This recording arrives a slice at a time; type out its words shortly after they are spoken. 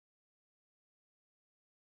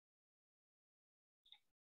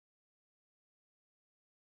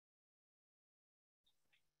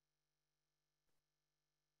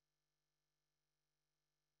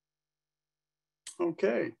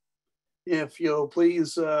Okay. If you'll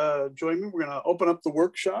please join me, we're going to open up the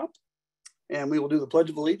workshop and we will do the Pledge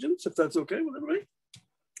of Allegiance, if that's okay with everybody.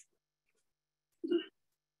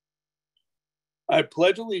 I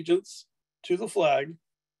pledge allegiance to the flag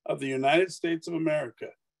of the United States of America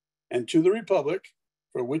and to the republic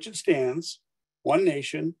for which it stands, one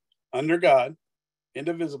nation, under God,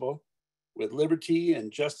 indivisible, with liberty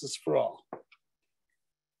and justice for all.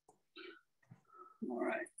 All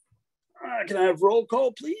right. Can I have roll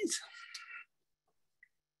call, please?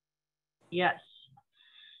 Yes.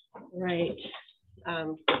 Right.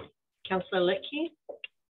 Councillor Litke.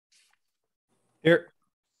 Here.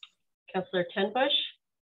 Councillor Tenbush.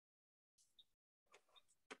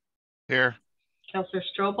 Here. Councillor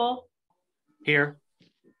Strobel. Here.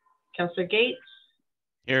 Councillor Gates.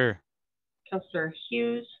 Here. Councillor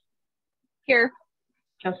Hughes. Here.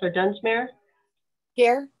 Councillor Dunsmuir.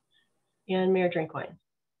 Here. And Mayor Drinkwine.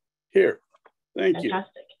 Here. Thank you.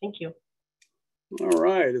 Fantastic. Thank you. All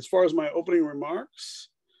right. As far as my opening remarks,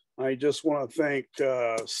 I just want to thank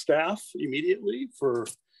staff immediately for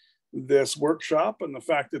this workshop and the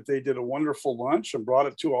fact that they did a wonderful lunch and brought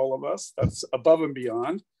it to all of us. That's above and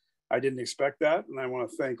beyond. I didn't expect that. And I want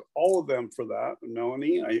to thank all of them for that. And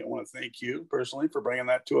Melanie, I want to thank you personally for bringing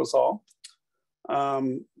that to us all.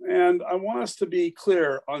 And I want us to be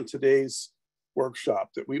clear on today's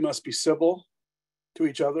workshop that we must be civil to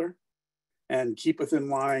each other and keep within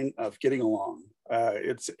line of getting along.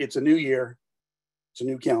 It's a new year. It's a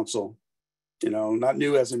new council, not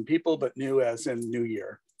new as in people, but new as in new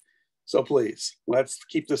year. So please, let's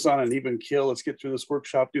keep this on an even keel. Let's get through this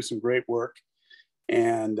workshop, do some great work.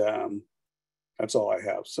 And that's all I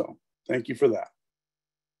have. So thank you for that.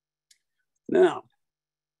 Now,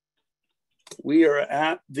 we are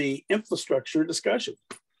at the infrastructure discussion.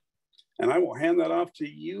 And I will hand that off to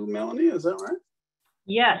you, Melanie. Is that right?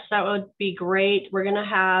 Yes, that would be great. We're going to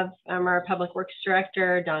have our Public Works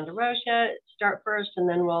Director, Don DeRocha, start first, and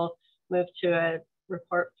then we'll move to a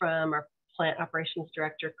report from our Plant Operations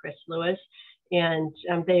Director, Chris Lewis. And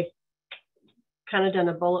they've kind of done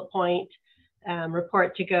a bullet point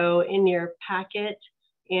report to go in your packet.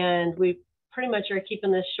 And we pretty much are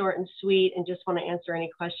keeping this short and sweet and just want to answer any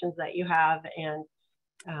questions that you have. And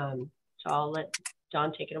so I'll let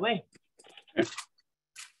Don take it away.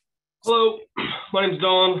 Hello, my name's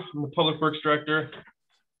Don. I'm the Public Works Director.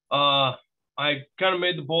 I kind of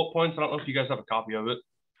made the bullet points. I don't know if you guys have a copy of it.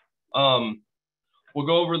 We'll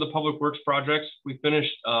go over the Public Works projects. We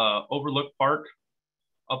finished Overlook Park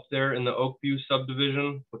up there in the Oakview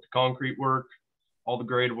subdivision with the concrete work, all the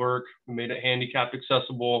grade work. We made it handicapped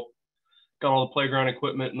accessible, got all the playground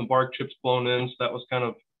equipment and the bark chips blown in. So that was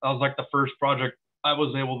like the first project I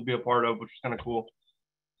was able to be a part of, which was kind of cool.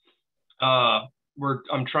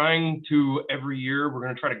 I'm trying to, every year, we're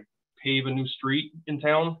going to try to pave a new street in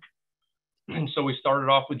town. And so we started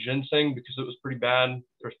off with ginseng because it was pretty bad.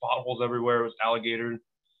 There's potholes everywhere. It was alligator.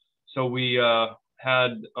 So we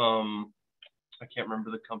had, I can't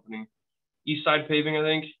remember the company, Eastside Paving, I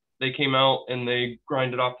think. They came out and they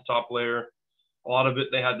grinded off the top layer. A lot of it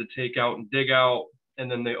they had to take out and dig out,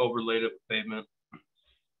 and then they overlaid it with pavement.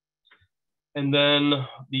 And then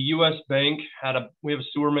the US Bank we have a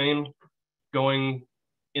sewer main going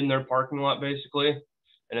in their parking lot basically,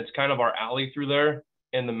 and it's kind of our alley through there,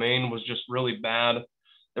 and the main was just really bad.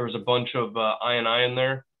 There was a bunch of I&I in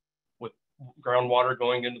there with groundwater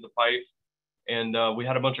going into the pipe, and we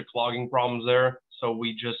had a bunch of clogging problems there, so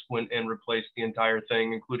we just went and replaced the entire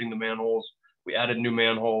thing, including the manholes. We added new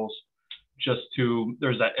manholes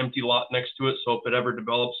there's that empty lot next to it, so if it ever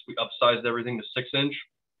develops, we upsized everything to 6-inch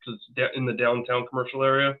because it's in the downtown commercial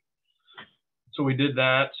area. So we did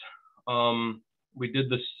that. We did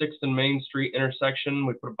the 6th and Main Street intersection.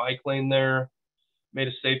 We put a bike lane there, made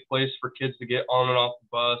a safe place for kids to get on and off the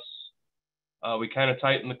bus. We kind of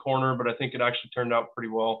tightened the corner, but I think it actually turned out pretty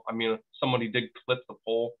well. I mean, somebody did clip the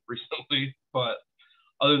pole recently, but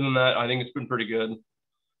other than that, I think it's been pretty good.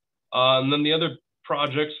 And then the other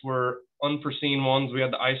projects were unforeseen ones. We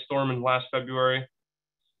had the ice storm in last February.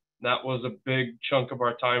 That was a big chunk of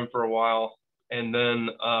our time for a while. And then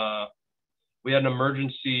we had an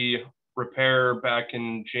emergency repair back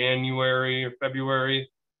in January or February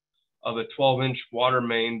of a 12-inch water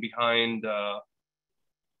main behind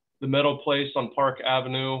the metal place on Park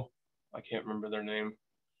Avenue. I can't remember their name.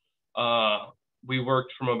 We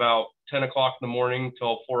worked from about 10 o'clock in the morning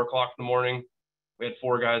till 4 o'clock in the morning. We had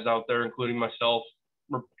 4 guys out there, including myself,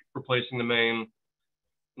 replacing the main.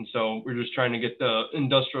 And so we're just trying to get the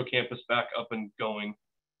industrial campus back up and going.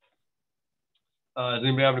 Does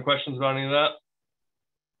anybody have any questions about any of that?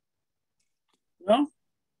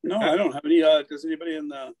 No, I don't have any. Does anybody in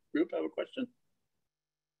the group have a question?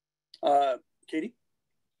 Katie?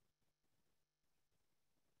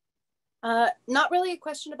 Not really a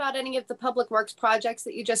question about any of the public works projects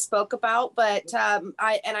that you just spoke about, but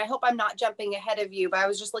I hope I'm not jumping ahead of you, but I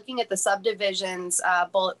was just looking at the subdivisions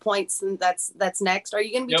bullet points, and that's next. Are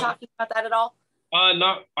you going to be talking about that at all?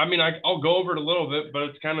 Not. I mean, I'll go over it a little bit, but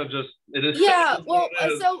it's kind of just it is. Yeah. Well,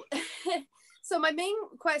 so so my main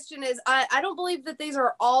question is, I don't believe that these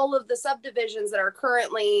are all of the subdivisions that are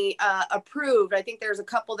currently approved. I think there's a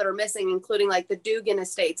couple that are missing, including like the Dugan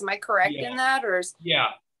Estates. Am I correct in that, or is... Yeah.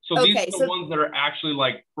 So these are the ones that are actually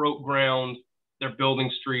like broke ground. They're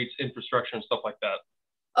building streets, infrastructure, and stuff like that.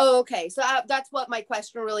 Oh, okay. So that's what my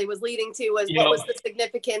question really was leading to, was what was the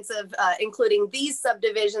significance of including these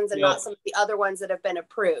subdivisions and not some of the other ones that have been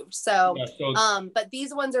approved. So, but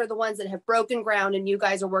these ones are the ones that have broken ground, and you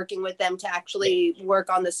guys are working with them to actually work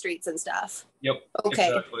on the streets and stuff. Yep. Okay.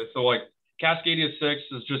 Exactly. So like Cascadia 6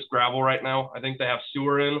 is just gravel right now. I think they have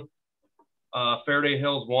sewer in. Faraday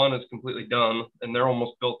Hills 1 is completely done, and they're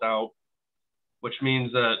almost built out, which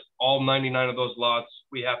means that all 99 of those lots,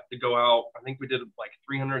 we have to go out. I think we did like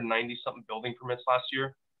 390 something building permits last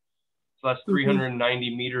year. So that's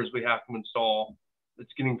 390 meters we have to install.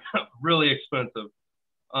 It's getting really expensive.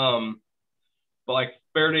 But like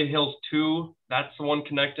Faraday Hills 2, that's the one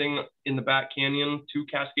connecting in the back canyon to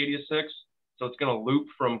Cascadia 6. So it's going to loop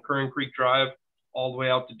from Curran Creek Drive all the way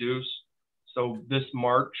out to Deuce. So this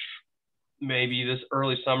March, maybe this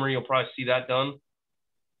early summer, you'll probably see that done.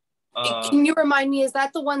 Can you remind me, is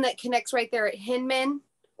that the one that connects right there at Hinman,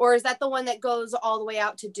 or is that the one that goes all the way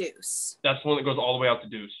out to Deuce? That's the one that goes all the way out to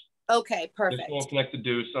Deuce. Okay, perfect. This one will connect to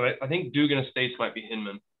Deuce. So I think Dugan Estates might be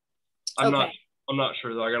Hinman. I'm not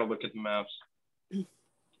sure though. I got to look at the maps.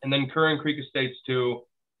 And then Curran Creek Estates too.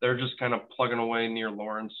 They're just kind of plugging away near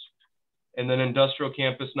Lawrence. And then Industrial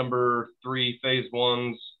Campus number 3, phase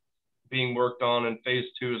 1's being worked on, and phase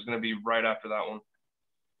 2 is going to be right after that one.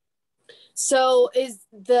 So is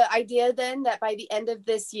the idea then that by the end of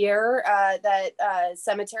this year, that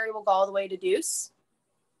cemetery will go all the way to Deuce?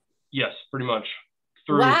 Yes, pretty much.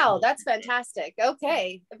 Wow, that's fantastic.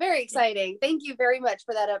 Okay, very exciting. Thank you very much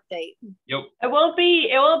for that update. Yep. It won't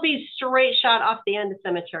be straight shot off the end of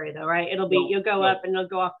cemetery though, right? It'll be you'll go up and it'll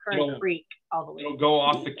go off Curran Creek all the way. It'll go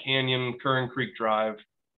off the canyon, Curran Creek Drive,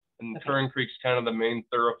 and Curran Creek's kind of the main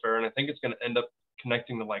thoroughfare, and I think it's going to end up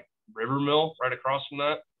connecting to like River Mill right across from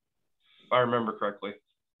that, if I remember correctly.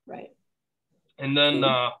 Right. And then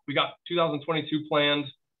we got 2022 planned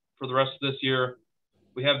for the rest of this year.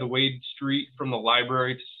 We have the Wade Street from the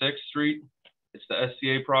library to 6th Street. It's the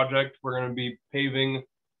SCA project. We're going to be paving.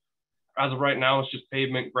 As of right now, it's just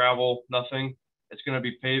pavement, gravel, nothing. It's going to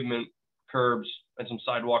be pavement, curbs, and some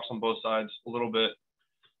sidewalks on both sides a little bit.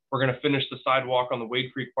 We're going to finish the sidewalk on the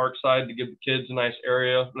Wade Creek Park side to give the kids a nice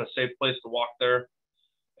area and a safe place to walk there.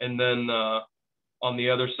 And then on the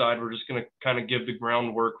other side, we're just going to kind of give the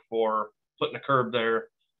groundwork for putting a curb there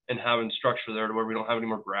and having structure there to where we don't have any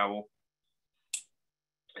more gravel.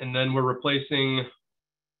 And then we're replacing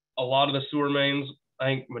a lot of the sewer mains. I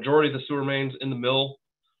think majority of the sewer mains in the mill,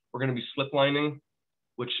 we're going to be slip lining,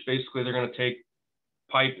 which basically they're going to take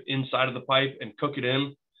pipe inside of the pipe and cook it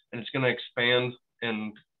in, and it's going to expand.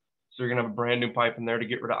 And so you're going to have a brand new pipe in there to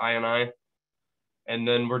get rid of I&I. And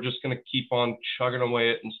then we're just going to keep on chugging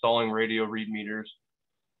away at installing radio read meters.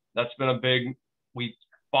 That's been a big, we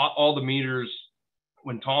bought all the meters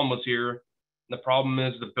when Tom was here. The problem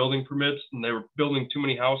is the building permits, and they were building too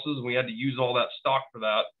many houses, and we had to use all that stock for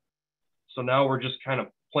that. So now we're just kind of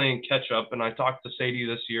playing catch up. And I talked to Sadie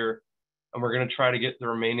this year, and we're going to try to get the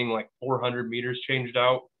remaining like 400 meters changed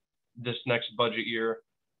out this next budget year,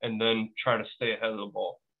 and then try to stay ahead of the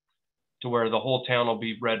ball to where the whole town will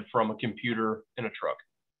be read from a computer in a truck.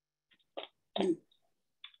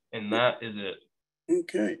 And that is it.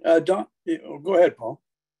 Okay. Don, go ahead, Paul.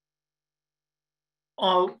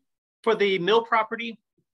 For the mill property,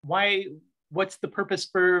 what's the purpose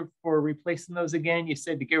for replacing those again? You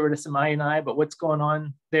said to get rid of some I&I, but what's going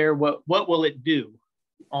on there? What will it do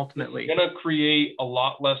ultimately? It's gonna create a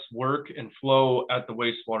lot less work and flow at the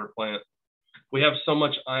wastewater plant. We have so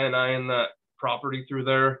much I&I in that property through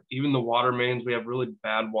there. Even the water mains, we have really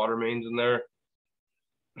bad water mains in there,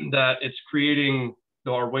 that it's creating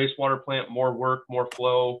our wastewater plant more work, more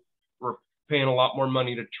flow. We're paying a lot more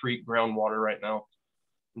money to treat groundwater right now.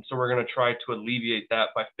 And so we're going to try to alleviate that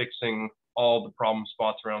by fixing all the problem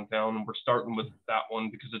spots around town. And we're starting with that one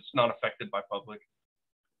because it's not affected by public.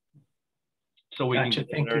 So we can get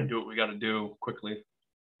in there and do what we got to do quickly.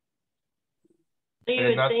 So you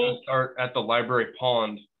and that's going think... to start at the library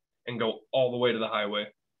pond and go all the way to the highway.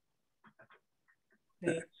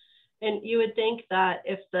 Okay. And you would think that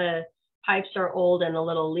if the pipes are old and a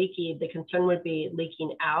little leaky, the concern would be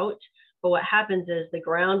leaking out. But what happens is the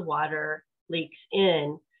groundwater leaks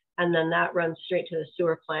in, and then that runs straight to the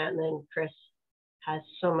sewer plant. And then Chris has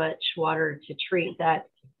so much water to treat that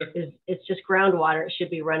it's just groundwater. It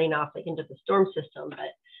should be running off like into the storm system.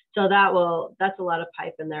 But so that's a lot of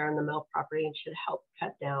pipe in there on the mill property and should help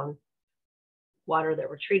cut down water that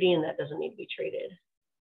we're treating that doesn't need to be treated.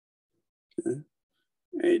 Okay.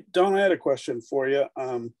 Hey, Don, I had a question for you.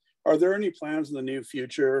 Are there any plans in the near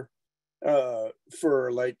future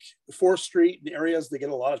for like 4th Street and areas that get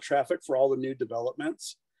a lot of traffic for all the new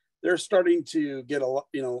developments? They're starting to get a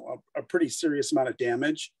pretty serious amount of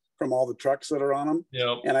damage from all the trucks that are on them.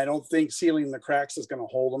 Yep. And I don't think sealing the cracks is going to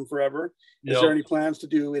hold them forever. Yep. Is there any plans to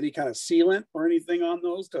do any kind of sealant or anything on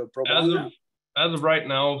those to prolong that? As of right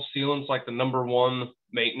now, sealant's like the #1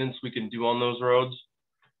 maintenance we can do on those roads.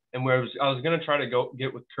 And I was going to try to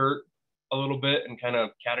get with Kurt a little bit and kind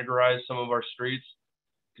of categorize some of our streets,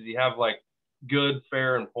 because you have like good,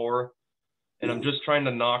 fair, and poor. And I'm just trying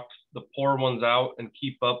to knock the poor ones out and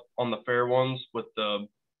keep up on the fair ones with the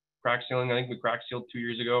crack sealing. I think we crack sealed 2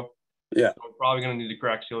 years ago. Yeah. So we're probably going to need to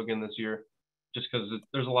crack seal again this year, just because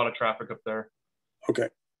there's a lot of traffic up there. Okay.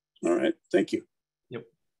 All right. Thank you. Yep.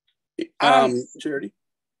 Charity?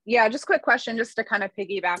 Yeah, just a quick question, just to kind of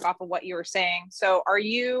piggyback off of what you were saying. So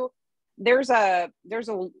there's a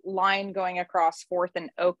line going across 4th and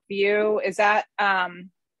Oakview. Is that,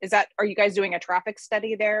 are you guys doing a traffic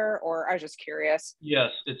study there, or I was just curious? Yes,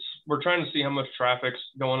 we're trying to see how much traffic's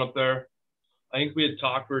going up there. I think we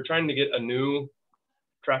were trying to get a new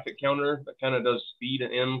traffic counter that kind of does speed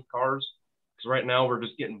in cars, because right now we're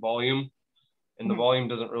just getting volume, and the volume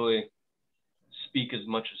doesn't really speak as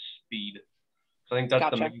much as speed. So I think that's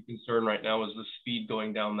the main concern right now, is the speed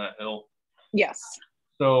going down that hill. Yes.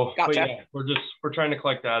 So but yeah, we're trying to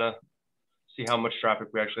collect data, see how much traffic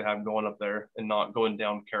we actually have going up there and not going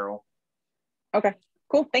down Carroll. Okay,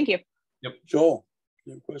 cool. Thank you. Yep. Joel,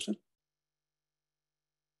 you have a question?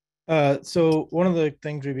 So one of the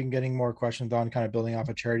things we've been getting more questions on, kind of building off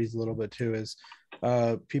of Charities a little bit too, is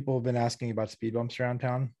people have been asking about speed bumps around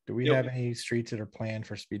town. Do we have any streets that are planned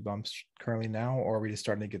for speed bumps currently now, or are we just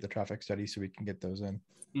starting to get the traffic study so we can get those in?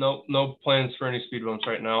 No plans for any speed bumps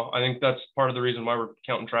right now. I think that's part of the reason why we're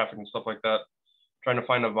counting traffic and stuff like that, trying to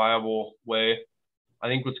find a viable way. I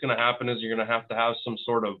think what's going to happen is you're going to have some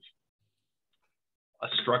sort of a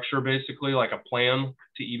structure, basically like a plan,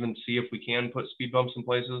 to even see if we can put speed bumps in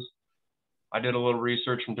places. I did a little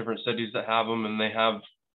research from different cities that have them, and they have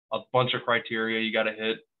a bunch of criteria you got to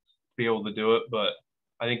hit to be able to do it. But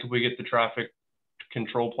I think if we get the traffic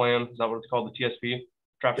control plan, is that what it's called, the TSP,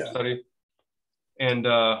 traffic study, and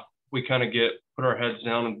we kind of put our heads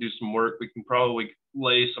down and do some work, we can probably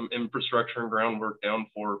lay some infrastructure and groundwork down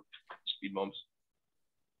for speed bumps.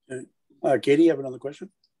 Okay. Katie, you have another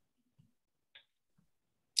question?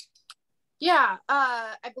 Yeah,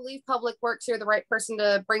 I believe Public Works, you're the right person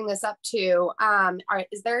to bring this up to.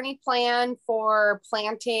 Is there any plan for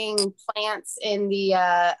planting plants in the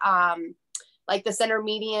like the center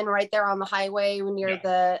median right there on the highway near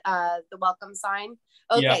the welcome sign?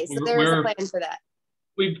 Okay, so there is a plan for that.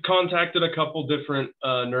 We've contacted a couple different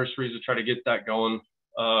nurseries to try to get that going.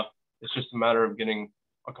 It's just a matter of getting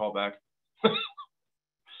a call back.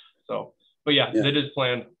 So, but yeah, it is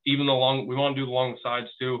planned. Even we want to do along the sides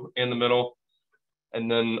too, in the middle. And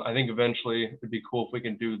then I think eventually it'd be cool if we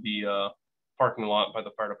can do the parking lot by the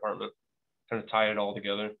fire department, kind of tie it all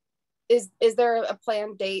together. Is there a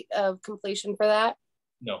planned date of completion for that?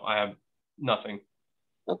 No, I have nothing.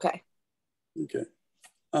 Okay. Okay.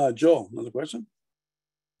 Joel, another question?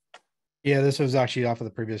 Yeah, this was actually off of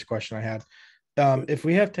the previous question I had. If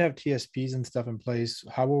we have to have TSPs and stuff in place,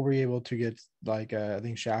 how were we able to get, like, I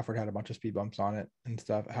think Shafford had a bunch of speed bumps on it and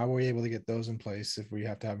stuff. How were we able to get those in place if we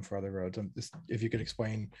have to have them for other roads? If you could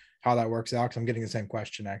explain how that works out, because I'm getting the same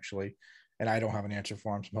question actually, and I don't have an answer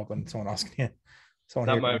for them. So I'm hoping someone else can.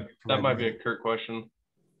 That might be a Kurt question.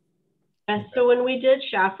 And so when we did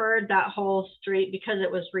Shafford, that whole street, because it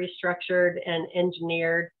was restructured and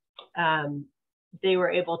engineered, they were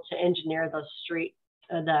able to engineer those speed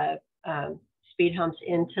humps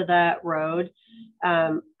into that road.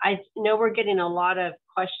 I know we're getting a lot of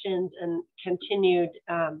questions and continued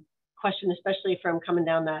question, especially from coming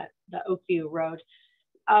down the Oakview Road,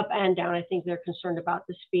 up and down. I think they're concerned about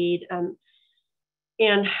the speed.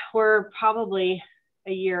 And we're probably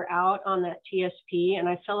a year out on that TSP. And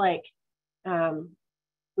I feel like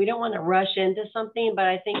we don't want to rush into something, but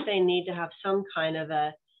I think they need to have some kind of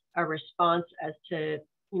a response as to,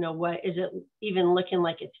 what is it even looking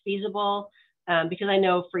like it's feasible? Because I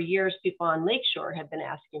know for years people on Lakeshore have been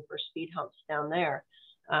asking for speed humps down there.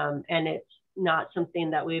 And it's not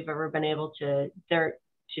something that we've ever been able to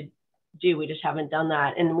do. We just haven't done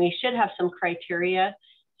that. And we should have some criteria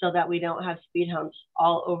so that we don't have speed humps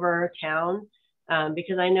all over town.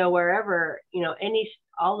 Because I know wherever, you know,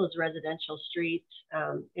 all those residential streets,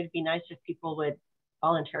 it'd be nice if people would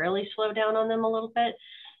voluntarily slow down on them a little bit.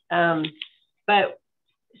 But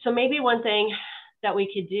so maybe one thing that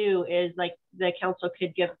we could do is, like, the council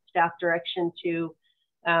could give staff direction to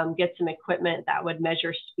get some equipment that would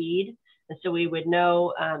measure speed. And so we would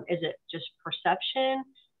know, is it just perception,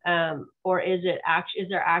 or is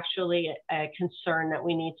there actually a concern that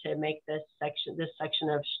we need to make this section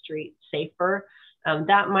of street safer?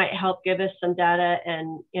 That might help give us some data,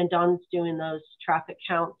 and Dawn's doing those traffic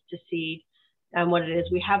counts to see what it is.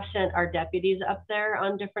 We have sent our deputies up there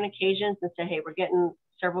on different occasions and say, hey, we're getting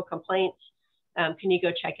several complaints. Can you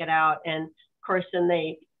go check it out? And of course, then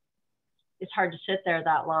it's hard to sit there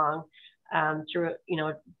that long to, you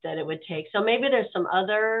know, that it would take. So maybe there's some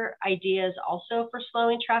other ideas also for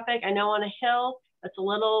slowing traffic. I know on a hill, that's a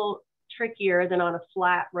little trickier than on a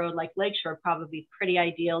flat road like Lakeshore, probably pretty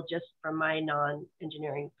ideal just from my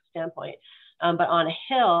non-engineering standpoint. But on a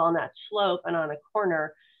hill, on that slope and on a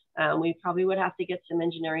corner, we probably would have to get some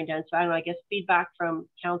engineering done. So I don't know, I guess feedback from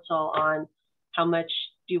council on how much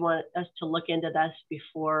do you want us to look into this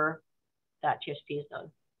before that TSP is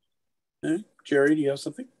done? Okay. Jerry, do you have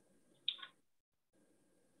something?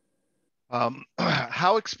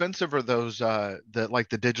 How expensive are those, like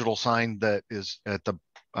the digital sign that is at the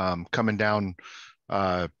coming down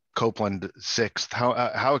Copeland 6th?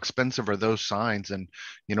 How expensive are those signs? And,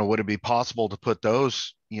 you know, would it be possible to put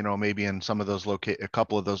those, you know, maybe in some of those a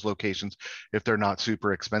couple of those locations if they're not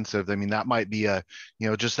super expensive? I mean, that might be a, you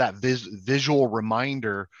know, just that visual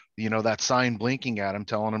reminder, you know, that sign blinking at them,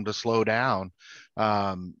 telling them to slow down.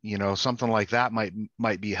 You know, something like that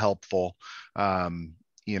might be helpful.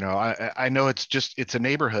 You know, I know it's a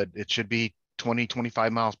neighborhood. It should be 20,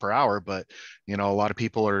 25 miles per hour, but, you know, a lot of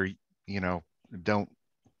people are, you know, they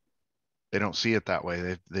don't see it that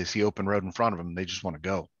way. They see open road in front of them. They just want to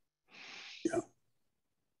go. Yeah.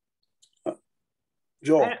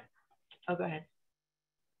 Joel. Oh, go ahead.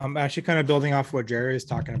 I'm actually kind of building off what Jerry is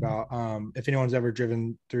talking about. If anyone's ever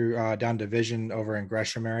driven through down Division over in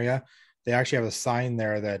Gresham area, they actually have a sign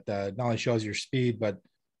there that not only shows your speed, but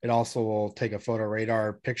it also will take a photo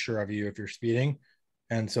radar picture of you if you're speeding.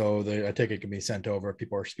 And so a ticket can be sent over if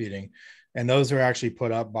people are speeding. And those are actually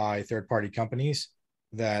put up by third-party companies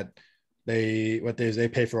that they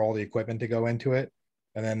pay for all the equipment to go into it.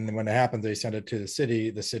 And then when it happens, they send it to the city.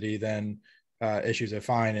 The city then issues a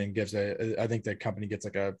fine and gives I think the company gets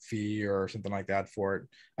like a fee or something like that for it.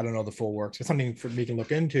 I don't know the full works, but something we can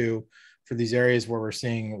look into for these areas where we're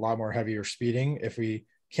seeing a lot more heavier speeding. If we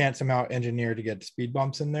can't somehow engineer to get speed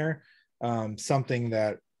bumps in there, something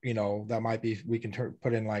that, you know, that might be, we can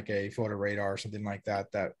put in like a photo radar or something like that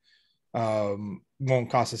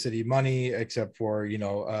won't cost the city money except for, you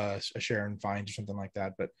know, a share in fines or something like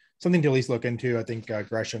that, but something to at least look into. I think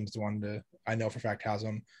Gresham's the one I know for a fact has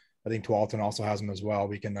them. I think Tualatin also has them as well.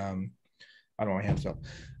 We can I don't know my hands up.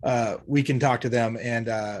 We can talk to them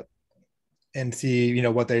and see, you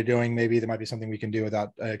know, what they're doing. Maybe there might be something we can do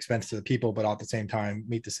without expense to the people, but at the same time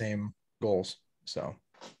meet the same goals. So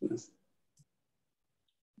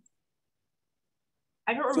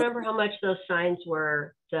I don't remember how much those signs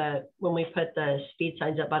were when we put the speed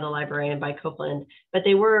signs up by the library and by Copeland, but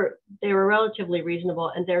they were relatively reasonable,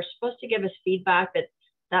 and they're supposed to give us feedback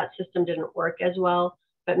that system didn't work as well.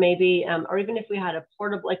 But maybe, or even if we had a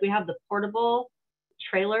portable, like we have the portable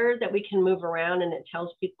trailer that we can move around and it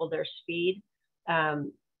tells people their speed,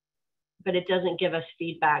 but it doesn't give us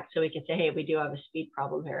feedback. So we can say, hey, we do have a speed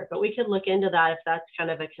problem here. But we could look into that if that's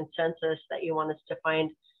kind of a consensus that you want us to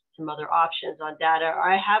find some other options on data. Or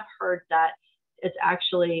I have heard that it's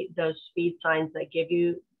actually those speed signs that give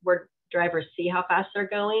you, where drivers see how fast they're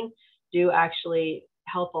going, do actually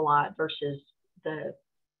help a lot versus the,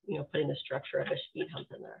 you know, putting the structure of a speed hump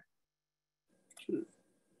in there.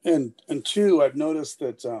 And two, I've noticed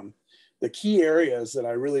that the key areas that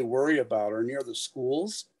I really worry about are near the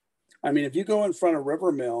schools. I mean, if you go in front of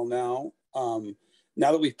River Mill now,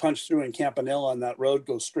 now that we've punched through in Campanilla and that road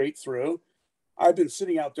goes straight through, I've been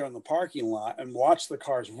sitting out there in the parking lot and watched the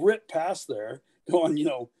cars rip past there going, you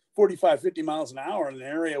know, 45, 50 miles an hour in an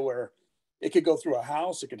area where it could go through a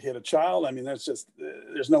house, it could hit a child. I mean,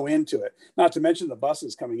 there's no end to it, not to mention the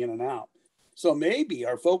buses coming in and out. So maybe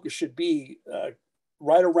our focus should be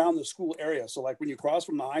right around the school area. So like when you cross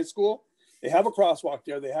from the high school, they have a crosswalk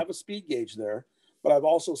there, they have a speed gauge there, but I've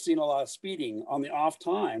also seen a lot of speeding on the off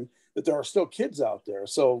time that there are still kids out there.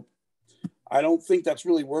 So I don't think that's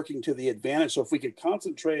really working to the advantage. So if we could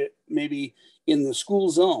concentrate maybe in the school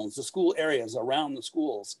zones, the school areas around the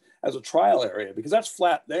schools as a trial area, because that's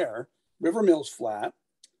flat there. River Mill's flat.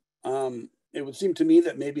 It would seem to me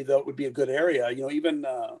that maybe that would be a good area. You know, even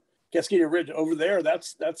Cascadia Ridge over there,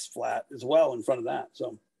 that's flat as well in front of that.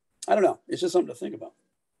 So I don't know. It's just something to think about.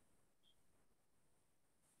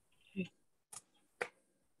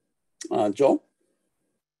 Joel?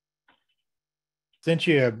 Since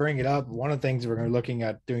you bring it up, one of the things we're going to be looking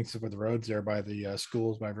at doing stuff with the roads there by the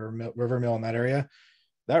schools, by River Mill in that area.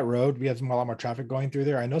 That road, we have a lot more traffic going through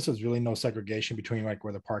there. I noticed there's really no segregation between like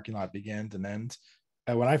where the parking lot begins and ends.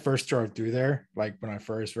 And when I first drove through there, like when I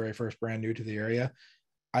very first brand new to the area,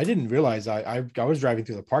 I didn't realize I was driving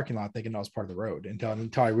through the parking lot thinking that was part of the road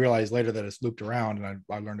until I realized later that it's looped around, and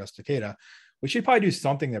I learned Estacada. We should probably do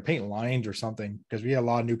something there, paint lines or something, because we had a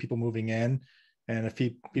lot of new people moving in. And if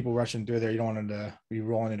people rushing through there, you don't want them to be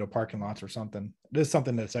rolling into parking lots or something. There's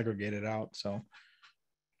something that's segregated out. So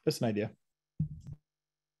just an idea.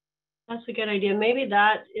 That's a good idea. Maybe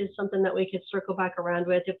that is something that we could circle back around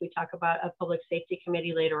with if we talk about a public safety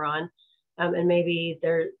committee later on. And maybe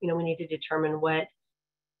there, we need to determine what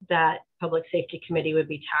that public safety committee would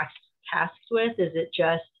be tasked with. Is it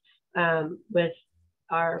just with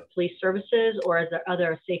our police services, or is there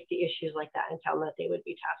other safety issues like that in town that they would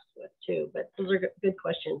be tasked with too? But those are good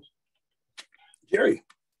questions. Jerry.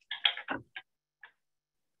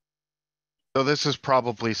 So this is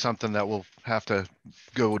probably something that we'll have to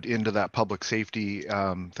go into that public safety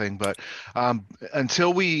thing, but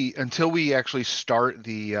until we actually start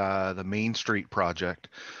the Main Street project,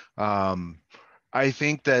 I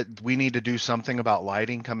think that we need to do something about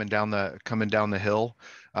lighting coming down the hill,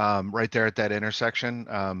 right there at that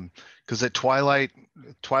intersection. Because at twilight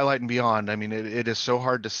and beyond, I mean, it is so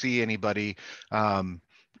hard to see anybody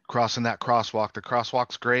crossing that crosswalk. The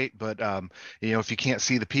crosswalk's great, but if you can't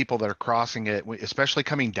see the people that are crossing it, especially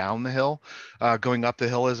coming down the hill, going up the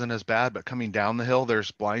hill isn't as bad, but coming down the hill,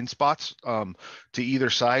 there's blind spots to either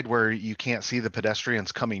side where you can't see the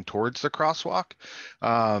pedestrians coming towards the crosswalk.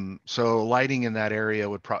 So lighting in that area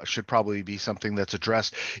should probably be something that's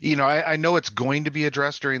addressed. I know it's going to be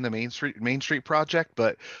addressed during the Main Street project,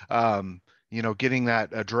 but getting that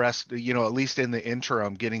addressed, at least in the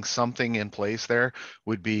interim, getting something in place there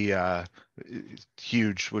would be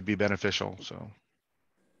huge, would be beneficial. So.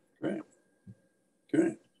 Great.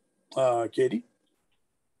 Katie?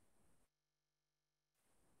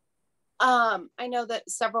 I know that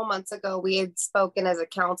several months ago we had spoken as a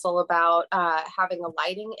council about having a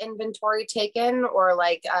lighting inventory taken, or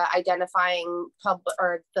like identifying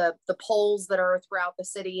the poles that are throughout the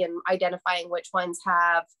city and identifying which ones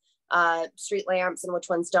have street lamps and which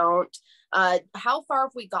ones don't. How far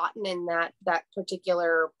have we gotten in that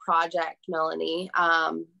particular project, Melanie?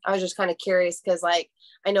 I was just kind of curious because, like,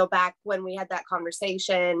 I know back when we had that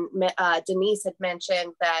conversation, Denise had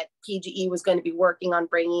mentioned that PGE was going to be working on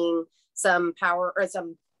bringing some power or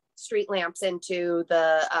some street lamps into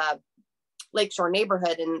the Lakeshore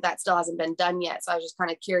neighborhood, and that still hasn't been done yet. So I was just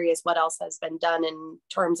kind of curious what else has been done in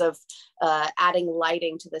terms of adding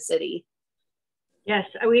lighting to the city. Yes,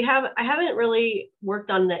 I haven't really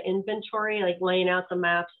worked on the inventory, like laying out the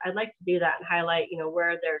maps. I'd like to do that and highlight,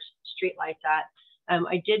 where there's street lights at.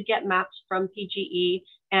 I did get maps from PGE,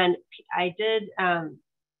 and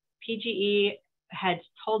PGE had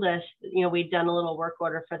told us, we'd done a little work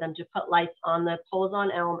order for them to put lights on the poles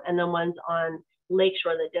on Elm and the ones on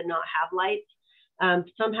Lakeshore that did not have lights.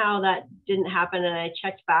 Somehow that didn't happen, and I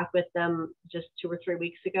checked back with them just 2 or 3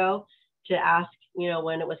 weeks ago to ask,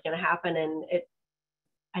 when it was going to happen, and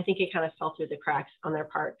I think it kind of fell through the cracks on their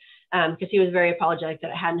part, because he was very apologetic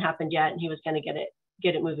that it hadn't happened yet, and he was going to get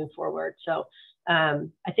it moving forward. So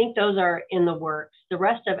I think those are in the works. The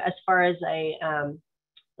rest of, as far as a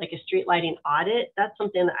street lighting audit, that's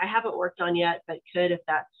something that I haven't worked on yet, but could, if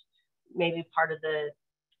that's maybe part of the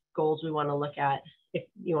goals we want to look at, if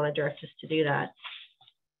you want to direct us to do that.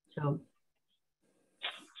 So.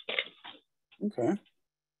 Okay.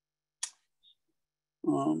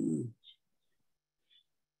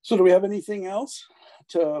 So do we have anything else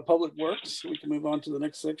to Public Works? We can move on to the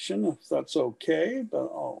next section if that's okay, but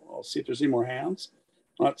I'll see if there's any more hands.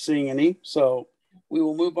 Not seeing any. So we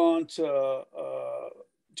will move on to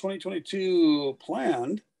 2022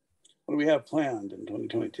 planned. What do we have planned in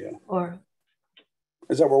 2022? Or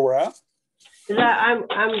is that where we're at?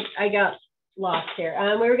 I got lost here.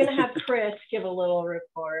 We were going to have Chris give a little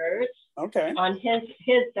report. Okay. On his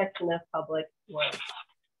section of Public Works.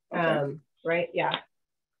 Okay. Right? Yeah.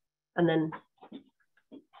 And then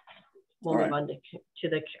we'll move on to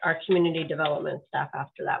our community development staff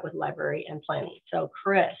after that with library and planning. So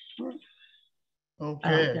Chris.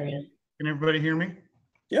 Okay. There he is. Can everybody hear me?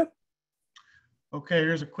 Yeah. Okay,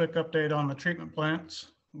 here's a quick update on the treatment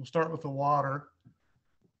plants. We'll start with the water.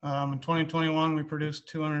 In 2021, we produced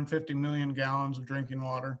 250 million gallons of drinking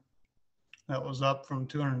water. That was up from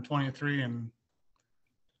 223 in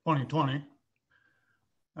 2020.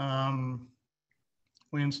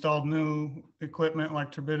 We installed new equipment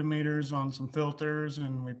like turbidimeters on some filters,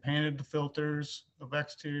 and we painted the filters of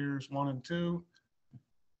exteriors 1 and 2.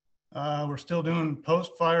 We're still doing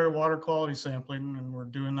post-fire water quality sampling, and we're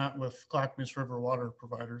doing that with Clackamas River water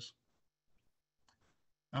providers.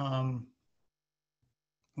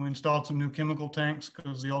 We installed some new chemical tanks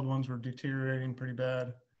because the old ones were deteriorating pretty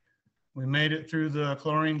bad. We made it through the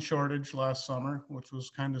chlorine shortage last summer, which was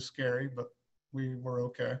kind of scary, but we were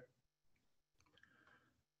okay.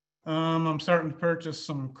 I'm starting to purchase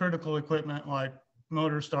some critical equipment like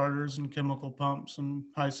motor starters and chemical pumps and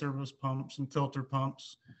high service pumps and filter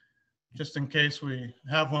pumps. Just in case we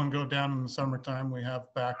have one go down in the summertime, we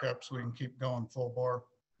have backup so we can keep going full bore,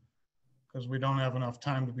 because we don't have enough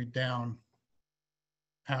time to be down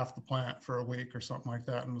half the plant for a week or something like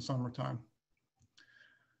that in the summertime.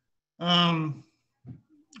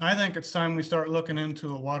 I think it's time we start looking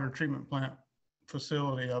into a water treatment plant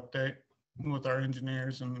facility update with our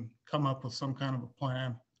engineers and come up with some kind of a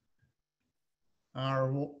plan.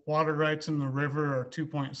 Our water rights in the river are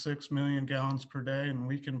 2.6 million gallons per day, and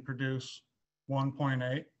we can produce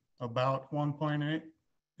 1.8, about 1.8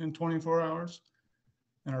 in 24 hours.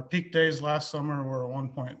 And our peak days last summer were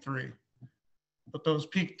 1.3. But those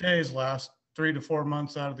peak days last 3 to 4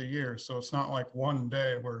 months out of the year. So it's not like one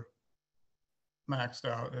day we're maxed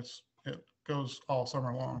out. It goes all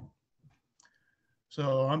summer long.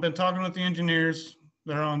 So I've been talking with the engineers.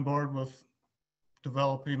 They're on board with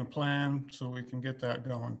developing a plan so we can get that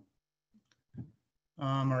going.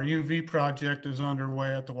 Our UV project is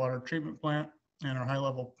underway at the water treatment plant, and our high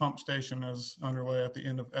level pump station is underway at the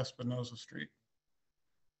end of Espinosa Street.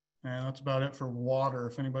 And that's about it for water.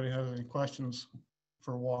 If anybody has any questions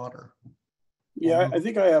for water. Yeah, I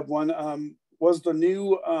think I have one. Was the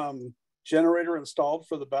new generator installed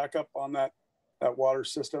for the backup on that water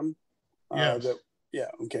system? Yes. Yeah,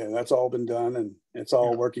 okay, that's all been done and it's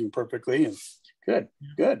all working perfectly, and good,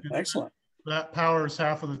 excellent. That powers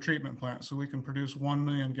half of the treatment plant, so we can produce 1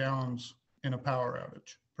 million gallons in a power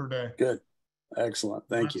outage per day. Good, excellent,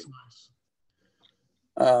 thank you.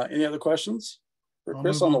 Nice. Any other questions for I'll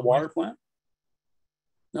Chris move on the on. water plant?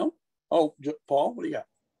 No? Oh, Paul, what do you got?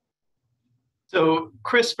 So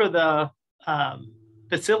Chris, for the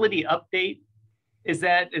facility update, is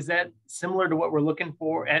that similar to what we're looking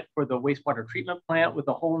for the wastewater treatment plant with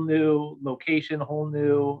a whole new location, a whole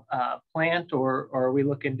new plant, or are we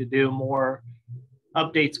looking to do more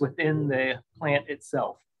updates within the plant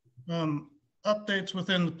itself? Updates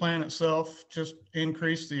within the plant itself, just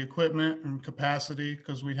increase the equipment and capacity,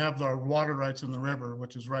 because we have our water rights in the river,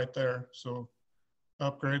 which is right there. So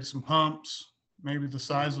upgrade some pumps, maybe the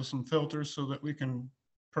size of some filters so that we can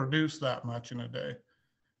produce that much in a day.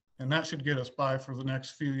 And that should get us by for the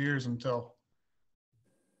next few years until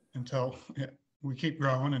we keep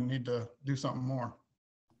growing and need to do something more.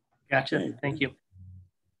 Gotcha. Okay. Thank you.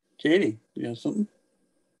 Katie, you have something?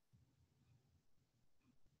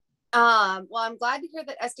 Well, I'm glad to hear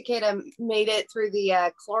that Estacada made it through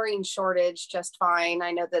the chlorine shortage just fine.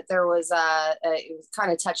 I know that there was it was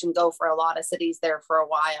kind of touch and go for a lot of cities there for a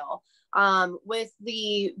while. With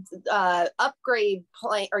the upgrade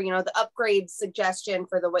plan, or the upgrade suggestion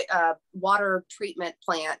for the water treatment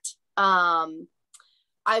plant, I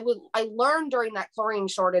learned during that chlorine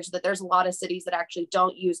shortage that there's a lot of cities that actually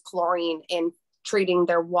don't use chlorine in treating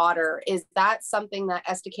their water. Is that something that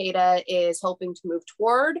Estacada is hoping to move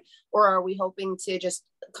toward, or are we hoping to just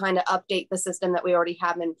kind of update the system that we already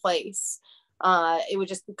have in place? It would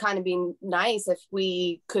just kind of be nice if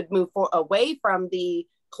we could move away from the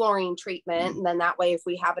chlorine treatment, and then that way if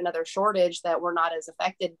we have another shortage that we're not as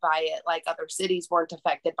affected by it like other cities weren't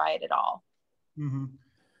affected by it at all. Mm-hmm.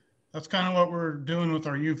 That's kind of what we're doing with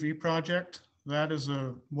our UV project. That is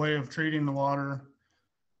a way of treating the water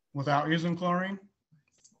without using chlorine,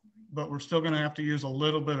 but we're still going to have to use a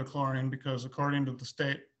little bit of chlorine because according to the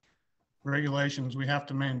state regulations, we have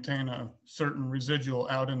to maintain a certain residual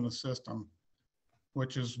out in the system,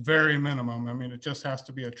 which is very minimum. I mean, it just has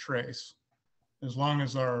to be a trace. As long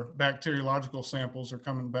as our bacteriological samples are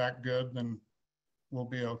coming back good, then we'll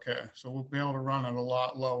be okay. So we'll be able to run it a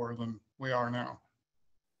lot lower than we are now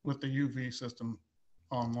with the UV system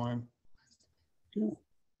online. Cool.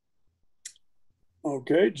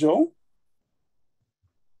 Okay, Joel?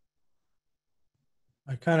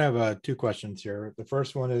 I kind of two questions here. The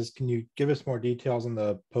first one is, can you give us more details on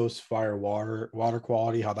the post-fire water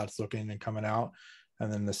quality, how that's looking and coming out?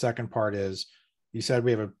 And then the second part is, you said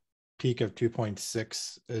we have a peak of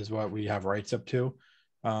 2.6 is what we have rights up to.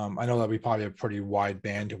 I know that we probably have a pretty wide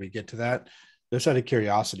band till we get to that. Just out of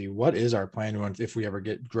curiosity, what is our plan once if we ever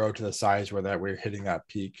grow to the size where that we're hitting that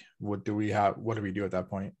peak? What do we do at that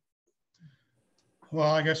point?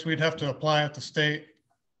 Well, I guess we'd have to apply at the state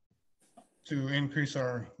to increase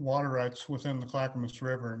our water rights within the Clackamas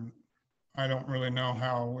River. And I don't really know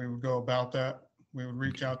how we would go about that. We would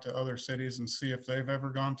reach out to other cities and see if they've ever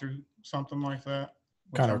gone through something like that.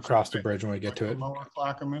 Kind of cross the bridge when we get to it. Lower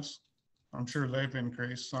Clackamas, I'm sure they've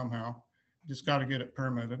increased somehow. Just got to get it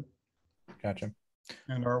permitted. Gotcha.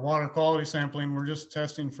 And our water quality sampling, we're just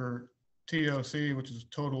testing for TOC, which is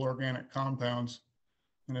total organic compounds.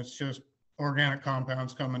 And it's just organic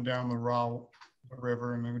compounds coming down the raw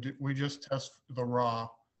river. And we just test the raw.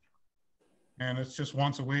 And it's just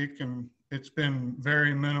once a week. And it's been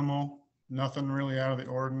very minimal, nothing really out of the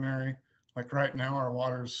ordinary. Like right now, our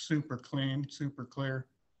water is super clean, super clear.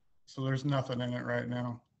 So there's nothing in it right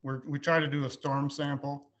now. We try to do a storm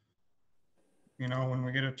sample, you know, when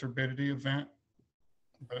we get a turbidity event,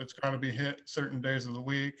 but it's got to be hit certain days of the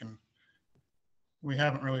week. And we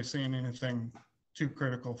haven't really seen anything too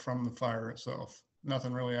critical from the fire itself.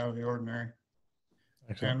 Nothing really out of the ordinary.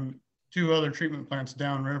 Excellent. And 2 other treatment plants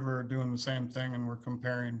downriver are doing the same thing, and we're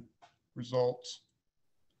comparing results.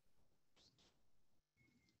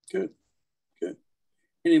 Good.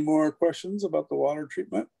 Any more questions about the water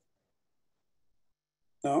treatment?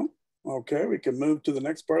 No? Okay, we can move to the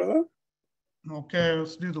next part of that. Okay,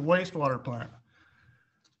 let's do the wastewater plant.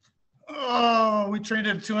 Oh, we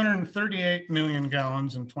treated 238 million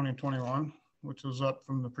gallons in 2021, which was up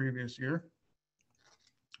from the previous year.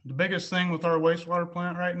 The biggest thing with our wastewater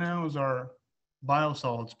plant right now is our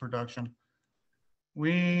biosolids production.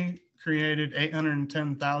 We created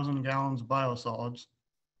 810,000 gallons of biosolids.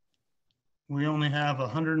 We only have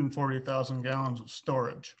 140,000 gallons of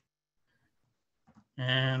storage.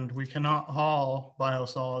 And we cannot haul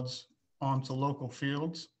biosolids onto local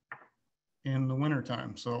fields in the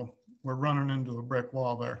wintertime. So we're running into a brick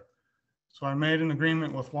wall there. So I made an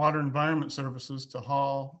agreement with Water Environment Services to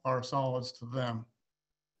haul our solids to them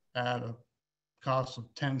at a cost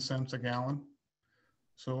of 10 cents a gallon.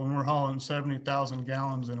 So when we're hauling 70,000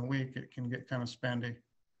 gallons in a week, it can get kind of spendy.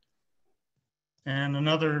 And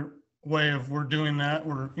another way of we're doing that,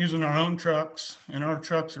 we're using our own trucks, and our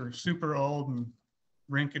trucks are super old and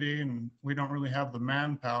rinkety, and we don't really have the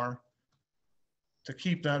manpower to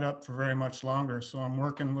keep that up for very much longer. So I'm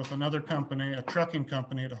working with another company, a trucking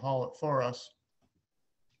company, to haul it for us,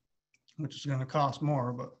 which is going to cost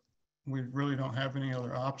more, but we really don't have any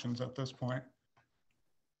other options at this point.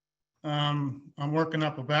 I'm working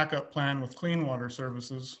up a backup plan with Clean Water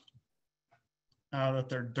Services out at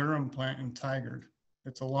their Durham plant in Tigard.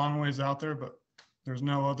 It's a long ways out there, but there's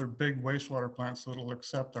no other big wastewater plants that'll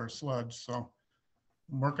accept our sludge. So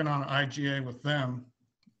I'm working on an IGA with them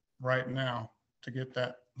right now to get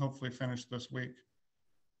that hopefully finished this week,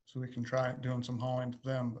 so we can try doing some hauling to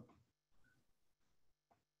them. But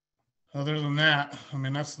other than that, I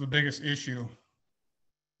mean, that's the biggest issue,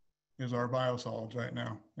 is our biosolids right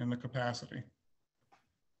now and the capacity.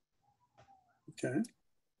 Okay.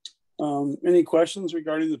 Any questions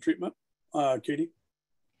regarding the treatment? Katie?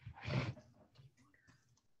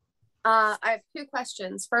 I have 2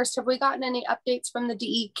 questions. First, have we gotten any updates from the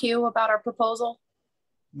DEQ about our proposal?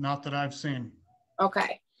 Not that I've seen.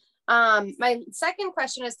 Okay. My second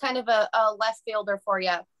question is kind of a left fielder for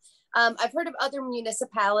you. I've heard of other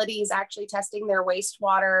municipalities actually testing their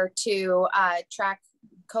wastewater to track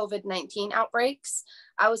COVID-19 outbreaks.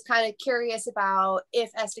 I was kind of curious about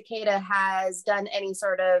if Estacada has done any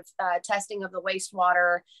sort of testing of the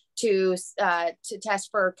wastewater to test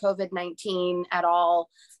for COVID-19 at all.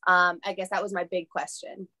 I guess that was my big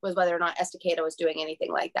question, was whether or not Estacada was doing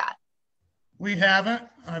anything like that. We haven't.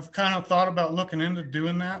 I've kind of thought about looking into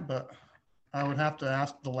doing that, but I would have to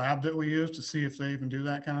ask the lab that we use to see if they even do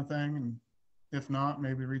that kind of thing. And if not,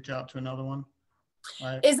 maybe reach out to another one.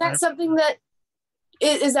 Is that something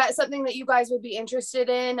that you guys would be interested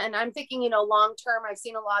in? And I'm thinking, long term, I've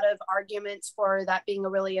seen a lot of arguments for that being a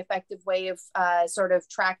really effective way of sort of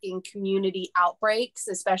tracking community outbreaks,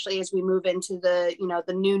 especially as we move into the,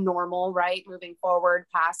 the new normal, right? Moving forward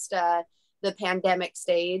past the pandemic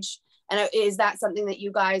stage. And is that something that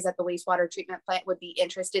you guys at the wastewater treatment plant would be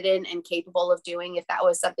interested in and capable of doing if that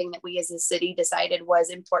was something that we as a city decided was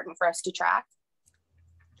important for us to track?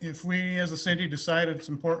 If we as a city decide it's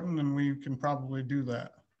important, then we can probably do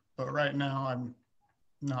that. But right now, I'm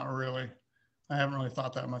not really. I haven't really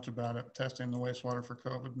thought that much about it, testing the wastewater for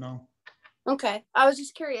COVID, no. Okay, I was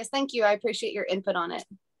just curious. Thank you. I appreciate your input on it.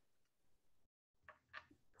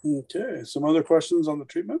 Okay, some other questions on the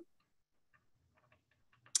treatment?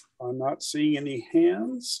 I'm not seeing any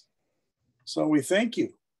hands. So we thank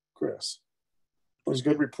you, Chris. It was a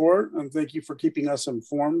good report, and thank you for keeping us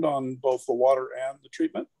informed on both the water and the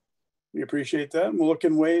treatment. We appreciate that. And we'll look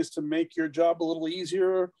in ways to make your job a little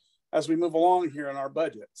easier as we move along here in our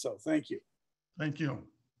budget. So thank you. Thank you.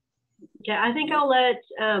 Yeah, I think I'll let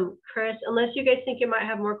Chris, unless you guys think you might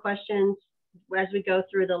have more questions as we go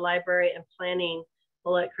through the library and planning,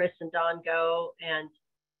 we'll let Chris and Dawn go. And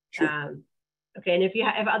Sure. okay, and if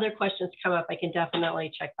other questions come up, I can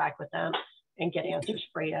definitely check back with them and get answers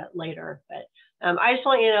for you later. But I just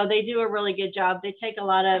want you to know they do a really good job. They take a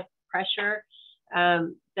lot of pressure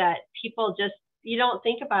that people just, you don't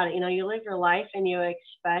think about it. You know, you live your life and you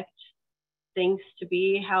expect things to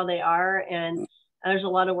be how they are. And there's a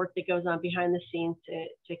lot of work that goes on behind the scenes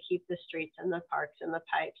to keep the streets and the parks and the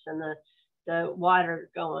pipes and the water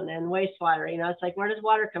going and wastewater. You know, it's like, where does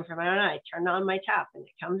water come from? I don't know. I turn on my tap and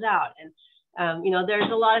it comes out. And, you know,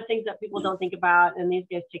 there's a lot of things that people don't think about. And these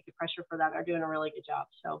guys take the pressure for that, are doing a really good job.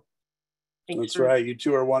 So that's right. You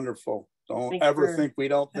two are wonderful. Don't ever think we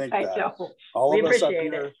don't think that. All of us up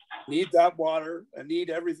here need that water and need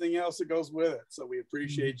everything else that goes with it. So we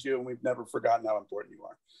appreciate you, and we've never forgotten how important you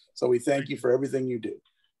are. So we thank you for everything you do.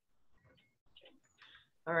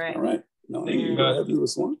 All right. All right. No, you go ahead and do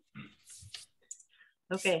this one.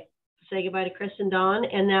 Okay. Say goodbye to Chris and Dawn.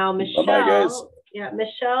 And now Michelle. Bye-bye, guys. Yeah,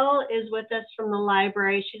 Michelle is with us from the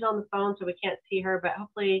library. She's on the phone, so we can't see her, but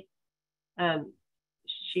hopefully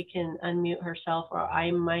she can unmute herself, or I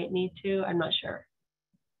might need to. I'm not sure.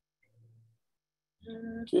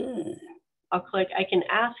 Okay. I'll click. I can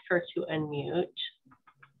ask her to unmute.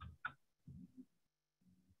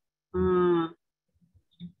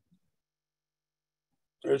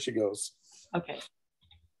 There she goes. Okay.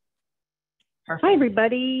 Perfect. Hi,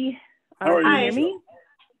 everybody. How are you, can you hear me?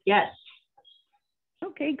 Yes.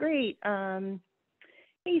 Okay, great.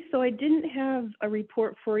 Hey, so I didn't have a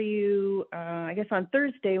report for you, I guess on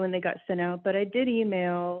Thursday when they got sent out, but I did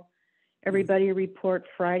email everybody a report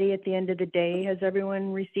Friday at the end of the day. Has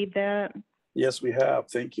everyone received that? Yes, we have.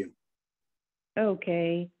 Thank you.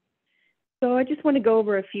 Okay. So I just want to go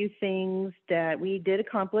over a few things that we did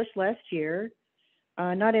accomplish last year.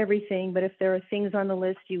 Not everything, but if there are things on the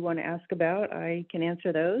list you want to ask about, I can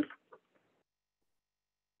answer those.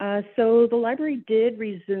 So the library did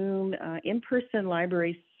resume in-person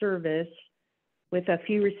library service with a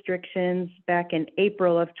few restrictions back in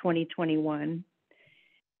April of 2021.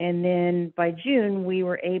 And then by June, we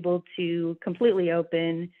were able to completely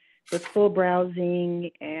open with full browsing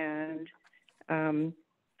and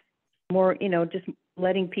more, you know, just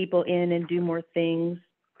letting people in and do more things.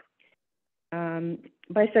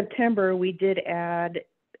 By September, we did add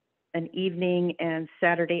an evening and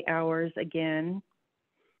Saturday hours again.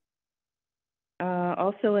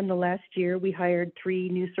 Also in the last year, we hired 3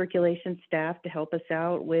 new circulation staff to help us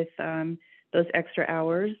out with those extra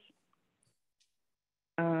hours.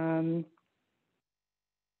 Trying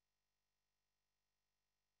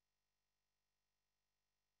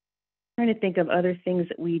to think of other things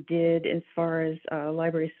that we did as far as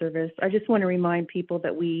library service. I just want to remind people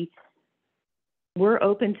that we were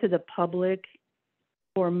open to the public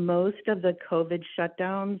for most of the COVID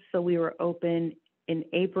shutdowns. So we were open in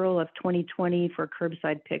April of 2020 for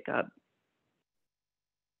curbside pickup.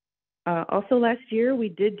 Also last year, we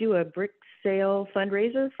did do a brick sale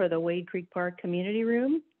fundraiser for the Wade Creek Park Community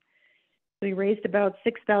Room. We raised about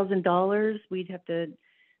 $6,000. We'd have to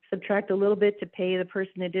subtract a little bit to pay the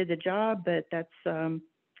person that did the job, but that's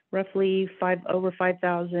roughly over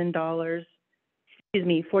 $5,000, excuse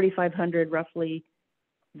me, $4,500 roughly,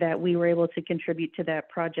 that we were able to contribute to that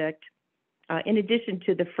project. In addition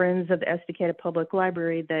to the Friends of the Estacada Public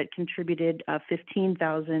Library that contributed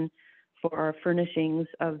 $15,000 for our furnishings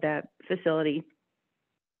of that facility.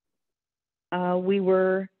 We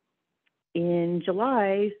were in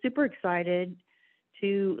July super excited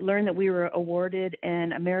to learn that we were awarded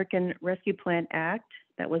an American Rescue Plan Act.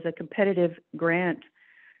 That was a competitive grant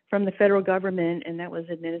from the federal government, and that was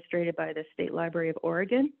administered by the State Library of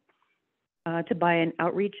Oregon to buy an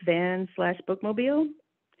outreach van / bookmobile.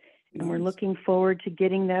 And we're looking forward to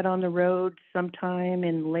getting that on the road sometime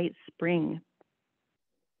in late spring.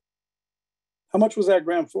 How much was that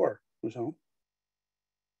grant for, Michelle?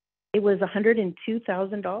 It was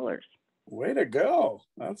 $102,000. Way to go.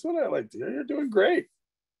 That's what I like to hear. You're doing great.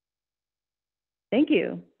 Thank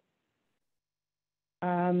you.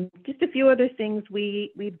 Just a few other things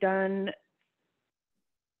we've done.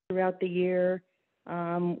 throughout the year.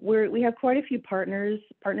 We have quite a few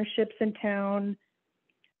partnerships in town.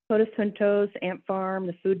 Todos Juntos, Ant Farm,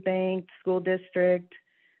 the Food Bank, School District,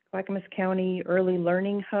 Clackamas County Early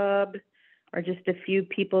Learning Hub are just a few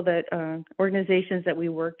people that organizations that we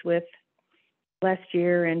worked with last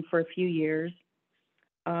year and for a few years.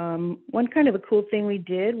 One kind of a cool thing we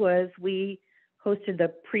did was we hosted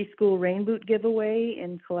the preschool rain boot giveaway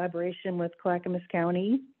in collaboration with Clackamas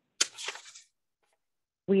County.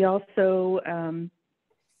 We also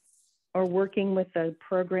are working with a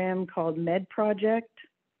program called Med Project.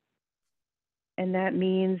 And that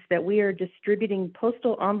means that we are distributing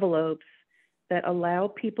postal envelopes that allow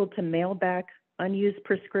people to mail back unused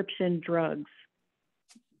prescription drugs.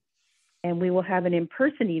 And we will have an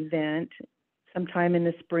in-person event sometime in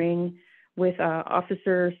the spring with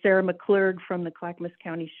Officer Sarah McClurg from the Clackamas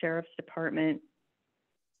County Sheriff's Department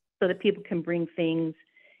so that people can bring things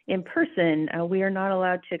in person. We are not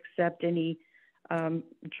allowed to accept any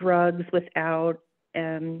drugs without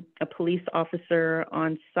a police officer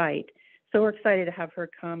on site. So we're excited to have her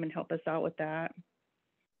come and help us out with that.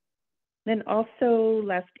 Then also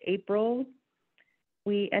last April,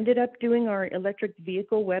 we ended up doing our electric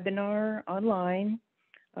vehicle webinar online.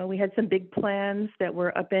 We had some big plans that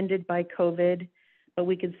were upended by COVID, but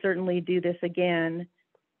we could certainly do this again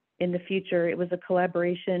in the future. It was a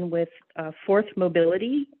collaboration with Fourth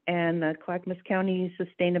Mobility and the Clackamas County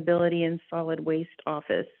Sustainability and Solid Waste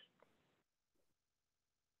Office.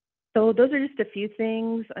 So those are just a few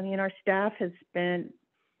things. I mean, our staff has spent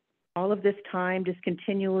all of this time just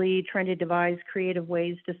continually trying to devise creative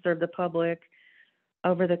ways to serve the public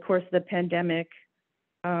over the course of the pandemic.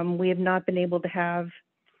 We have not been able to have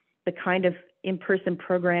the kind of in-person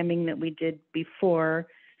programming that we did before.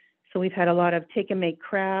 So we've had a lot of take and make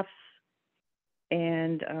crafts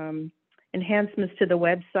and enhancements to the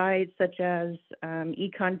website, such as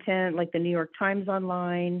e-content like the New York Times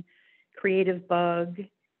Online, Creative Bug,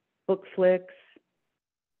 Book Flicks,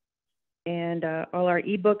 and all our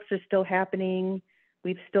ebooks are still happening.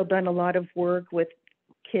 We've still done a lot of work with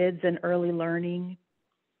kids and early learning.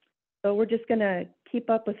 So we're just gonna keep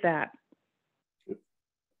up with that.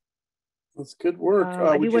 That's good work.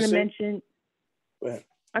 I do want to mention, go ahead.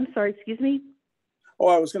 I'm sorry, excuse me? Oh,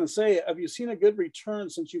 I was gonna say, have you seen a good return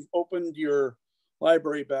since you've opened your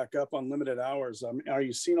library back up on limited hours? Are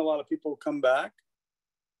you seeing a lot of people come back?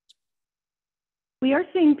 We are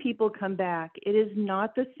seeing people come back. It is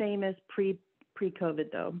not the same as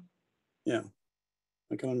pre-COVID though. Yeah,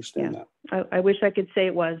 I can understand that. I wish I could say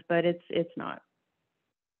it was, but it's not.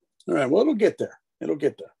 All right, well, it'll get there. It'll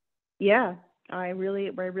get there. Yeah, I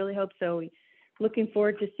really hope so. Looking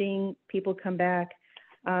forward to seeing people come back.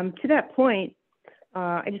 To that point,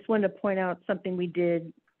 I just wanted to point out something we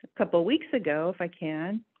did a couple of weeks ago, if I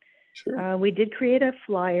can. Sure. We did create a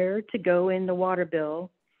flyer to go in the water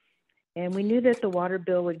bill. And we knew that the water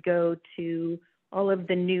bill would go to all of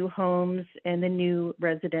the new homes and the new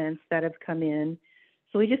residents that have come in.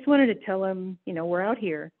 So we just wanted to tell them, you know, we're out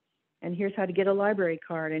here and here's how to get a library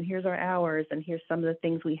card and here's our hours and here's some of the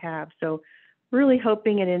things we have. So really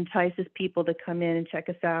hoping it entices people to come in and check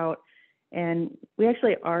us out. And we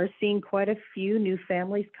actually are seeing quite a few new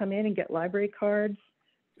families come in and get library cards.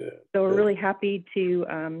 Good. So we're really happy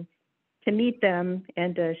to meet them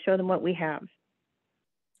and to show them what we have.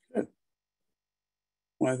 Good.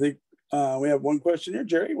 Well, I think we have one question here.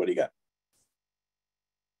 Jerry, what do you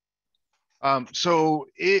got? So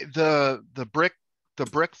the brick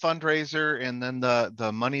fundraiser and then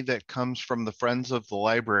the money that comes from the Friends of the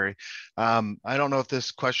Library. I don't know if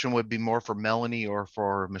this question would be more for Melanie or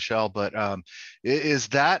for Michelle, but is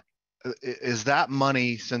that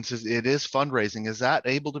money, since it is fundraising, is that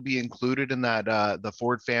able to be included in that the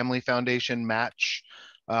Ford Family Foundation match?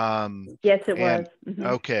 Yes, it was. Mm-hmm.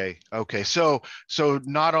 Okay. So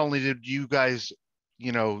not only did you guys,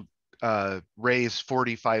 raise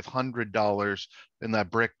 $4,500 in that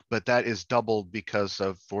brick, but that is doubled because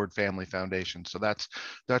of Ford Family Foundation. So that's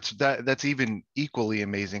even equally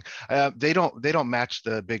amazing. They don't match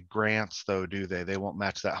the big grants though, do they? They won't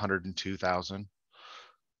match that 102,000.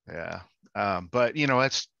 Yeah. But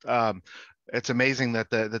it's amazing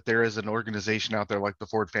that there is an organization out there like the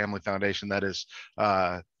Ford Family Foundation that is,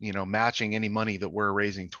 matching any money that we're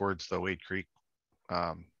raising towards the Wade Creek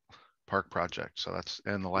Park project. So that's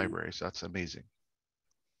in the library. So that's amazing.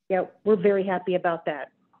 Yeah, we're very happy about that.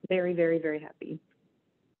 Very, very, very happy.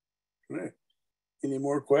 Right. Any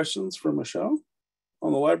more questions for Michelle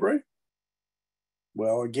on the library?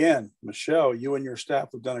 Well, again, Michelle, you and your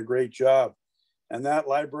staff have done a great job. And that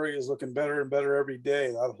library is looking better and better every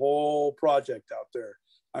day. That whole project out there.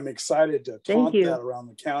 I'm excited to taunt that around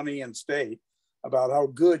the county and state about how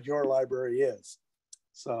good your library is.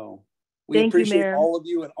 So we Thank you, appreciate Mayor. all of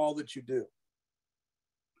you and all that you do.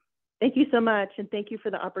 Thank you so much. And thank you for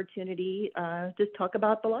the opportunity to talk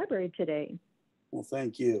about the library today. Well,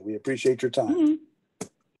 thank you. We appreciate your time. Mm-hmm.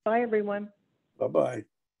 Bye, everyone. Bye-bye.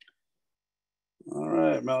 All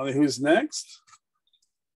right, Melanie, who's next?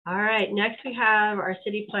 All right, next we have our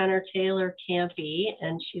city planner, Taylor Campy,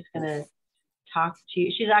 and she's gonna talk to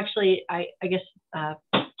you. She's actually, I guess,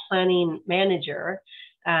 planning manager.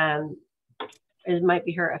 It might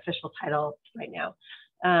be her official title right now.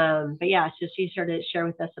 But yeah, so she's here to share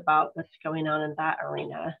with us about what's going on in that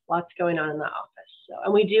arena. Lots going on in the office. So,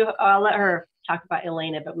 and we do, I'll let her talk about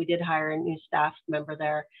Elena, but we did hire a new staff member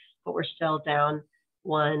there, but we're still down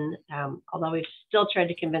one, although we've still tried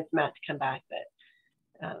to convince Matt to come back,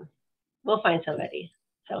 but we'll find somebody.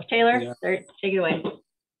 So Taylor, Yeah. take it away.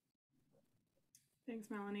 Thanks,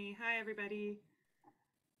 Melanie. Hi, everybody.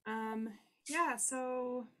 Yeah,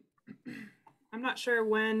 so I'm not sure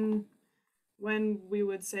when we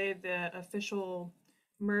would say the official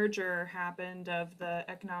merger happened of the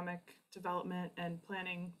economic development and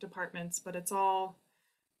planning departments, but it's all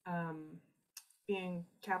being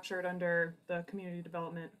captured under the community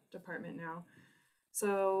development department now.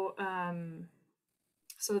 So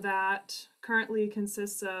so that currently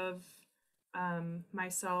consists of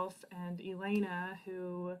myself and Elena,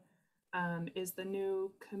 who is the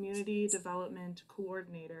new community development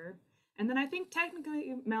coordinator. And then I think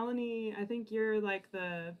technically, Melanie, I think you're like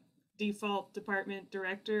the default department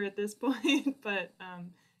director at this point, but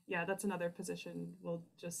yeah, that's another position. We'll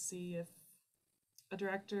just see if a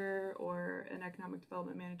director or an economic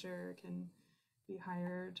development manager can be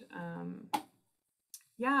hired.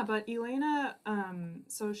 Yeah, but Elena,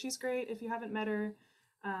 so she's great. If you haven't met her,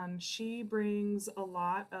 she brings a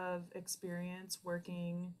lot of experience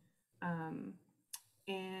working in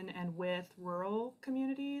and with rural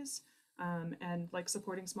communities and like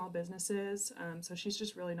supporting small businesses. So she's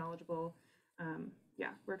just really knowledgeable.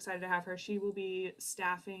 Yeah, we're excited to have her. She will be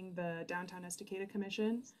staffing the Downtown Estacada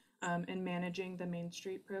Commission and managing the Main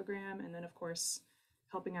Street program. And then of course,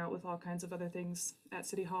 helping out with all kinds of other things at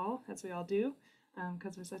City Hall, as we all do,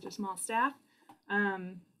 because we're such a small staff.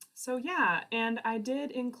 So yeah, and I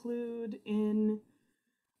did include in,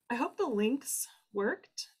 I hope the links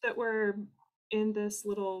worked that were in this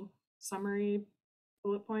little summary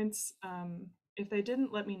bullet points. If they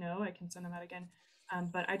didn't, let me know, I can send them out again.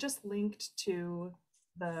 But I just linked to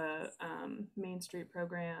the Main Street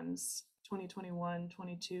Programs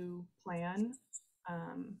 2021-22 plan,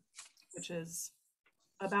 which is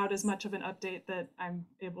about as much of an update that I'm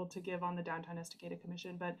able to give on the Downtown Estacada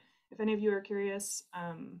Commission. But if any of you are curious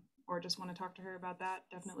or just want to talk to her about that,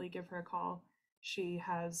 definitely give her a call. She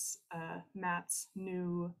has Matt's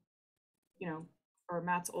new, or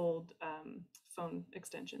Matt's old phone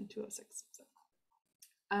extension, 206. So.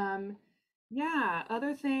 Yeah,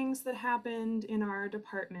 other things that happened in our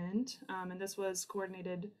department, and this was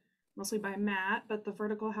coordinated mostly by Matt, but the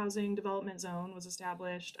vertical housing development zone was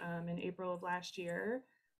established in April of last year.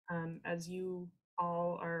 As you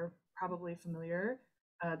all are probably familiar,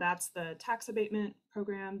 that's the tax abatement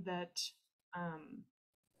program that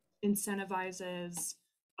incentivizes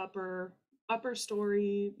upper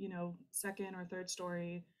story, second or third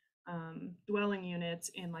story dwelling units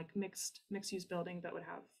in like mixed use building that would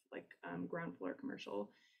have like ground floor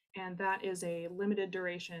commercial. And that is a limited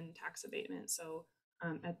duration tax abatement. So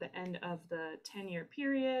at the end of the 10-year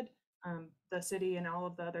period, the city and all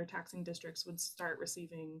of the other taxing districts would start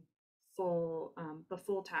receiving the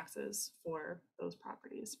full taxes for those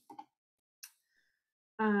properties.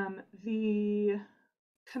 The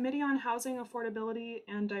Committee on Housing Affordability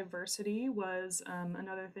and Diversity was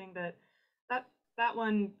another thing that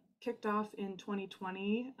one kicked off in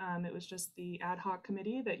 2020. It was just the ad hoc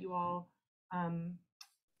committee that you all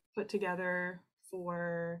put together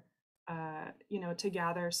for to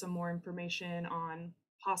gather some more information on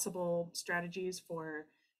possible strategies for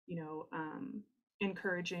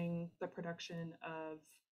encouraging the production of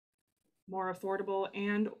more affordable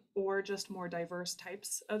and or just more diverse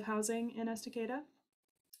types of housing in Estacada.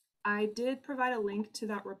 I did provide a link to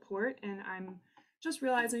that report, and I'm just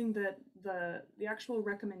realizing that the actual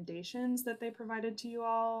recommendations that they provided to you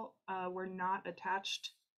all were not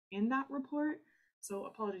attached in that report. So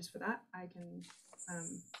apologies for that. I can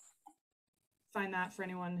find that for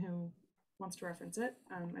anyone who wants to reference it.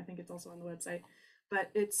 I think it's also on the website,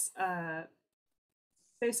 but it's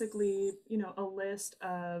basically, a list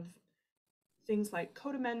of things like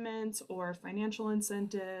code amendments or financial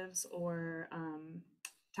incentives or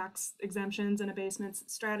tax exemptions and abatements,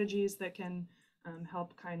 strategies that can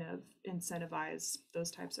help kind of incentivize those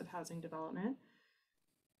types of housing development.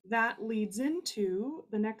 that leads into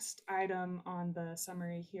the next item on the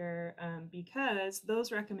summary here, because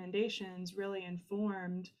those recommendations really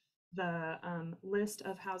informed the list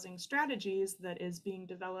of housing strategies that is being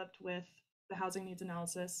developed with the Housing Needs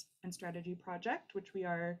Analysis and Strategy Project, which we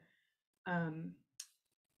are in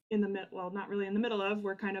the middle, well, not really in the middle of,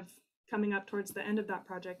 we're kind of coming up towards the end of that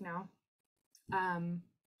project now,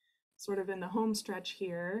 sort of in the home stretch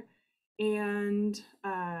here. And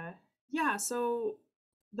yeah, so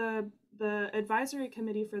the advisory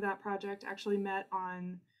committee for that project actually met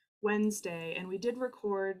on Wednesday, and we did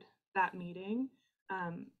record that meeting.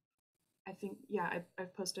 I think, yeah,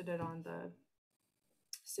 I've posted it on the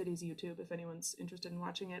city's YouTube if anyone's interested in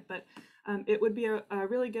watching it, but it would be a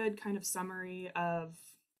really good kind of summary of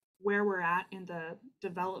where we're at in the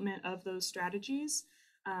development of those strategies,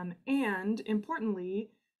 and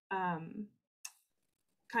importantly, kind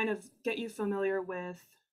of get you familiar with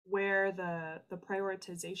where the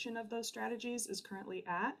prioritization of those strategies is currently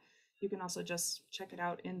at. You can also just check it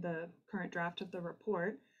out in the current draft of the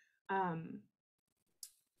report.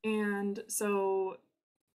 And so,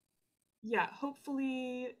 yeah,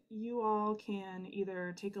 hopefully you all can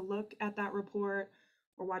either take a look at that report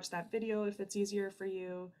or watch that video if it's easier for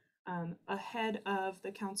you, ahead of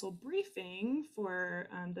the council briefing for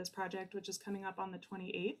this project, which is coming up on the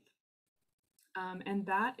 28th. And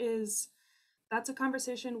that's a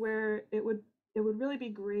conversation where it would really be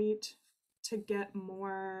great to get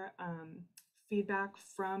more feedback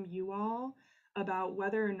from you all about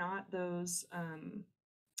whether or not those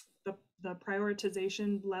the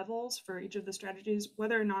prioritization levels for each of the strategies,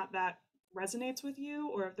 whether or not that resonates with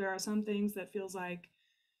you, or if there are some things that feels like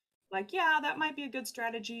yeah, that might be a good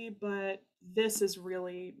strategy, but this is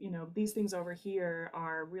really, you know, these things over here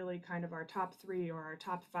are really kind of our top 3 or our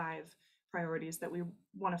top 5 priorities that we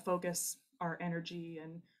want to focus our energy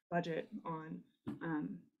and budget on.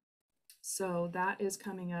 So that is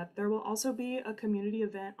coming up. There will also be a community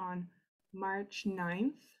event on March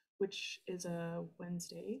 9th, which is a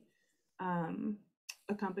Wednesday,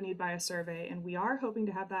 accompanied by a survey. And we are hoping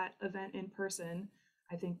to have that event in person.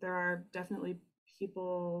 I think there are definitely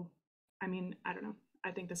people, I mean, I don't know,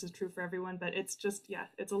 I think this is true for everyone, but it's just, yeah,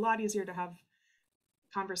 it's a lot easier to have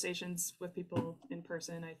conversations with people in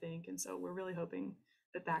person, I think. And so we're really hoping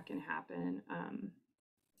that that can happen.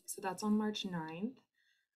 So that's on March 9th.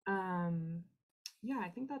 Yeah, I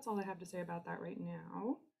think that's all I have to say about that right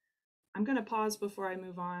now. I'm going to pause before I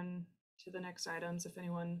move on to the next items if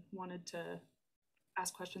anyone wanted to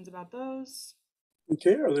ask questions about those.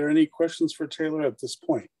 Okay, are there any questions for Taylor at this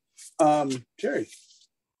point? Jerry.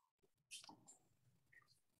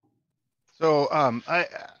 So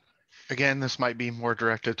again, this might be more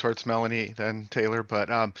directed towards Melanie than Taylor, but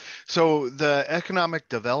so the economic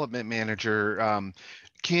development manager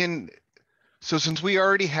so since we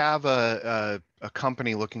already have a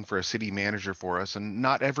company looking for a city manager for us, and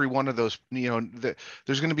not every one of those, you know,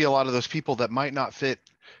 there's going to be a lot of those people that might not fit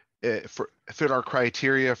our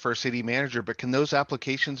criteria for city manager, but can those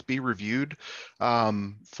applications be reviewed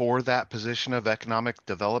for that position of economic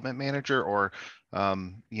development manager, or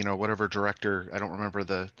you know, whatever director, I don't remember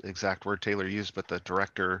the exact word Taylor used, but the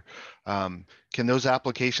director, can those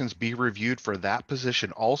applications be reviewed for that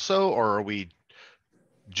position also, or are we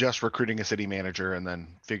just recruiting a city manager and then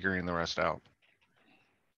figuring the rest out?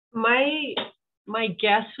 My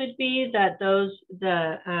guess would be that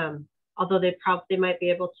although they might be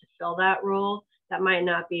able to fill that role, that might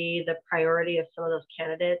not be the priority of some of those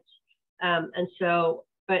candidates. And so,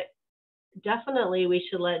 but definitely we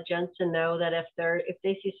should let Jensen know that if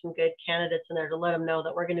they see some good candidates in there, to let them know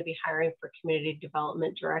that we're going to be hiring for community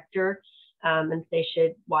development director, and they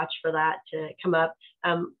should watch for that to come up.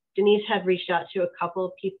 Denise had reached out to a couple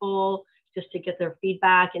of people just to get their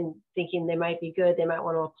feedback, and thinking they might be good, they might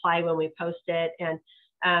want to apply when we post it. And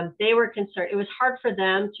they were concerned. It was hard for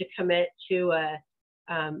them to commit to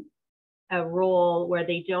a role where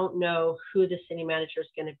they don't know who the city manager is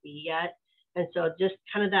going to be yet. And so just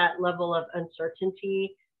kind of that level of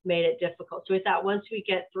uncertainty made it difficult. So we thought once we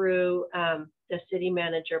get through the city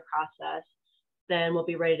manager process, then we'll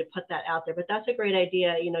be ready to put that out there. But that's a great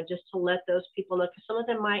idea, you know, just to let those people know, because some of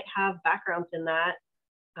them might have backgrounds in that,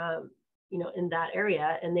 you know, in that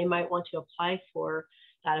area, and they might want to apply for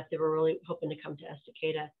that if they were really hoping to come to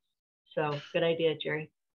Estacada. So good idea, Jerry.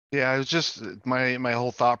 Yeah, it was just my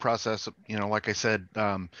whole thought process, you know, like I said,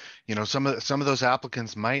 you know, some of those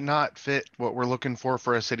applicants might not fit what we're looking for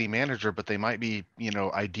a city manager, but they might be, you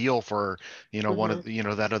know, ideal for, you know, one of, you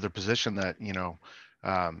know, that other position that, you know,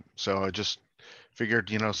 so I just figured,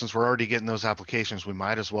 you know, since we're already getting those applications, we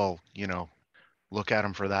might as well, you know, look at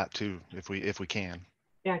them for that too, if we can.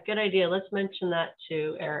 Yeah, good idea. Let's mention that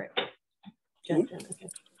to Eric. Okay.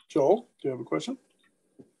 Joel, do you have a question?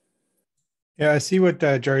 Yeah, I see what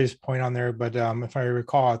Jerry's point on there, but if I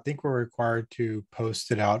recall, I think we're required to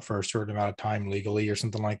post it out for a certain amount of time legally or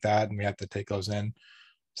something like that, and we have to take those in.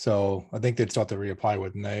 So I think they'd still have to reapply,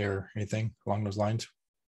 wouldn't they, or anything along those lines?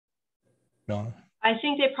 No. I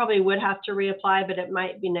think they probably would have to reapply, but it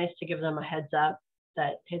might be nice to give them a heads up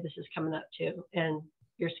that, hey, this is coming up too, and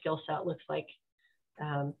your skill set looks like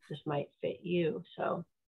this might fit you. So,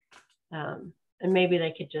 and maybe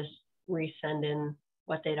they could just resend in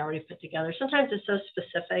what they'd already put together. Sometimes it's so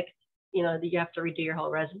specific, you know, that you have to redo your whole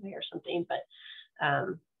resume or something.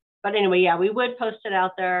 But anyway, yeah, we would post it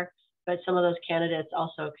out there. But some of those candidates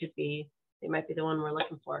also could be, they might be the one we're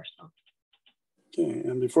looking for. So. Okay,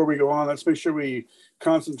 and before we go on, let's make sure we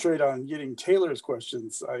concentrate on getting Taylor's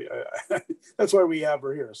questions. That's why we have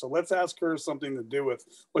her here. So let's ask her something to do with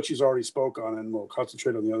what she's already spoke on, and we'll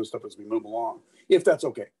concentrate on the other stuff as we move along, if that's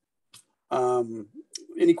okay.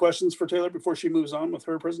 Any questions for Taylor before she moves on with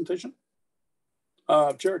her presentation?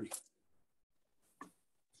 Charity.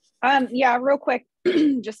 Yeah, real quick,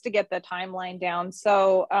 just to get the timeline down.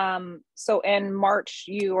 So, so in March,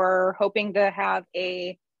 you are hoping to have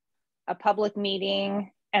a public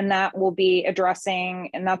meeting, and that will be addressing,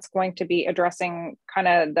 and that's going to be addressing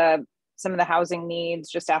kind of some of the housing needs,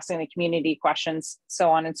 just asking the community questions, so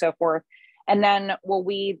on and so forth. And then will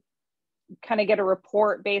we kind of get a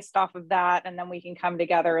report based off of that, and then we can come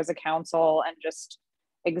together as a council and just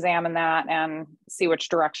examine that and see which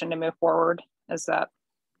direction to move forward? Is that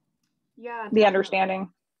the understanding?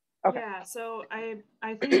 Okay. Yeah, so I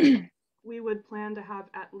think we would plan to have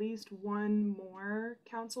at least one more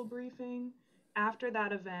council briefing after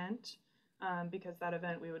that event, because that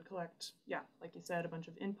event we would collect, yeah, like you said, a bunch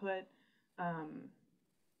of input,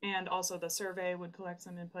 and also the survey would collect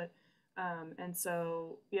some input, and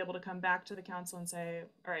so be able to come back to the council and say,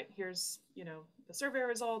 all right, here's, you know, the survey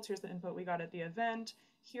results, here's the input we got at the event,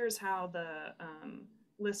 here's how the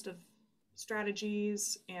list of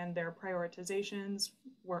strategies and their prioritizations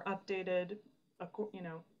were updated, you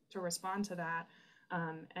know, to respond to that.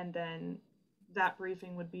 And then that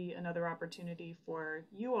briefing would be another opportunity for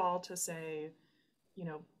you all to say, you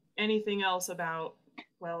know, anything else about,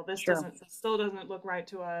 well, this still doesn't look right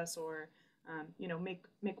to us, or, you know,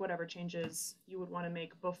 make whatever changes you would want to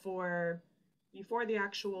make before the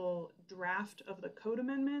actual draft of the code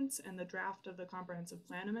amendments and the draft of the comprehensive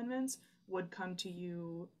plan amendments would come to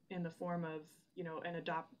you in the form of, you know, an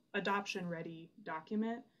adoption ready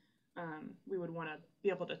document. We would want to be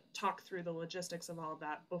able to talk through the logistics of all of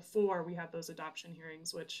that before we have those adoption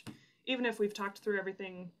hearings, which even if we've talked through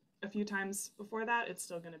everything a few times before that, it's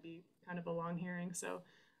still going to be kind of a long hearing. So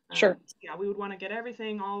sure. Yeah, we would want to get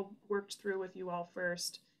everything all worked through with you all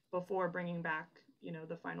first before bringing back, you know,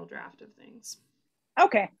 the final draft of things.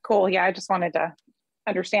 Okay, cool. Yeah, I just wanted to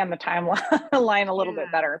understand the timeline a little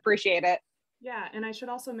bit better. Appreciate it. Yeah, and I should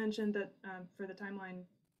also mention that for the timeline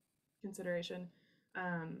consideration,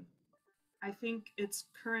 I think it's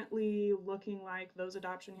currently looking like those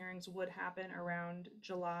adoption hearings would happen around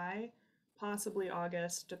July, possibly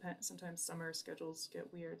August. Sometimes summer schedules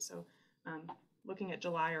get weird, so looking at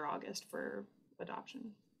July or August for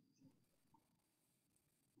adoption.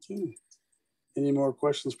 Okay. Any more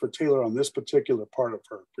questions for Taylor on this particular part of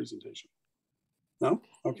her presentation? No?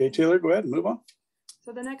 Okay, Taylor, go ahead and move on.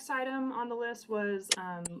 So the next item on the list was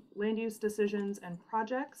land use decisions and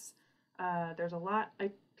projects. There's a lot I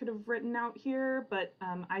could have written out here, but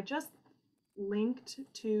I just linked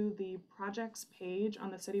to the projects page on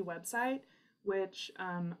the city website, which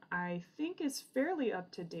I think is fairly up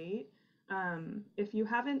to date. If you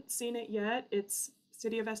haven't seen it yet, it's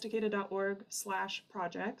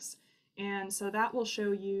cityofestacada.org/projects. And so that will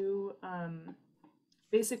show you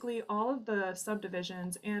basically all of the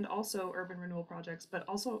subdivisions and also urban renewal projects, but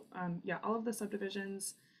also, yeah, all of the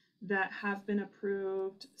subdivisions that have been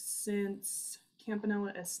approved since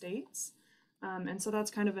Campanella Estates. And so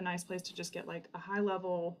that's kind of a nice place to just get like a high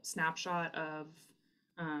level snapshot of,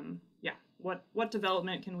 yeah, what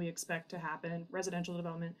development can we expect to happen, residential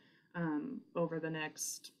development, over the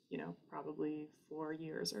next, you know, probably 4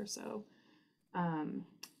 years or so.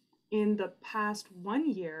 In the past 1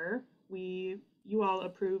 year, you all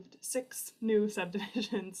approved 6 new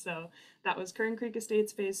subdivisions. So that was Kern Creek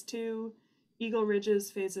Estates Phase 2, Eagle Ridges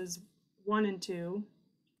Phases 1 and 2,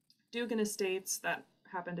 Dugan Estates, that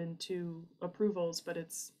happened in 2 approvals, but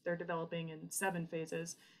they're developing in 7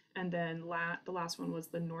 phases. And then the last one was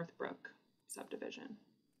the Northbrook subdivision.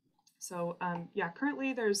 So yeah,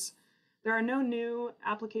 currently there's there are no new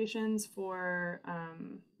applications for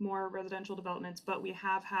more residential developments, but we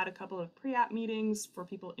have had a couple of pre-app meetings for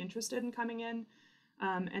people interested in coming in.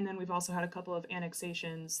 And then we've also had a couple of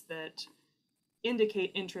annexations that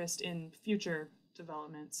indicate interest in future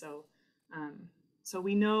development. So, so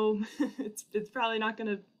we know it's probably not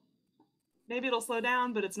going to, maybe it'll slow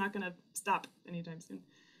down, but it's not going to stop anytime soon.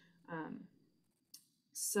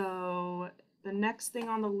 So the next thing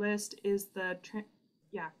on the list is the,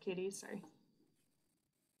 yeah, Katie, sorry.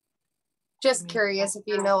 Just curious if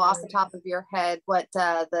you know off the top of your head what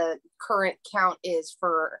the current count is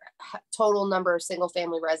for total number of single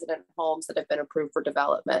family resident homes that have been approved for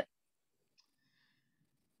development.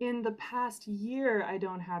 In the past year, I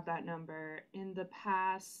don't have that number. In the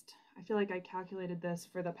past, I feel like I calculated this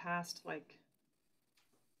for the past like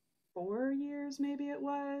 4 years, maybe it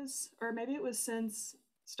was, or maybe it was since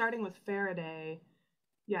starting with Faraday.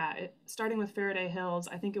 Yeah, starting with Faraday Hills,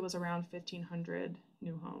 I think it was around 1,500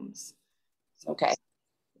 new homes. So okay,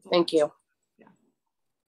 thank you. Yeah.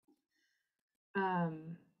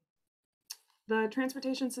 The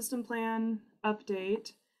transportation system plan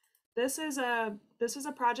update. This is a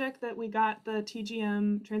project that we got the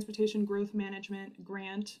TGM Transportation Growth Management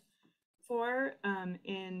grant for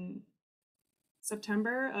in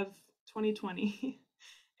September of 2020.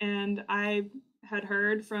 And I had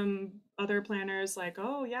heard from other planners like,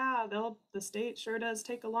 oh yeah, the state sure does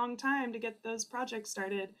take a long time to get those projects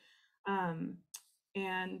started.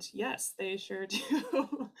 And yes, they sure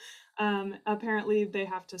do. Apparently they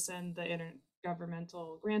have to send the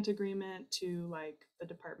intergovernmental grant agreement to like the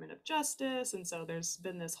Department of Justice. And so there's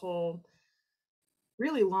been this whole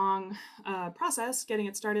really long process getting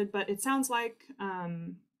it started, but it sounds like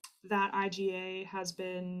that IGA has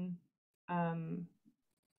been,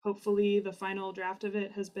 hopefully the final draft of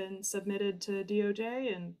it has been submitted to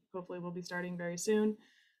DOJ and hopefully we'll be starting very soon.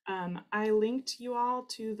 I linked you all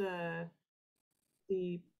to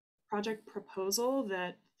the project proposal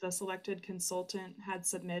that the selected consultant had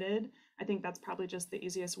submitted. I think that's probably just the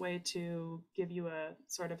easiest way to give you a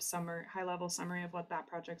sort of high-level summary of what that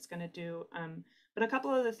project's going to do. But a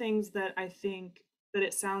couple of the things that I think that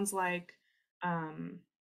it sounds like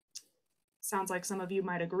some of you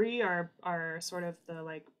might agree are sort of the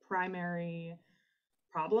like primary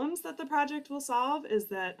problems that the project will solve is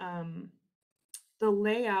that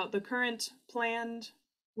the current planned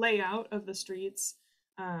layout of the streets,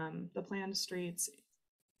 the planned streets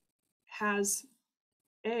has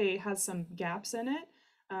some gaps in it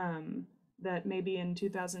that maybe in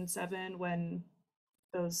 2007 when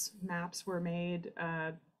those maps were made,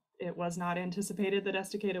 it was not anticipated that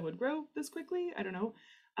Estacada would grow this quickly. I don't know.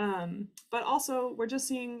 But also we're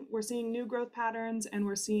seeing new growth patterns and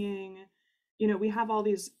we're seeing, we have all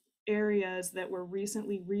these areas that were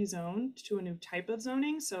recently rezoned to a new type of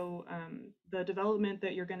zoning. So the development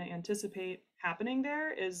that you're going to anticipate happening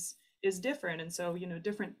there is different. And so,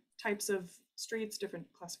 different types of streets, different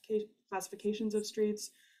classifications of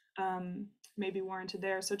streets may be warranted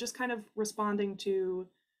there. So just kind of responding to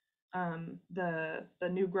the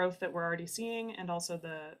new growth that we're already seeing and also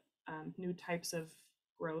the new types of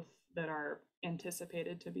growth that are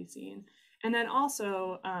anticipated to be seen. And then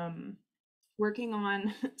also working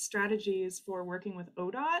on strategies for working with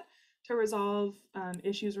ODOT to resolve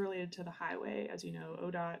issues related to the highway. As you know,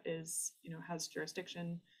 ODOT has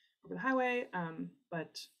jurisdiction over the highway,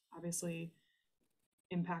 but obviously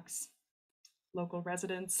impacts local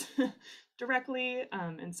residents directly.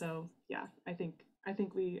 And so, yeah, I think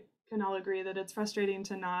we can all agree that it's frustrating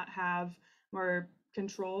to not have more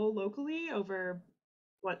control locally over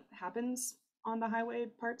what happens on the highway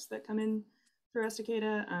parts that come in through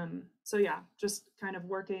Estacada. So yeah, just kind of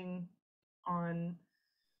working on,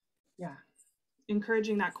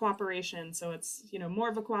 encouraging that cooperation. So it's, more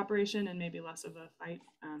of a cooperation and maybe less of a fight.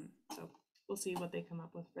 So we'll see what they come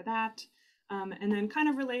up with for that. And then kind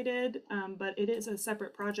of related, but it is a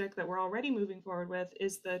separate project that we're already moving forward with,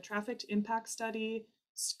 is the traffic impact study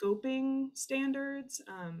scoping standards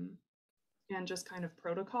and just kind of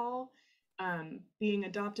protocol being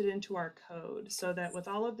adopted into our code, so that with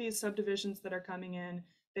all of these subdivisions that are coming in,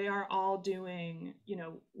 they are all doing,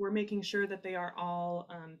 we're making sure that they are all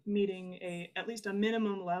meeting at least a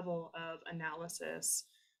minimum level of analysis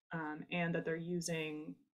and that they're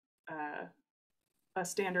using a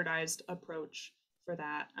standardized approach for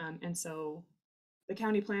that. And so the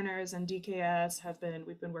county planners and DKS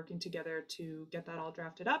we've been working together to get that all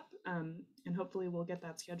drafted up, and hopefully we'll get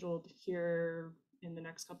that scheduled here in the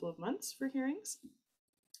next couple of months for hearings.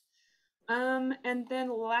 And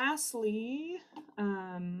then lastly, I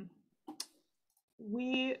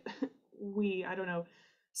don't know,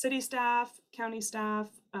 city staff, county staff,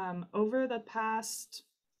 over the past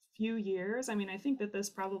few years, I mean, I think that this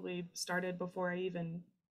probably started before I even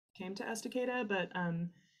came to Estacada, but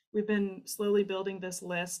we've been slowly building this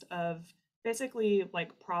list of basically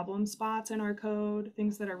like problem spots in our code,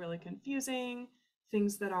 things that are really confusing,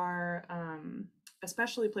 things that are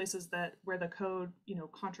especially places that where the code, you know,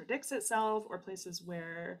 contradicts itself, or places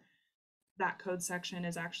where that code section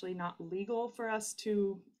is actually not legal for us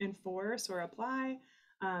to enforce or apply.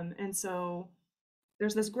 And so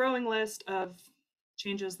there's this growing list of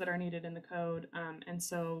changes that are needed in the code. And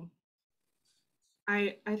so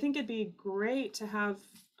I think it'd be great to have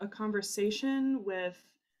a conversation with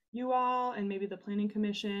you all and maybe the Planning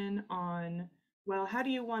Commission on, well, how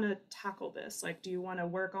do you want to tackle this? Like, do you want to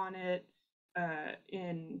work on it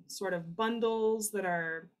in sort of bundles that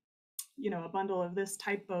are, you know, a bundle of this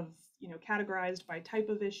type of, you know, categorized by type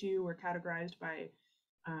of issue, or categorized by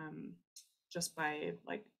just by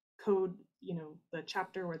like code, you know, the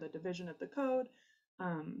chapter or the division of the code.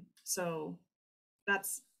 So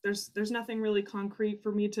that's, there's nothing really concrete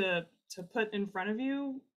for me to put in front of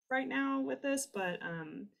you right now with this, but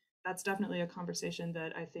that's definitely a conversation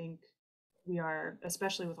that I think we are,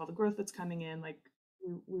 especially with all the growth that's coming in, like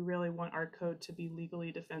we really want our code to be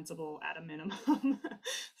legally defensible at a minimum.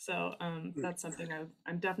 So that's something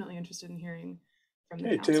I'm definitely interested in hearing from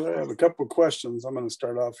the council. Taylor, I have a couple of questions. I'm going to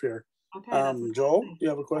start off here. Okay, Joel, you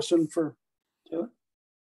have a question for Taylor?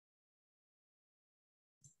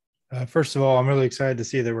 First of all, I'm really excited to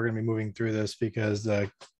see that we're going to be moving through this, because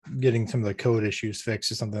getting some of the code issues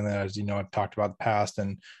fixed is something that, as you know, I've talked about in the past,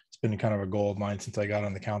 and it's been kind of a goal of mine since I got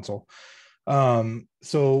on the council.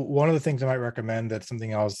 So one of the things I might recommend, that's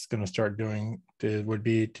something I was going to start doing, would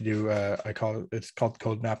be to do, it's called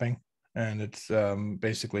code mapping. And it's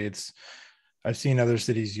basically, I've seen other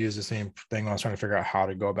cities use the same thing when I was trying to figure out how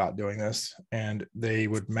to go about doing this. And they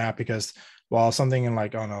would map, because while something in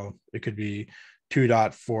like, I don't know, it could be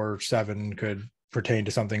 2.47 could pertain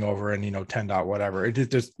to something over in, you know, 10. Whatever.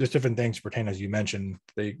 There's different things pertain, as you mentioned,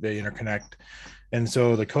 they interconnect. And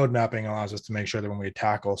so the code mapping allows us to make sure that when we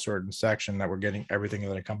tackle a certain section, that we're getting everything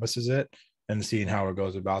that encompasses it and seeing how it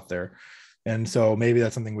goes about there. And so maybe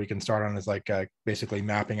that's something we can start on, is like basically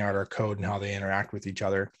mapping out our code and how they interact with each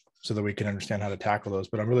other, so that we can understand how to tackle those.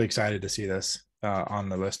 But I'm really excited to see this on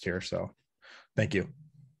the list here. So thank you.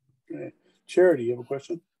 Okay. Charity, you have a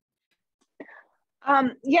question?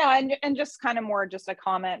 Yeah, and just kind of more just a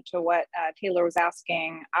comment to what Taylor was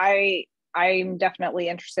asking. I'm definitely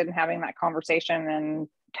interested in having that conversation and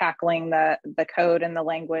tackling the code and the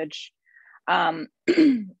language.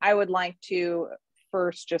 I would like to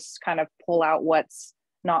first just kind of pull out what's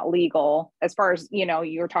not legal. As far as, you know,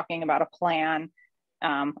 you're talking about a plan,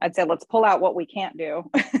 I'd say let's pull out what we can't do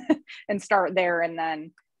and start there, and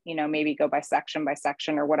then, you know, maybe go by section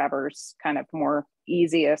or whatever's kind of more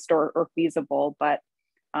easiest or feasible. But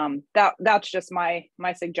that's just my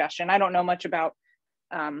suggestion. I don't know much about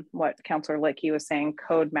what Councilor Lickey was saying,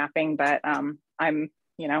 code mapping, but I'm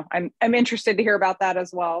interested to hear about that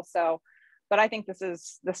as well. So, but I think this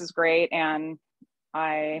is great, and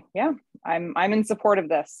I'm in support of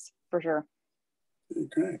this for sure.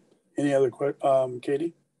 Okay. Any other questions,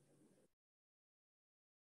 Katie?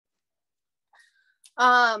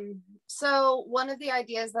 So one of the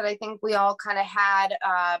ideas that I think we all kind of had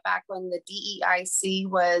back when the DEIC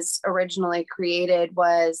was originally created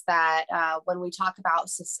was that when we talk about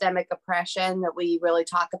systemic oppression, that we really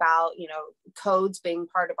talk about, you know, codes being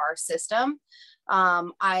part of our system.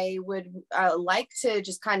 I would like to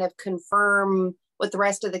just kind of confirm with the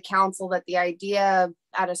rest of the council that the idea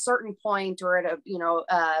at a certain point, or at a, you know,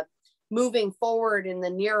 moving forward in the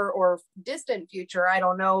near or distant future, I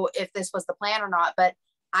don't know if this was the plan or not, but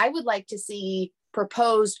I would like to see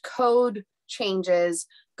proposed code changes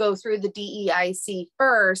go through the DEIC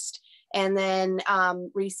first, and then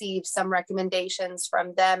receive some recommendations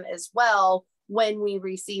from them as well when we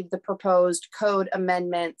receive the proposed code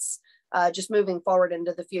amendments, just moving forward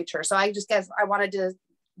into the future. So I just guess I wanted to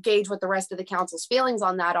gauge what the rest of the council's feelings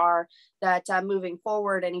on that are, that moving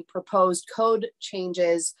forward, any proposed code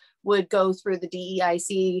changes would go through the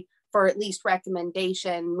DEIC for at least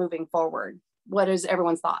recommendation moving forward. What is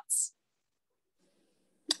everyone's thoughts?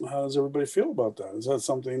 How does everybody feel about that? Is that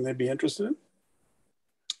something they'd be interested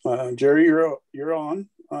in? Jerry, you're on.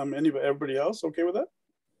 Everybody else okay with that?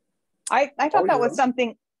 I thought that was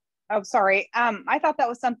something. Oh, sorry. I thought that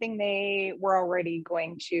was something they were already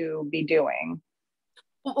going to be doing.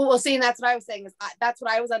 Well, see, and that's what I was saying, is that's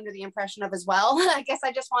what I was under the impression of as well. I guess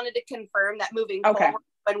I just wanted to confirm that moving forward,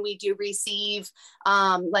 when we do receive,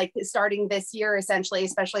 like starting this year, essentially,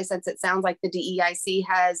 especially since it sounds like the DEIC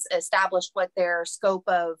has established what their scope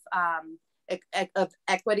of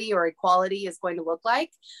equity or equality is going to look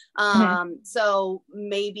like. So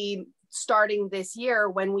maybe starting this year,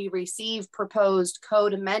 when we receive proposed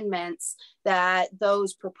code amendments, that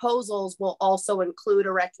those proposals will also include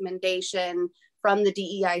a recommendation from the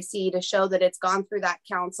DEIC to show that it's gone through that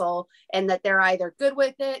council and that they're either good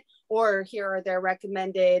with it, or here are their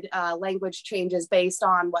recommended language changes based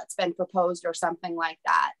on what's been proposed or something like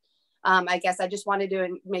that. I guess I just wanted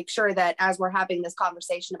to make sure that as we're having this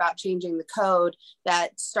conversation about changing the code,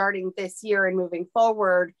 that starting this year and moving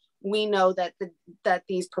forward, we know that that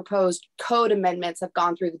these proposed code amendments have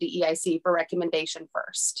gone through the DEIC for recommendation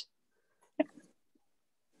first.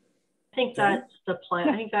 I think that's the plan.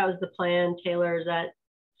 I think that was the plan, Taylor. Is that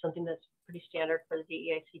something that's pretty standard for the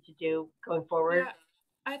DEIC to do going forward? Yeah,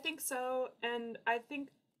 I think so. And I think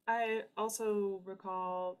I also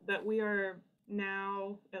recall that we are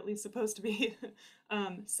now at least supposed to be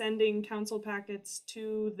sending council packets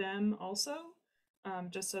to them also,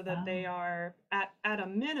 just so that they are at a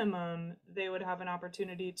minimum, they would have an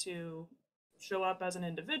opportunity to show up as an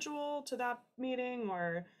individual to that meeting,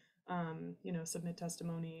 or you know, submit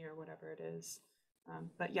testimony or whatever it is.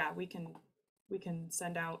 But yeah, we can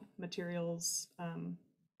send out materials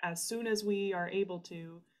as soon as we are able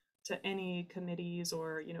to any committees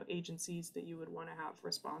or, you know, agencies that you would want to have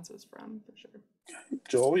responses from, for sure.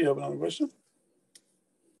 Joel, you have another question?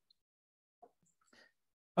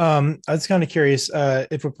 I was kind of curious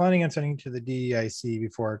if we're planning on sending to the DEIC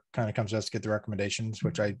before it kind of comes to us to get the recommendations,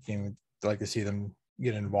 which I would like to see them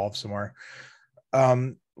get involved somewhere. I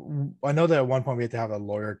know that at one point we have to have a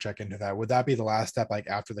lawyer check into that. Would that be the last step, like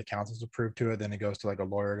after the council's approved to it, then it goes to like a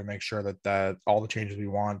lawyer to make sure that all the changes we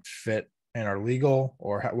want fit and are legal,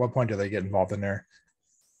 or at what point do they get involved in there?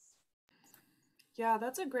 Yeah,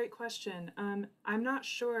 that's a great question. I'm not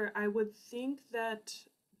sure. I would think that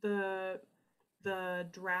the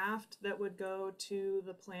draft that would go to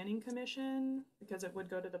the Planning Commission, because it would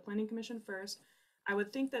go to the Planning Commission first, I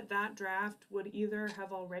would think that that draft would either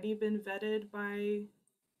have already been vetted by,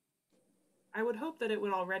 I would hope that it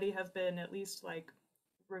would already have been at least like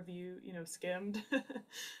review, you know, skimmed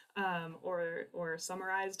or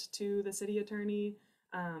summarized to the city attorney.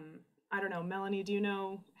 I don't know, Melanie, do you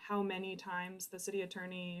know how many times the city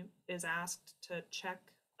attorney is asked to check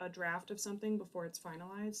a draft of something before it's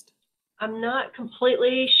finalized? I'm not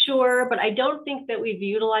completely sure, but I don't think that we've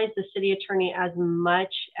utilized the city attorney as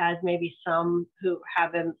much as maybe some who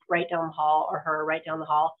have him right down the hall or her right down the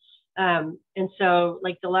hall. And so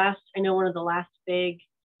like I know one of the last big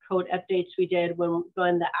code updates we did when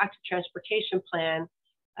the active transportation plan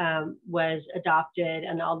was adopted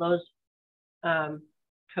and all those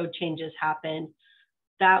code changes happened.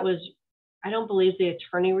 That was, I don't believe the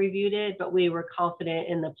attorney reviewed it, but we were confident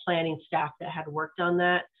in the planning staff that had worked on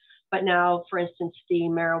that. But now, for instance, the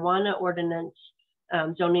marijuana ordinance,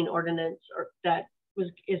 zoning ordinance, that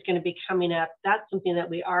is going to be coming up. That's something that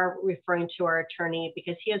we are referring to our attorney,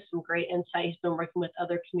 because he has some great insight. He's been working with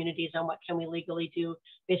other communities on what can we legally do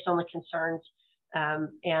based on the concerns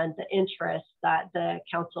and the interest that the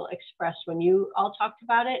council expressed when you all talked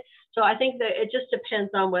about it. So I think that it just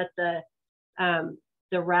depends on what the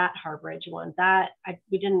rat harborage one,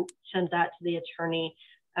 we didn't send that to the attorney.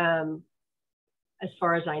 As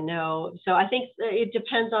far as I know. So I think it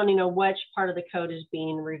depends on, you know, which part of the code is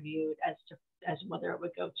being reviewed as whether it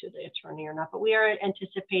would go to the attorney or not. But we are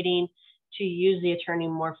anticipating to use the attorney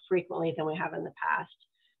more frequently than we have in the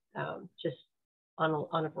past, just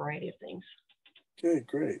on a variety of things. Okay,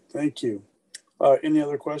 great. Thank you. Any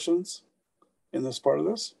other questions in this part of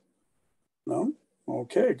this? No?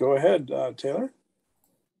 Okay, go ahead, Taylor.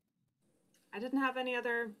 I didn't have any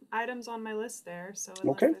other items on my list there, so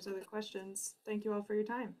unless there's other questions, thank you all for your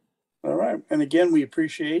time. All right. And again, we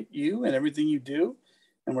appreciate you and everything you do.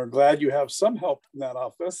 And we're glad you have some help in that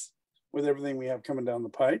office with everything we have coming down the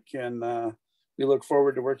pike. And we look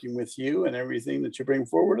forward to working with you and everything that you bring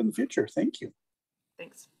forward in the future. Thank you.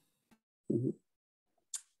 Thanks.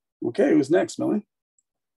 Okay, who's next, Melanie?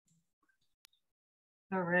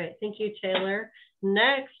 All right. Thank you, Taylor.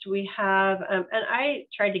 Next, we have, and I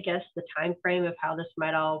tried to guess the time frame of how this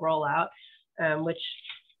might all roll out, which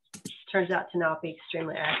turns out to not be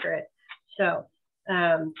extremely accurate. So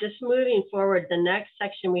just moving forward, the next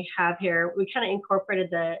section we have here, we kind of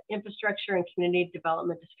incorporated the infrastructure and community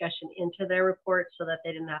development discussion into their report so that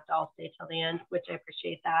they didn't have to all stay till the end, which I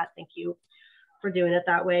appreciate that. Thank you for doing it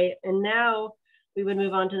that way. And now we would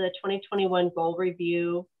move on to the 2021 goal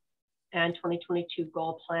review and 2022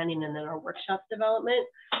 goal planning, and then our workshop development.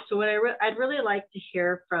 So what I'd really like to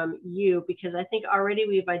hear from you, because I think already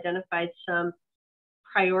we've identified some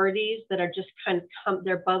priorities that are just kind of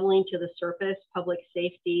they're bubbling to the surface: public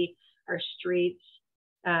safety, our streets,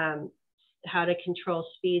 how to control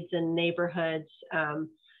speeds in neighborhoods,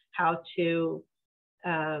 how to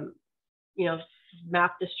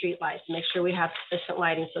map the street lights, make sure we have sufficient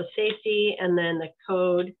lighting. So safety, and then the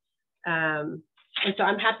code. And so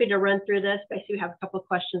I'm happy to run through this. I see we have a couple of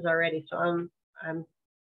questions already, so I'm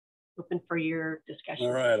open for your discussion.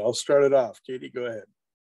 All right, I'll start it off. Katie, go ahead.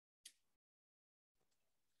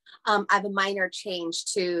 I have a minor change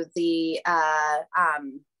to the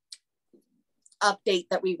update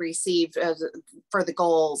that we received for the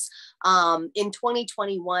goals. In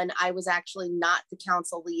 2021, I was actually not the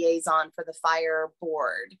council liaison for the fire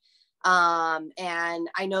board. And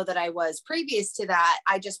I know that I was previous to that.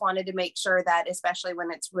 I just wanted to make sure that, especially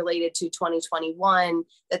when it's related to 2021,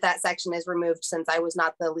 that section is removed, since I was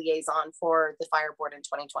not the liaison for the fire board in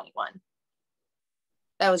 2021.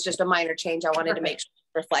 That was just a minor change I wanted to make sure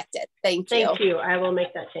reflected. Thank you. Thank you. I will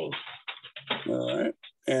make that change. All right.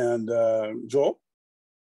 And Joel?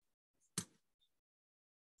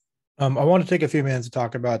 I want to take a few minutes to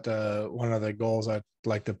talk about one of the goals I'd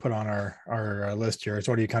like to put on our list here. It's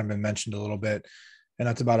already kind of been mentioned a little bit, and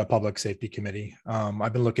that's about a public safety committee.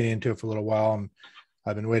 I've been looking into it for a little while, and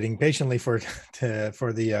I've been waiting patiently for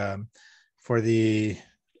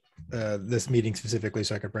this meeting specifically,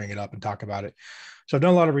 so I could bring it up and talk about it. So I've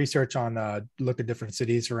done a lot of research on looked at different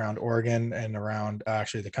cities around Oregon and around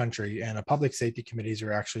actually the country, and public safety committees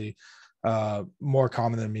are actually more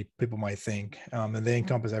common than people might think. And they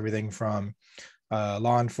encompass everything from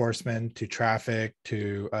law enforcement to traffic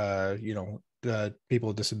to people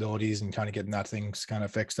with disabilities, and kind of getting that things kind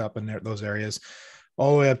of fixed up in those areas,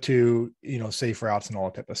 all the way up to safe routes and all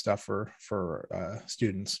that type of stuff for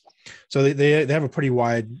students. So they have a pretty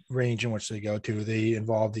wide range in which they go to. They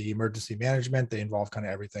involve the emergency management, they involve kind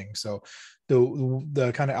of everything. So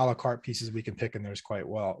the kind of a la carte pieces we can pick in there is quite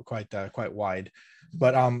wide.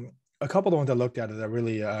 But a couple of the ones I looked at that I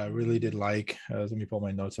really did like. Let me pull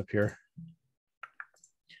my notes up here.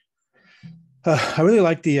 I really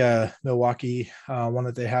like the Milwaukee one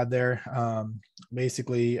that they had there.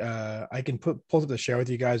 Basically, I can pull up the share with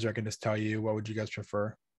you guys, or I can just tell you. What would you guys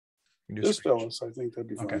prefer? Just tell us. I think that'd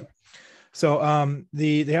be fine. Okay. So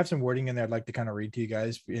they have some wording in there I'd like to kind of read to you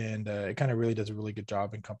guys, and it kind of really does a really good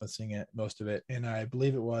job encompassing it, most of it. And I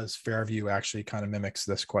believe it was Fairview actually kind of mimics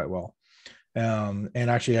this quite well. And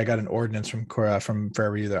actually, I got an ordinance from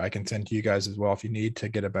Fairview that I can send to you guys as well if you need to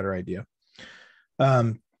get a better idea.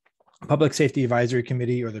 Public Safety Advisory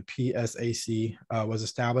Committee, or the PSAC, was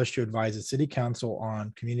established to advise the City Council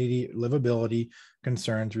on community livability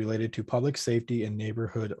concerns related to public safety and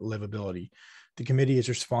neighborhood livability. The committee is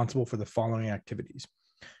responsible for the following activities: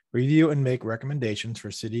 review and make recommendations for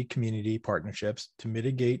city-community partnerships to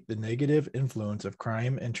mitigate the negative influence of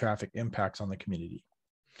crime and traffic impacts on the community.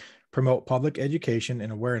 Promote public education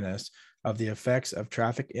and awareness of the effects of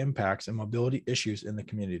traffic impacts and mobility issues in the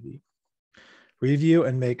community. Review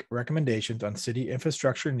and make recommendations on city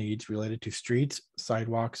infrastructure needs related to streets,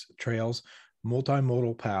 sidewalks, trails,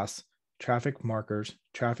 multimodal paths, traffic markers,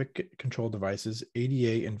 traffic control devices,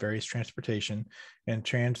 ADA and various transportation, and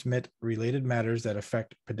transmit related matters that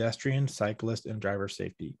affect pedestrian, cyclist, and driver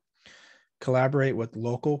safety. Collaborate with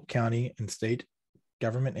local, county, and state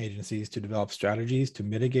government agencies to develop strategies to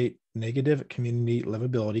mitigate negative community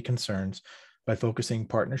livability concerns by focusing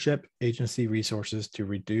partnership agency resources to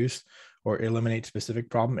reduce or eliminate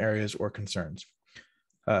specific problem areas or concerns.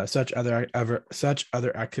 Such other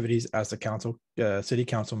activities as the city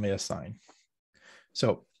council may assign.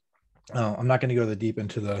 So I'm not going to go deep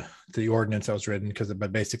into the ordinance that was written,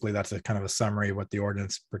 but basically that's a kind of a summary of what the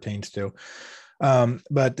ordinance pertains to.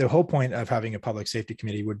 But the whole point of having a public safety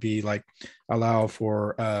committee would be allow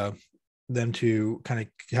for them to kind of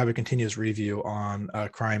have a continuous review on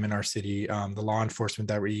crime in our city, the law enforcement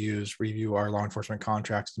that we use, review our law enforcement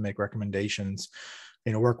contracts to make recommendations,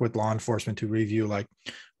 work with law enforcement to review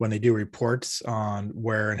when they do reports on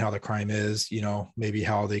where and how the crime is, maybe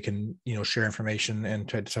how they can, share information and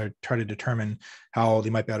try to determine how they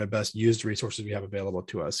might be able to best use the resources we have available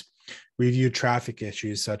to us. Review traffic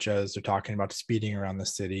issues, such as they're talking about speeding around the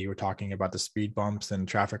city. We're talking about the speed bumps and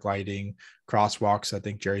traffic lighting, crosswalks. I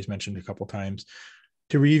think Jerry's mentioned a couple of times,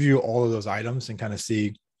 to review all of those items and kind of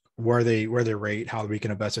see where they rate, how we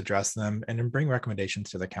can best address them, and then bring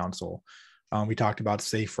recommendations to the council. We talked about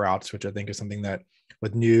safe routes, which I think is something that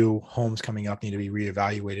with new homes coming up need to be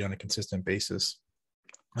reevaluated on a consistent basis.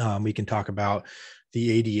 We can talk about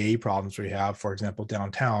the ADA problems we have, for example,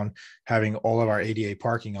 downtown, having all of our ADA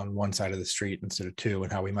parking on one side of the street instead of two,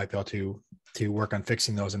 and how we might be able to work on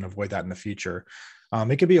fixing those and avoid that in the future.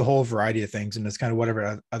 It could be a whole variety of things, and it's kind of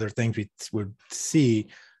whatever other things we would see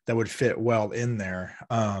that would fit well in there.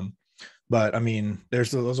 But I mean,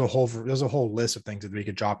 there's a whole list of things that we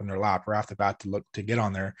could drop in their lap right off the bat to get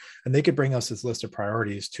on there, and they could bring us this list of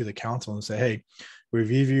priorities to the council and say, hey, we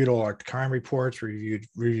reviewed all our crime reports,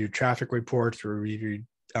 reviewed traffic reports, we reviewed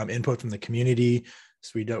input from the community.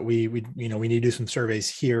 So we need to do some surveys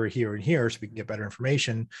here, here, and here so we can get better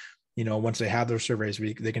information. Once they have those surveys,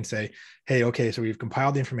 they can say, hey, okay, so we've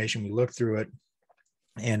compiled the information, we looked through it,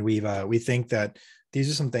 and we think that these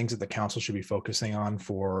are some things that the council should be focusing on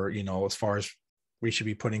for, as far as we should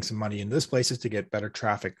be putting some money in this places to get better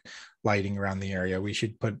traffic lighting around the area. We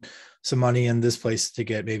should put some money in this place to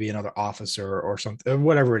get maybe another officer or something,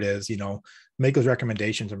 whatever it is, make those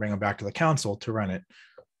recommendations and bring them back to the council to run it.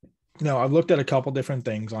 I've looked at a couple different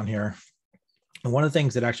things on here. And one of the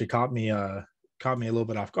things that actually caught me a little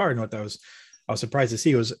bit off guard, and what I was surprised to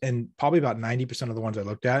see was, and probably about 90% of the ones I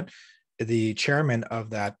looked at, the chairman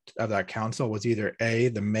of that council was either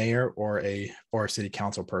the mayor or a city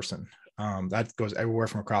council person. That goes everywhere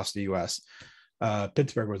from across the U.S.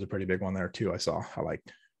 Pittsburgh was a pretty big one there too. I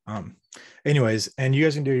liked. Anyways, and you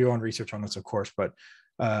guys can do your own research on this, of course, but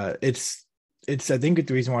it's I think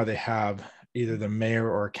the reason why they have either the mayor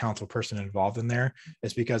or a council person involved in there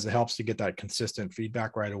is because it helps to get that consistent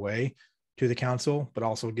feedback right away to the council, but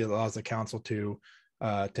also allows the council to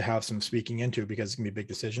have some speaking into, because it can be big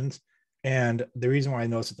decisions. And the reason why I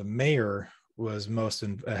noticed that the mayor was most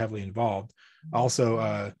heavily involved, also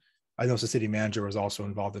I noticed the city manager was also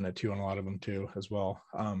involved in it too, and a lot of them too as well.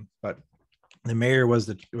 But the mayor was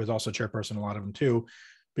also chairperson, a lot of them too,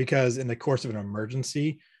 because in the course of an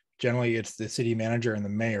emergency, generally it's the city manager and the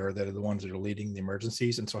mayor that are the ones that are leading the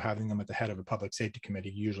emergencies, and so having them at the head of a public safety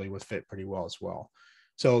committee usually would fit pretty well as well.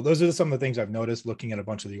 So those are some of the things I've noticed looking at a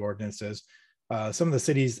bunch of the ordinances. Some of the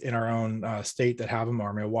cities in our own state that have them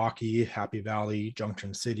are Milwaukee, Happy Valley,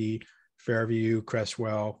 Junction City, Fairview,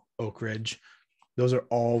 Crestwell, Oak Ridge. Those are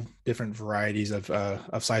all different varieties of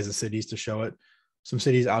size of cities to show it. Some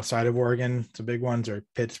cities outside of Oregon, some big ones are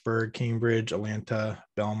Pittsburgh, Cambridge, Atlanta,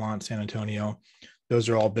 Belmont, San Antonio. Those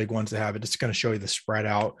are all big ones that have it. It's going to show you the spread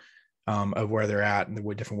out of where they're at and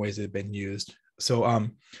the different ways they've been used. So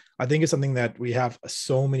I think it's something that we have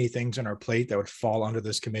so many things on our plate that would fall under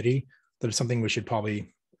this committee that it's something we should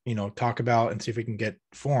probably, talk about and see if we can get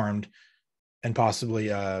formed and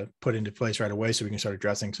possibly put into place right away so we can start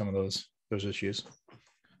addressing some of those issues.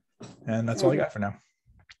 And that's all I got for now.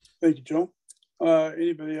 Thank you, Joe.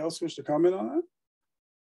 Anybody else wish to comment on that?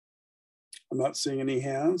 I'm not seeing any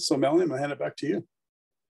hands. So Melanie, I'm gonna hand it back to you.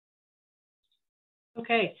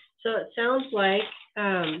 Okay, so it sounds like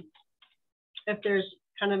if there's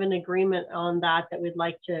kind of an agreement on that we'd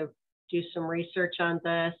like to do some research on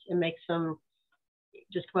this and make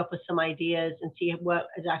just come up with some ideas and see what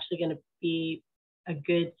is actually going to be a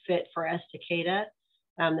good fit for Estacada,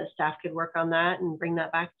 that staff could work on that and bring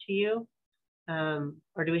that back to you.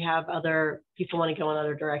 Or do we have other people want to go in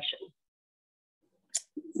other direction?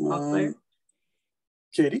 All clear?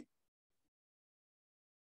 Katie?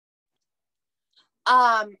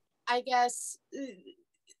 I guess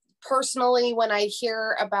personally, when I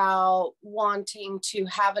hear about wanting to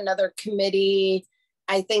have another committee,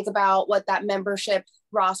 I think about what that membership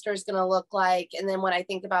roster is going to look like. And then when I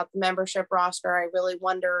think about the membership roster, I really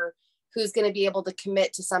wonder who's going to be able to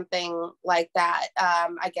commit to something like that.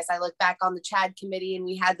 I guess I look back on the CHAD committee and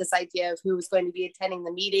we had this idea of who was going to be attending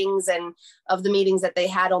the meetings, and of the meetings that they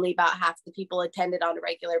had, only about half the people attended on a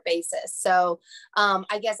regular basis. So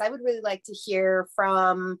I guess I would really like to hear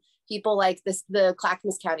from people like the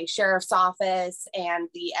Clackamas County Sheriff's Office and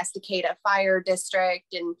the Estacada Fire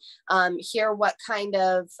District, and hear what kind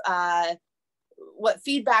of what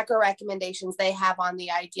feedback or recommendations they have on the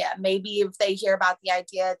idea. Maybe if they hear about the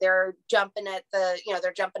idea, they're jumping up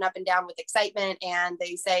and down with excitement, and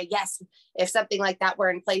they say, yes, if something like that were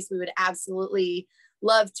in place, we would absolutely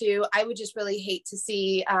love to. I would just really hate to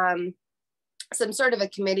see some sort of a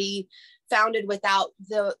committee founded without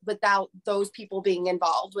those people being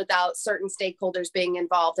involved, without certain stakeholders being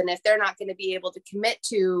involved. And if they're not going to be able to commit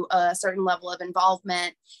to a certain level of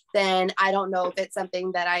involvement, then I don't know if it's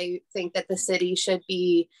something that I think that the city should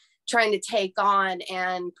be trying to take on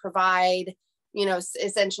and provide,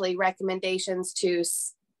 essentially recommendations to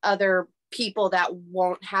other people that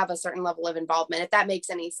won't have a certain level of involvement, if that makes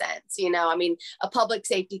any sense. You know, I mean, a public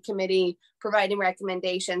safety committee providing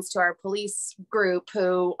recommendations to our police group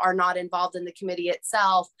who are not involved in the committee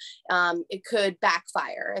itself, it could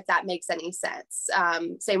backfire, if that makes any sense.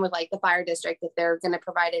 Same with like the fire district, if they're going to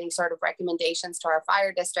provide any sort of recommendations to our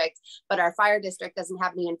fire district, but our fire district doesn't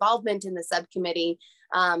have any involvement in the subcommittee,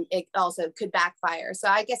 it also could backfire. So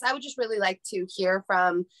I guess I would just really like to hear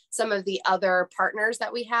from some of the other partners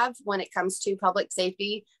that we have when it comes to public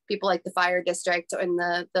safety, people like the fire district and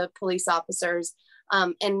the police officers,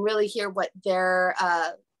 and really hear what their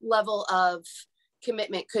level of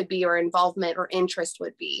commitment could be, or involvement or interest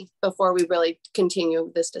would be, before we really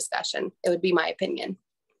continue this discussion. It would be my opinion.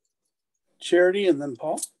 Charity, and then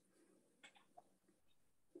Paul.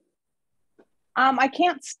 I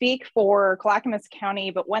can't speak for Clackamas County,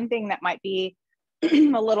 but one thing that might be a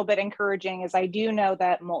little bit encouraging is I do know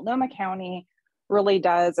that Multnomah County really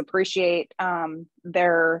does appreciate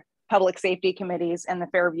their public safety committees in the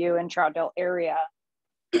Fairview and Troutdale area.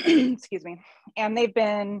 Excuse me. And they've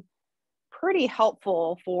been pretty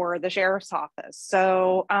helpful for the sheriff's office.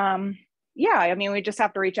 So yeah, I mean, we just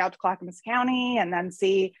have to reach out to Clackamas County and then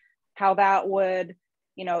see how that would,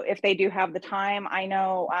 you know, if they do have the time. I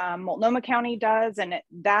know Multnomah County does, and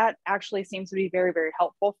that actually seems to be very, very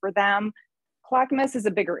helpful for them. Clackamas is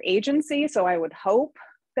a bigger agency, so I would hope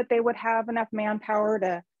that they would have enough manpower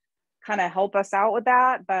to kind of help us out with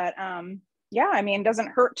that. But yeah, I mean, it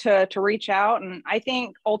doesn't hurt to reach out, and I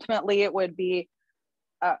think ultimately it would be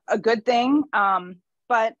a good thing.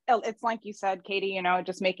 But it's like you said, Katie, you know,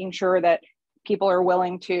 just making sure that people are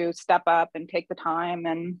willing to step up and take the time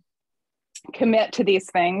and commit to these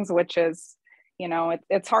things, which is, you know,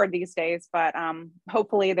 it's hard these days, but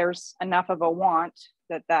hopefully there's enough of a want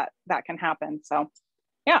that can happen. So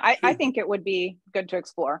yeah, I think it would be good to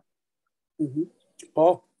explore. Mm-hmm.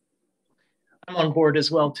 Paul? I'm on board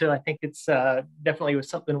as well too. I think it's definitely was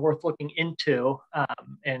something worth looking into.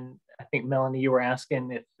 And I think Melanie, you were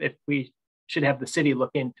asking if we should have the city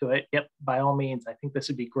look into it. Yep, by all means, I think this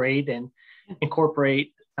would be great, and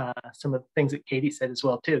incorporate some of the things that Katie said as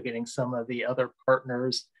well too, getting some of the other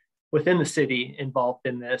partners within the city involved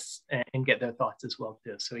in this and get their thoughts as well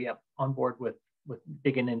too. So yeah, on board with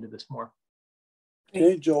digging into this more.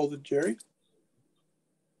 Okay, Joel and Jerry.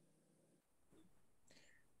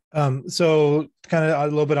 So kind of a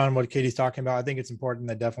little bit on what Katie's talking about. I think it's important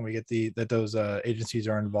that definitely get that those agencies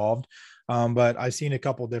are involved. But I've seen a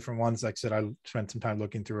couple different ones. Like I said, I spent some time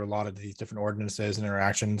looking through a lot of these different ordinances and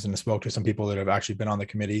interactions, and spoke to some people that have actually been on the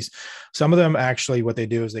committees. Some of them actually, what they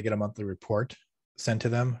do is they get a monthly report sent to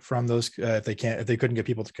them from those. If they couldn't get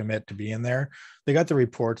people to commit to be in there, they got the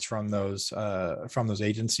reports from those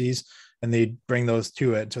agencies, and they bring those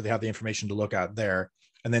to it, so they have the information to look at there.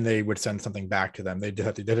 And then they would send something back to them. They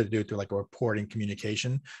had to do it through like a reporting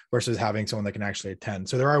communication versus having someone that can actually attend.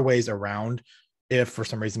 So there are ways around, if for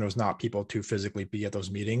some reason it was not people to physically be at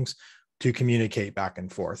those meetings, to communicate back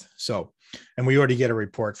and forth. So, and we already get a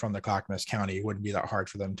report from the Clackamas County. It wouldn't be that hard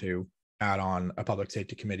for them to add on a public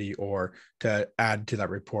safety committee or to add to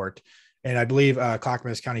that report. And I believe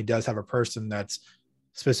Clackamas County does have a person that's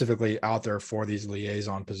specifically out there for these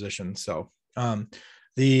liaison positions. So,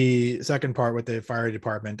 the second part with the fire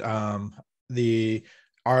department, our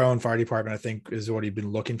own fire department, I think, has already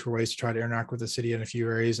been looking for ways to try to interact with the city in a few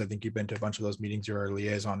areas. I think you've been to a bunch of those meetings. You're a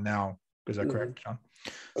liaison now. Is that correct, John?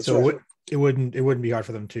 That's so right. it wouldn't be hard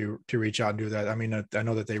for them to reach out and do that. I mean, I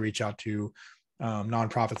know that they reach out to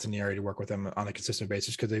nonprofits in the area to work with them on a consistent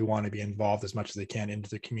basis because they want to be involved as much as they can into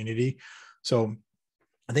the community. So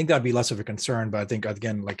I think that'd be less of a concern. But I think,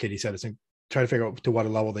 again, like Katie said, I think try to figure out to what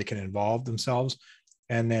level they can involve themselves.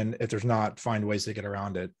 And then if there's not, find ways to get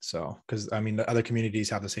around it. So, because I mean, the other communities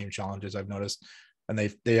have the same challenges I've noticed, and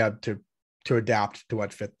they have to adapt to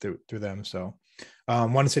what fit through them. So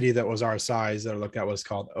one city that was our size that I looked at was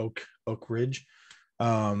called Oak Ridge.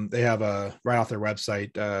 They have right off their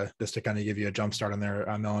website, just to kind of give you a jump start on there,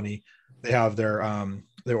 Melanie, they have their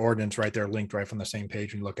ordinance right there linked right from the same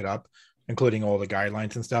page when you look it up, including all the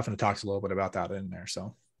guidelines and stuff. And it talks a little bit about that in there.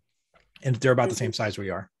 So, and they're about the same size we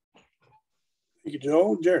are. Thank you,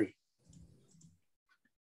 Joe. Jerry.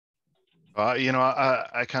 You know,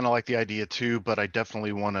 I kind of like the idea too, but I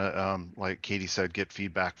definitely want to, like Katie said, get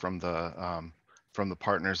feedback from the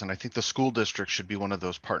partners, and I think the school district should be one of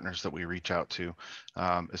those partners that we reach out to,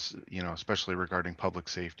 you know, especially regarding public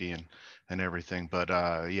safety and everything. But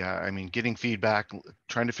yeah, I mean, getting feedback,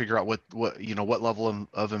 trying to figure out what you know, what level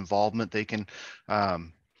of involvement they can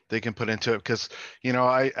put into it, because you know,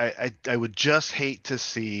 I would just hate to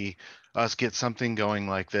see us get something going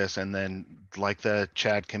like this and then like the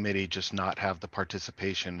Chad committee just not have the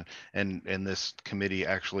participation, and this committee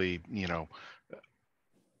actually, you know,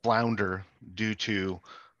 flounder due to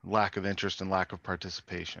lack of interest and lack of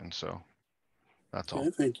participation. So that's all. Okay,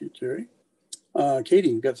 thank you, Jerry. Katie,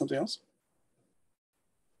 you got something else?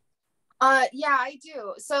 Yeah, I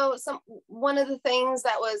do. So one of the things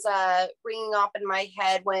that was ringing off in my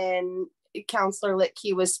head when Councillor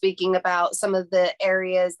Litke was speaking about some of the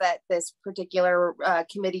areas that this particular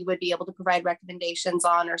committee would be able to provide recommendations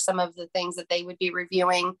on, or some of the things that they would be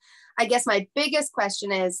reviewing. I guess my biggest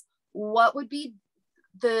question is, what would be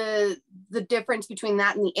the difference between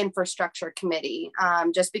that and the infrastructure committee?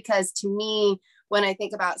 Just because to me, when I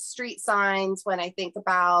think about street signs, when I think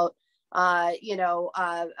about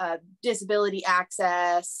disability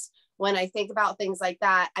access, when I think about things like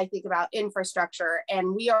that, I think about infrastructure.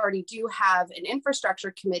 And we already do have an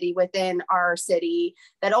infrastructure committee within our city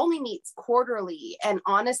that only meets quarterly. And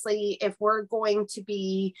honestly, if we're going to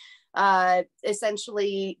be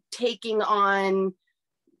essentially taking on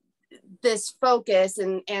this focus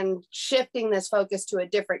and shifting this focus to a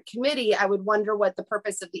different committee, I would wonder what the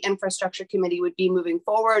purpose of the infrastructure committee would be moving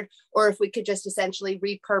forward, or if we could just essentially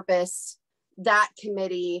repurpose that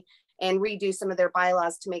committee and redo some of their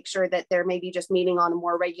bylaws to make sure that they're maybe just meeting on a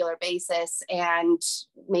more regular basis, and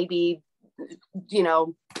maybe, you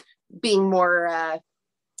know, being more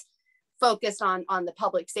focused on the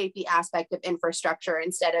public safety aspect of infrastructure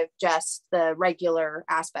instead of just the regular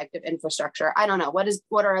aspect of infrastructure. I don't know.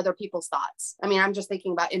 What are other people's thoughts? I mean, I'm just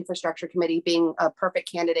thinking about infrastructure committee being a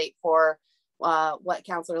perfect candidate for what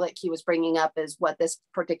Councillor Litke was bringing up is what this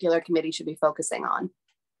particular committee should be focusing on.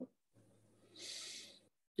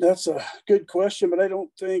 That's a good question, but I don't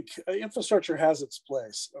think infrastructure has its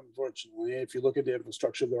place, unfortunately. If you look at the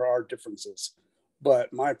infrastructure, there are differences.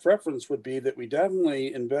 But my preference would be that we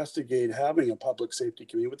definitely investigate having a public safety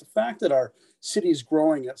committee. With the fact that our city is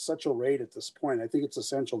growing at such a rate at this point, I think it's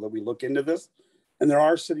essential that we look into this. And there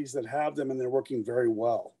are cities that have them and they're working very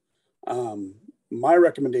well. My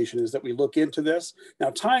recommendation is that we look into this. Now,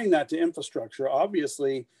 tying that to infrastructure,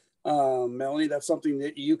 obviously, Melanie, that's something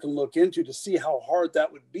that you can look into to see how hard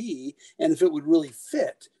that would be and if it would really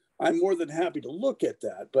fit. I'm more than happy to look at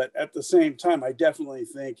that, but at the same time, I definitely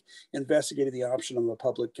think investigating the option of a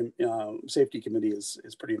public safety committee is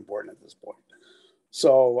pretty important at this point.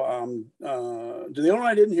 So the only one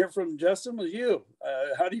I didn't hear from Justin was you.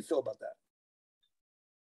 How do you feel about that?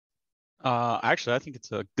 Actually, I think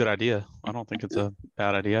it's a good idea. I don't think it's a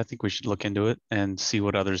bad idea. I think we should look into it and see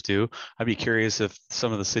what others do. I'd be curious if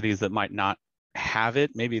some of the cities that might not have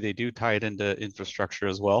it, maybe they do tie it into infrastructure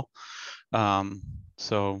as well.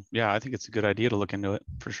 So yeah, I think it's a good idea to look into it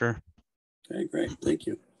for sure. Okay, great. Thank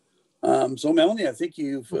you. So Melanie, I think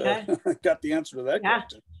you've got the answer to that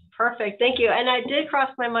question. Perfect. Thank you. And I did cross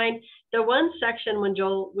my mind, the one section when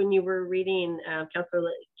you were reading, Councillor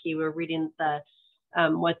Litke, you were reading the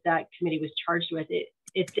what that committee was charged with.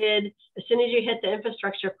 It did, as soon as you hit the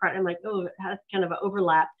infrastructure part, I'm like, oh, it has kind of an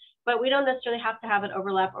overlap, but we don't necessarily have to have it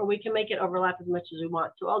overlap, or we can make it overlap as much as we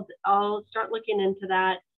want. So I'll start looking into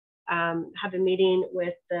that, have a meeting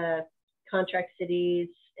with the contract cities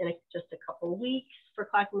in just a couple of weeks for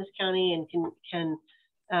Clackamas County, and can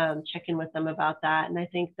check in with them about that. And I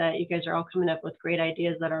think that you guys are all coming up with great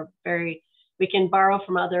ideas that are we can borrow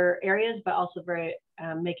from other areas, but also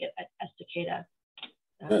make it Estacada.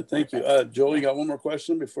 Good, thank you. Joel, you got one more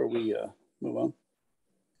question before we move on?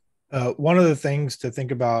 One of the things to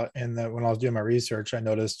think about when I was doing my research, I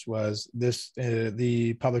noticed was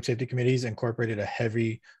the public safety committees incorporated a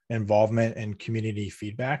heavy involvement in community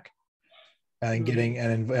feedback and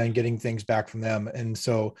getting things back from them. And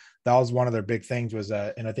so that was one of their big things was,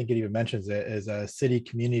 and I think it even mentions it, is city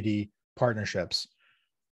community partnerships.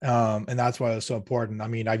 And that's why it was so important. I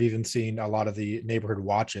mean, I've even seen a lot of the neighborhood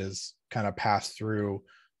watches kind of pass through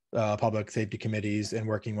public safety committees and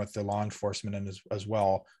working with the law enforcement and as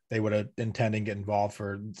well. They would intend and get involved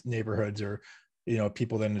for neighborhoods or,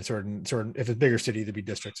 people then in certain, if it's a bigger city, there'd be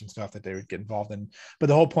districts and stuff that they would get involved in. But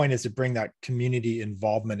the whole point is to bring that community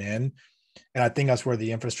involvement in. And I think that's where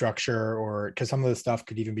the infrastructure, because some of the stuff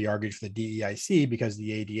could even be argued for the DEIC because of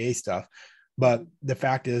the ADA stuff. But the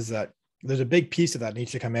fact is that there's a big piece of that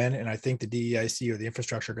needs to come in. And I think the DEIC or the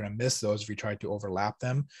infrastructure are going to miss those if we try to overlap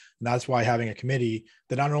them. And that's why having a committee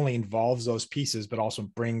that not only involves those pieces, but also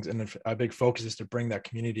brings, and a big focus is to bring that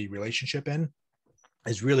community relationship in,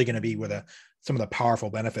 is really going to be where some of the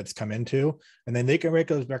powerful benefits come into. And then they can make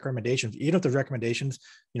those recommendations, even if the recommendations,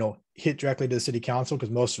 hit directly to the city council,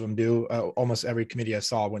 because most of them do. Almost every committee I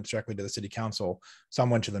saw went directly to the city council.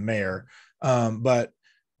 Some went to the mayor. But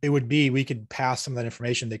it would be, we could pass some of that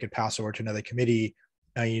information, they could pass over to another committee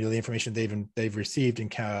you know, the information they've received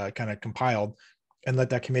and kind of compiled, and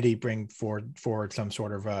let that committee bring forward some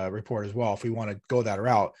sort of report as well if we want to go that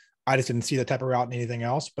route. I just didn't see that type of route in anything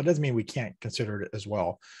else, but it doesn't mean we can't consider it as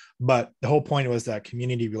well. But the whole point was that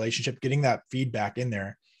community relationship, getting that feedback in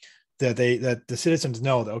there, that the citizens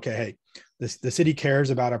know that, okay, hey, the city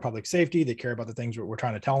cares about our public safety. They care about the things we're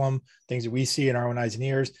trying to tell them, things that we see in our own eyes and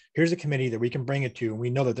ears. Here's a committee that we can bring it to. And we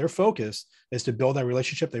know that their focus is to build that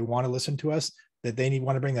relationship. They want to listen to us, that they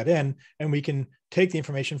want to bring that in. And we can take the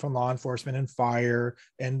information from law enforcement and fire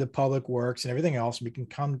and the public works and everything else. And we can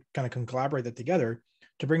kind of collaborate that together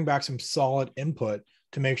to bring back some solid input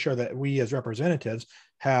to make sure that we as representatives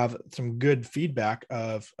have some good feedback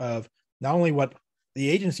of not only what the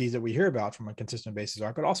agencies that we hear about from a consistent basis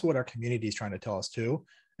are, but also what our community is trying to tell us too,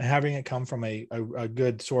 and having it come from a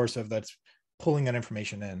good source of that's pulling that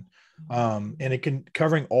information in. And it can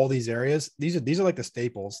covering all these areas. These are like the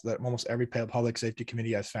staples that almost every public safety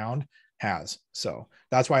committee I've found has. So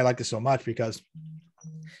that's why I like this so much, because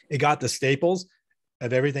it got the staples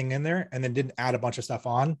of everything in there and then didn't add a bunch of stuff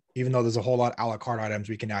on, even though there's a whole lot of a la carte items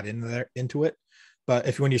we can add into it.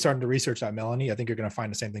 But when you're starting to research that, Melanie, I think you're going to find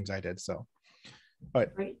the same things I did. So, all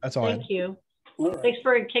right, Great. That's all. Thank you. All right. Thanks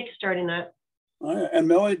for kickstarting that. All right. And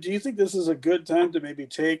Melanie, do you think this is a good time to maybe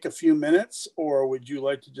take a few minutes, or would you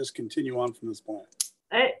like to just continue on from this point?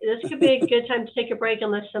 This could be a good time to take a break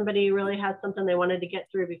unless somebody really has something they wanted to get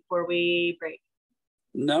through before we break.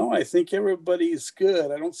 No, I think everybody's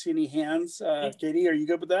good. I don't see any hands. Katie, are you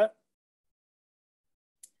good with that?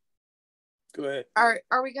 Go ahead.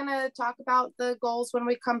 Are we going to talk about the goals when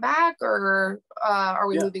we come back, or are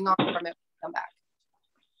we moving on from it when we come back?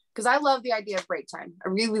 Because I love the idea of break time. I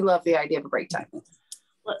really love the idea of a break time.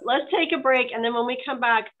 Let's take a break, and then when we come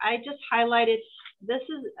back, I just highlighted, this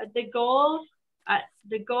is the goals.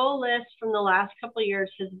 The goal list from the last couple of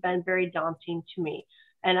years has been very daunting to me.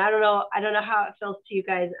 And I don't know how it feels to you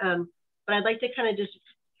guys, but I'd like to kind of just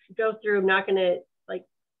go through. I'm not going to like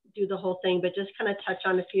do the whole thing, but just kind of touch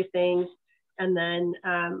on a few things, and then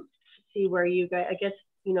see where you guys, I guess,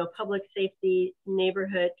 you know, public safety,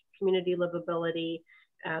 neighborhood, community livability,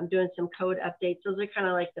 doing some code updates. Those are kind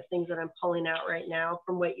of like the things that I'm pulling out right now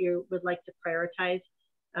from what you would like to prioritize.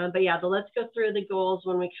 But yeah, let's go through the goals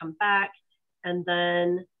when we come back, and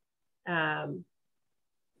then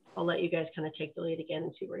I'll let you guys kind of take the lead again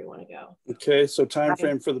and see where you want to go. Okay, so time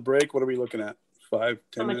frame for the break, what are we looking at? 5,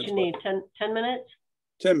 10 minutes? How much you need? 10 minutes?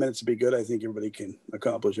 10 minutes would be good. I think everybody can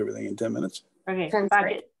accomplish everything in 10 minutes. Okay,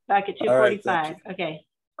 back at 2:45. Right, okay,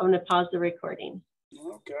 I'm going to pause the recording.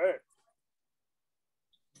 Okay.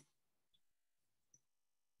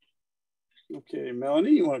 Okay,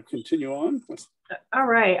 Melanie, you want to continue on? All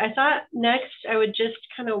right, I thought next I would just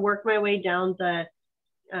kind of work my way down the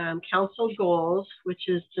council goals, which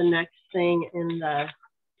is the next thing in the,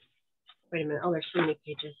 wait a minute, oh, there's so many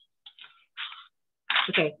pages.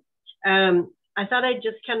 Okay, I thought I'd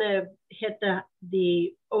just kind of hit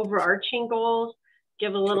the overarching goals,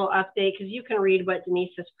 give a little update, because you can read what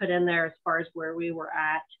Denise has put in there as far as where we were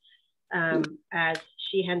at as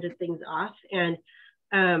she handed things off. And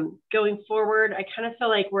going forward, I kind of feel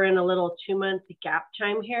like we're in a little 2-month gap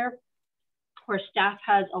time here, where staff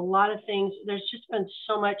has a lot of things. There's just been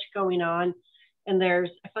so much going on, and I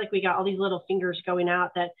feel like we got all these little fingers going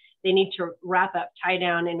out that they need to wrap up, tie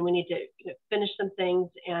down, and we need to finish some things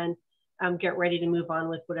and get ready to move on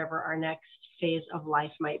with whatever our next phase of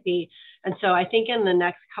life might be. And so I think in the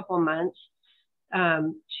next couple of months,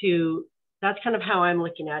 that's kind of how I'm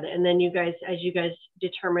looking at it. And then you guys, as you guys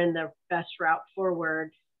determine the best route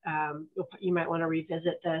forward, you might want to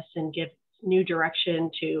revisit this and give new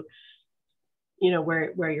direction to, you know,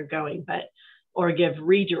 where you're going, or give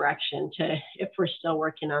redirection to if we're still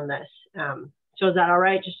working on this. So is that all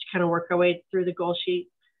right? Just to kind of work our way through the goal sheet?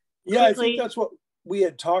 Yeah, I think that's what we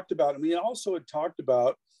had talked about. And we also had talked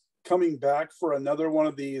about coming back for another one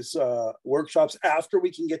of these workshops after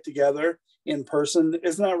we can get together in person.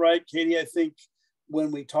 Isn't that right, Katie? I think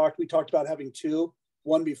when we talked about having 2,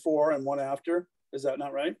 one before and one after. Is that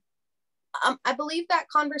not right? I believe that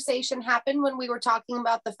conversation happened when we were talking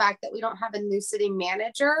about the fact that we don't have a new city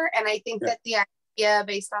manager. And I think that the idea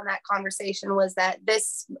based on that conversation was that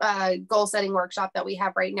this goal setting workshop that we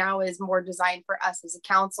have right now is more designed for us as a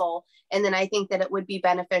council. And then I think that it would be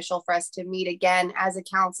beneficial for us to meet again as a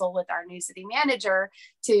council with our new city manager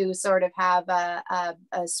to sort of have a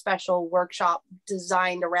special workshop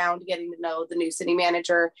designed around getting to know the new city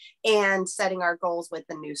manager and setting our goals with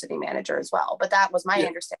the new city manager as well. But that was my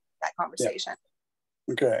understanding of that conversation.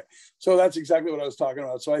 Okay, so that's exactly what I was talking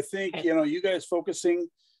about. So I think, you know, you guys focusing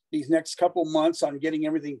these next couple months on getting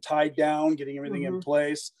everything tied down, getting everything in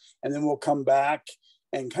place, and then we'll come back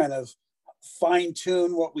and kind of fine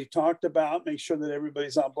tune what we talked about, make sure that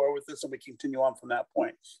everybody's on board with this, and we continue on from that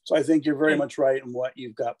point. So I think you're very much right in what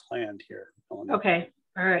you've got planned here, Eleanor. Okay.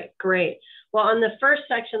 All right, great. Well, on the first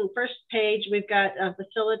section, first page, we've got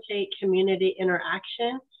facilitate community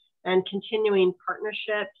interaction and continuing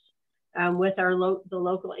partnerships with our the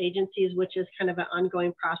local agencies, which is kind of an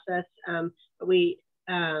ongoing process. But we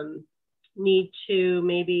need to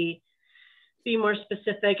maybe be more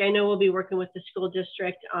specific. I know we'll be working with the school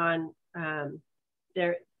district on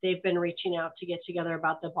they've been reaching out to get together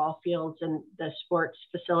about the ball fields and the sports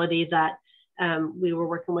facility that we were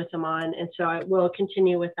working with them on. And so I will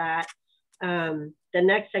continue with that. The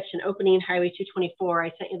next section, opening Highway 224,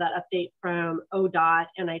 I sent you that update from ODOT,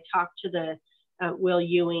 and I talked to the Will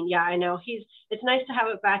Ewing. Yeah, I know it's nice to have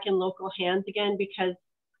it back in local hands again, because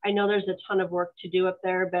I know there's a ton of work to do up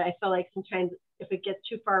there, but I feel like sometimes if it gets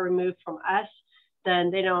too far removed from us, then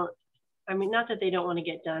they don't, I mean, not that they don't want to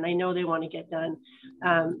get done. I know they want to get done.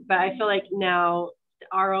 But I feel like now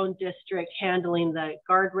our own district handling the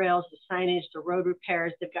guardrails, the signage, the road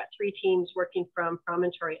repairs, they've got 3 teams working from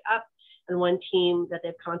Promontory up and 1 team that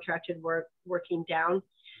they've contracted working down.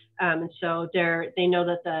 And so they know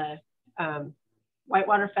that the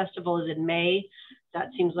Whitewater Festival is in May. That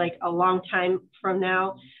seems like a long time from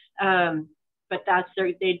now. But that's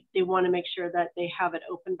they want to make sure that they have it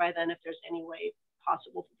open by then if there's any way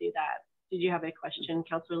possible to do that. Did you have a question,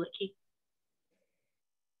 Councilor Litke?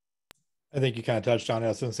 I think you kind of touched on it. I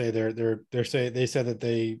was going to say they said that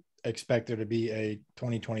they expect there to be a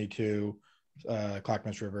 2022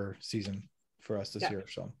 Clackamas River season for us this year.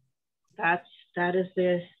 So that is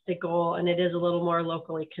the goal, and it is a little more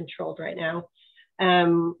locally controlled right now.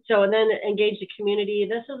 So, and then engage the community.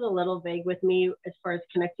 This is a little vague with me as far as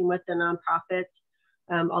connecting with the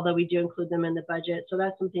nonprofits, although we do include them in the budget. So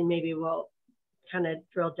that's something maybe we'll kind of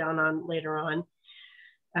drill down on later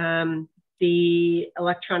on. The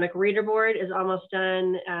electronic reader board is almost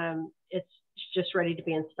done. It's just ready to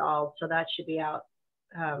be installed. So that should be out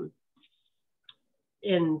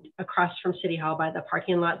across from City Hall by the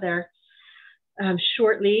parking lot there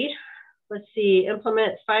shortly. Let's see,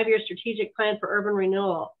 implement 5-year strategic plan for urban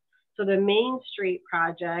renewal. So the Main Street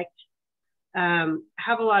project,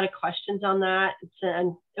 have a lot of questions on that.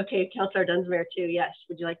 And okay, Councilor Dunsmere too. Yes,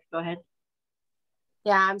 would you like to go ahead?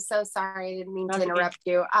 Yeah, I'm so sorry. I didn't mean to interrupt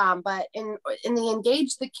you. But in the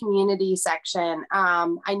engage the community section,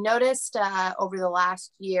 I noticed over the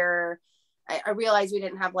last year, I realized we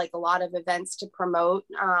didn't have like a lot of events to promote.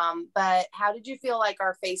 But how did you feel like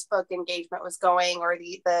our Facebook engagement was going, or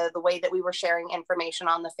the way that we were sharing information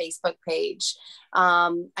on the Facebook page?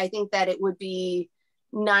 I think that it would be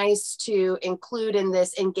nice to include in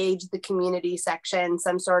this engage the community section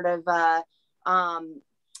some sort of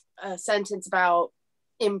a sentence about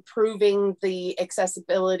improving the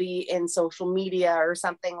accessibility in social media or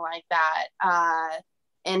something like that.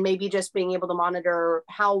 And maybe just being able to monitor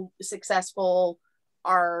how successful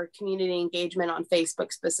our community engagement on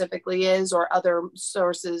Facebook specifically is, or other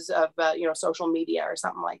sources of, social media or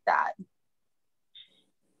something like that.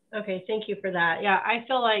 Okay, thank you for that. Yeah, I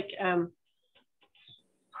feel like I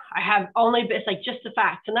have only, it's like just the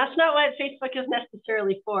facts, and that's not what Facebook is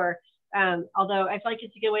necessarily for. Although I feel like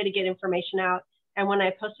it's a good way to get information out. And when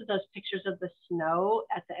I posted those pictures of the snow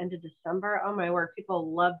at the end of December, oh my word,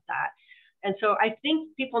 people loved that. And so I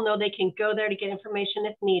think people know they can go there to get information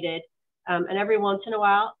if needed. And every once in a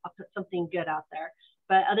while, I'll put something good out there.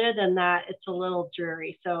 But other than that, it's a little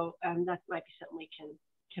dreary. So that might be something we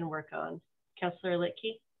can work on. Councilor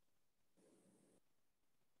Litke?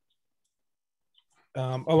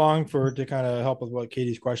 To kind of help with what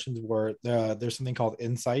Katie's questions were, there's something called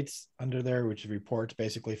insights under there, which is reports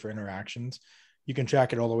basically for interactions. You can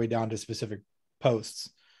track it all the way down to specific posts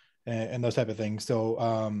and those type of things.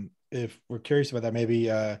 So if we're curious about that, maybe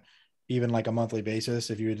even like a monthly basis,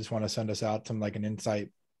 if you just want to send us out some like an insight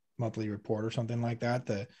monthly report or something like that,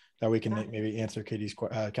 that we can maybe answer Katie's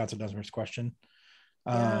Councilor Dunsmore's question.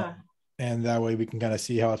 And that way we can kind of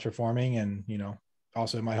see how it's performing, and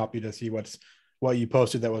also it might help you to see what you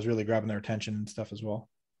posted that was really grabbing their attention and stuff as well.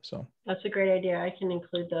 So that's a great idea. I can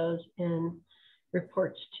include those in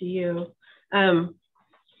reports to you.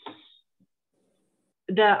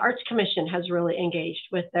 The Arts Commission has really engaged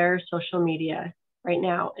with their social media right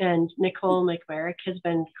now, and Nicole McMerrick has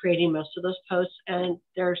been creating most of those posts, and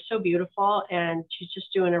they're so beautiful, and she's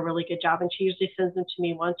just doing a really good job. And she usually sends them to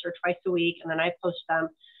me once or twice a week, and then I post them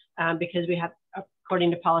because we have,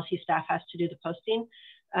 according to policy, staff has to do the posting.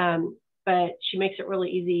 But she makes it really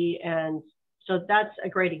easy, and so that's a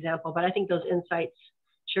great example. But I think those insights,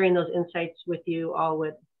 sharing those insights with you all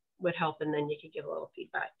would help, and then you could give a little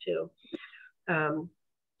feedback too.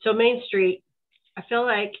 So Main Street, I feel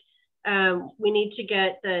like we need to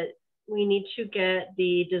get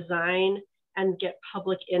the design and get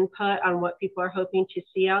public input on what people are hoping to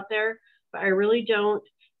see out there. But I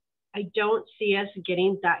don't see us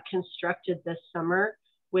getting that constructed this summer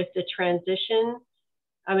with the transition.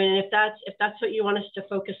 I mean, if that's what you want us to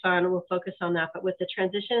focus on, we'll focus on that. But with the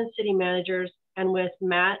transition in city managers and with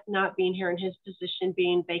Matt not being here and his position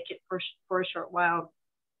being vacant for a short while,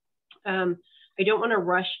 I don't want to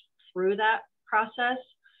rush through that process.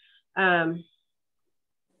 And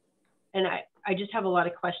I just have a lot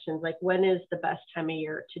of questions, like when is the best time of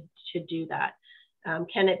year to do that?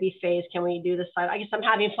 Can it be phased? Can we do the slide? I guess I'm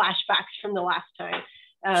having flashbacks from the last time.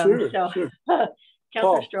 Sure.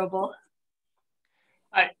 Councilor Strobel.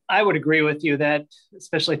 I would agree with you that,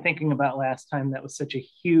 especially thinking about last time, that was such a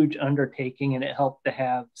huge undertaking, and it helped to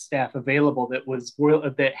have staff available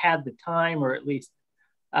that had the time, or at least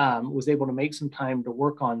was able to make some time to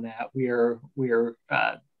work on that. We're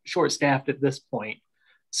short-staffed at this point,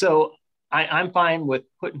 so I'm fine with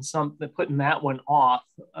putting that one off,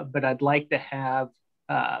 but I'd like to have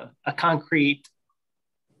a concrete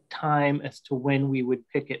time as to when we would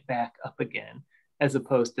pick it back up again, as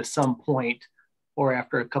opposed to some point or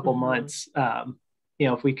after a couple months.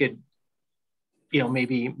 If we could,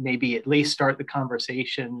 maybe at least start the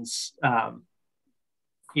conversations,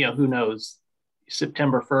 who knows,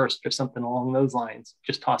 September 1st or something along those lines,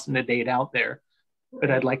 just tossing the date out there.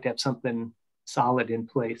 But I'd like to have something solid in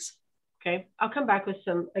place. Okay, I'll come back with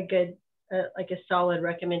a good, like a solid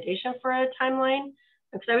recommendation for a timeline.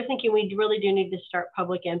 Because I was thinking we really do need to start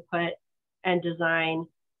public input and design,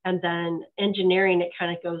 and then engineering, it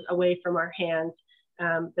kind of goes away from our hands.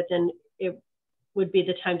 But then it would be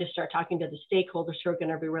the time to start talking to the stakeholders who are going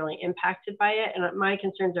to be really impacted by it. And my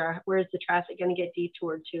concerns are, where's the traffic going to get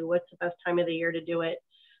detoured to? What's the best time of the year to do it?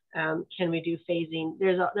 Can we do phasing?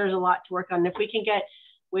 There's a lot to work on. If we can get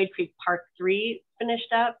Wade Creek Park 3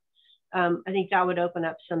 finished up, I think that would open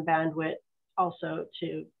up some bandwidth also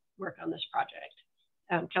to work on this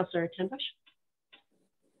project. Councilor Tinbush.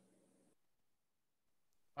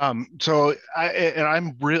 So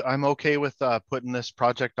I'm okay with putting this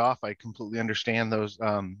project off. I completely understand those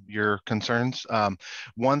your concerns.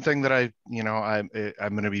 One thing that I'm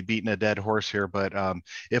going to be beating a dead horse here, but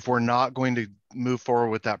if we're not going to move forward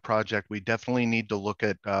with that project, we definitely need to look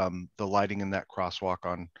at the lighting in that crosswalk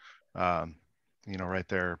on, right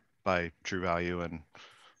there by True Value and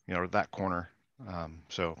that corner.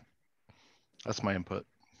 So that's my input.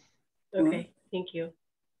 Okay, thank you.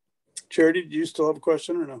 Charity, do you still have a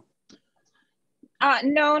question or no?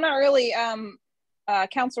 No, not really.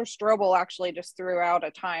 Councilor Strobel actually just threw out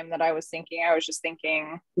a time that I was thinking. I was just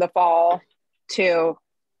thinking the fall too,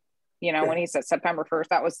 okay. When he said September 1st,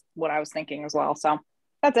 that was what I was thinking as well. So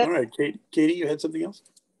that's it. All right, Katie, you had something else?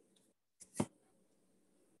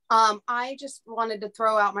 I just wanted to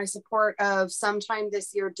throw out my support of sometime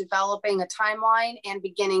this year developing a timeline and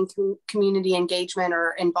beginning community engagement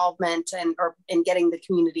or involvement and getting the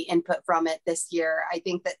community input from it this year. I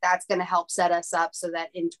think that that's going to help set us up so that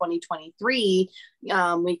in 2023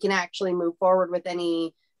 we can actually move forward with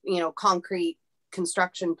any concrete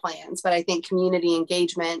construction plans. But I think community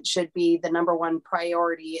engagement should be the #1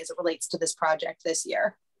 priority as it relates to this project this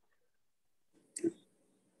year.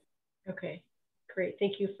 Okay. Great,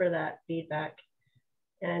 thank you for that feedback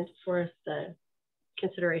and for the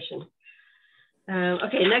consideration.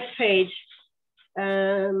 Okay, next page.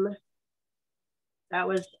 That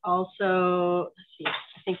was also, let's see,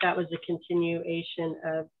 I think that was a continuation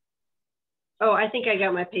of, I think I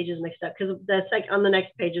got my pages mixed up because that's like on the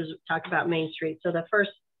next page is talk about Main Street. So the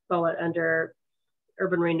first bullet under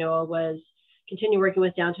urban renewal was continue working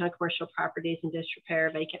with downtown commercial properties and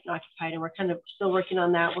disrepair, vacant and occupied, and we're kind of still working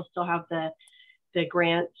on that. We'll still have the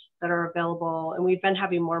grants that are available. And we've been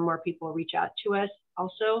having more and more people reach out to us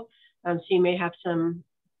also. So you may have some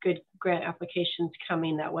good grant applications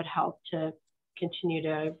coming that would help to continue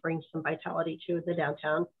to bring some vitality to the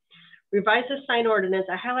downtown. Revise the sign ordinance.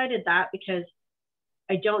 I highlighted that because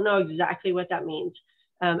I don't know exactly what that means.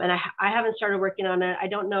 And I haven't started working on it. I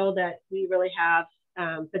don't know that we really have,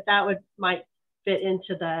 but that might fit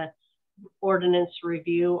into the ordinance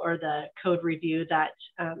review or the code review that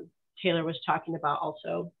Taylor was talking about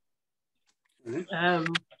also. And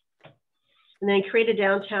then create a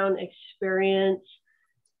downtown experience.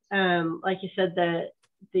 Like you said,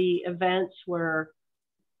 the events were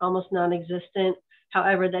almost non-existent.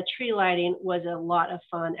 However, the tree lighting was a lot of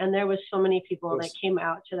fun, and there was so many people that came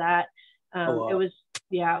out to that. It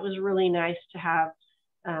was really nice to have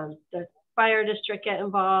the fire district get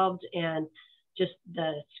involved and just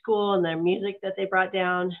the school and their music that they brought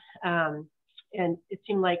down. and it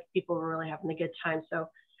seemed like people were really having a good time. So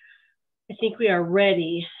I think we are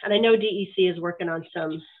ready. And I know DEC is working on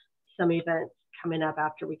some events coming up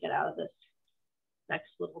after we get out of this next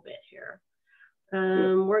little bit here.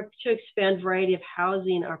 Work to expand variety of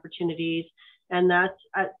housing opportunities, and that's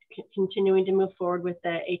continuing to move forward with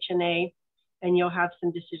the HNA, and you'll have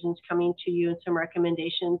some decisions coming to you and some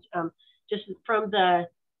recommendations. Just from the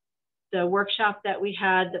workshop that we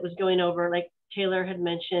had that was going over, like Taylor had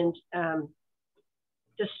mentioned,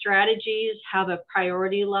 the strategies have a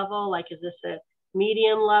priority level, like is this a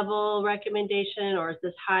medium level recommendation or is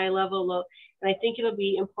this high level, low? And I think it'll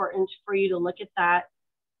be important for you to look at that,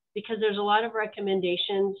 because there's a lot of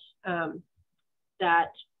recommendations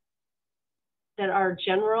that are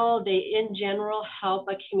general. They in general help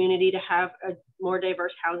a community to have a more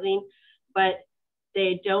diverse housing, but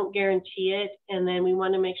they don't guarantee it. And then we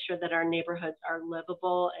want to make sure that our neighborhoods are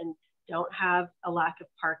livable and don't have a lack of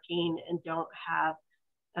parking and don't have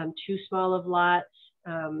too small of lots.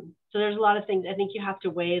 So there's a lot of things. I think you have to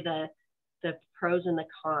weigh the pros and the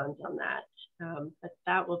cons on that. But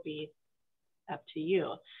that will be up to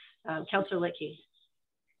you. Councilor Litkey.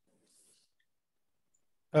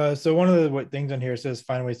 So one of the things on here says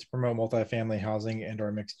find ways to promote multifamily housing and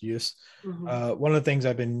or mixed use. Mm-hmm. One of the things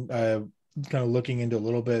I've been kind of looking into a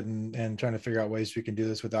little bit and trying to figure out ways we can do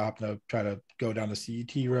this without having to try to go down the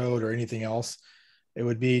CET road or anything else. It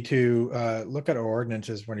would be to look at our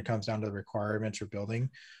ordinances when it comes down to the requirements for building,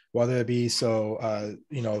 whether it be so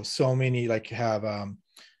many, like have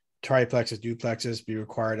triplexes, duplexes be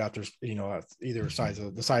required after, either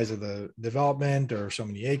the size of the development or so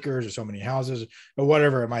many acres or so many houses or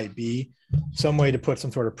whatever it might be. Some way to put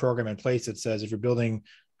some sort of program in place that says if you're building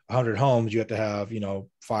 100 homes, you have to have,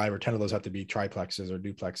 5 or 10 of those have to be triplexes or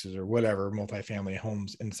duplexes or whatever, multifamily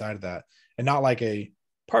homes inside of that. And not like a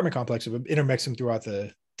apartment complex, but intermix them throughout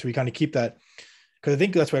so we kind of keep that. Because I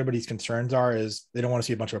think that's what everybody's concerns are, is they don't want to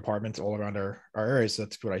see a bunch of apartments all around our areas. So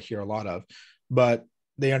that's what I hear a lot of. But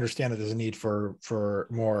they understand that there's a need for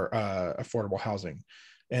more affordable housing.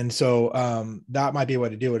 And so that might be a way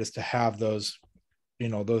to do it, is to have those,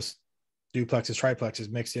 those duplexes,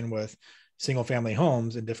 triplexes mixed in with single family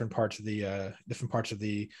homes in different parts of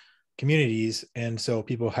the communities. And so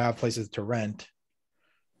people have places to rent.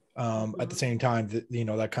 At the same time,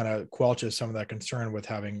 that kind of quelches some of that concern with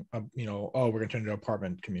having, we're going to turn into an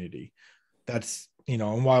apartment community. That's,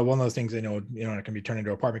 and while one of those things, it can be turned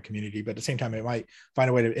into an apartment community, but at the same time, it might find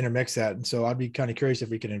a way to intermix that. And so I'd be kind of curious if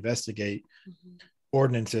we could investigate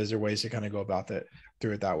ordinances or ways to kind of go about that,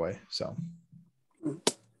 through it that way. So,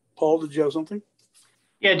 Paul, did you have something?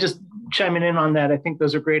 Yeah, just chiming in on that. I think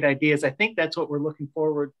those are great ideas. I think that's what we're looking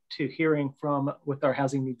forward to hearing with our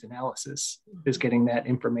housing needs analysis, is getting that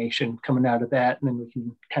information coming out of that, and then we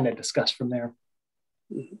can kind of discuss from there.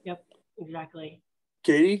 Yep, exactly.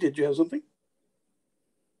 Katie, did you have something?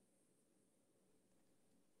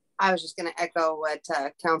 I was just going to echo what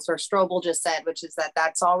Councilor Strobel just said, which is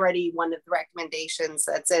that's already one of the recommendations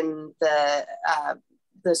that's in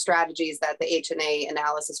the strategies that the HNA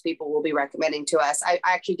analysis people will be recommending to us. I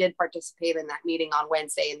actually did participate in that meeting on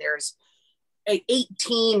Wednesday, and there's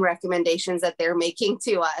 18 recommendations that they're making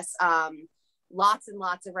to us. Lots and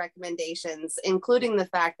lots of recommendations, including the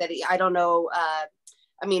fact that, I don't know,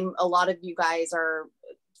 a lot of you guys are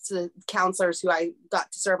counselors who I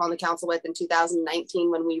got to serve on the council with in 2019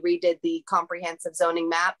 when we redid the comprehensive zoning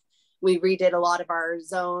map. We redid a lot of our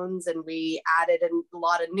zones, and we added a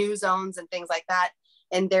lot of new zones and things like that.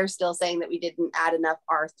 And they're still saying that we didn't add enough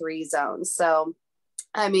R3 zones. So,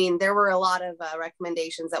 there were a lot of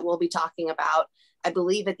recommendations that we'll be talking about. I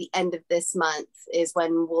believe at the end of this month is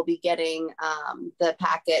when we'll be getting the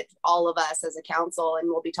packet, all of us as a council, and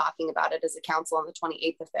we'll be talking about it as a council on the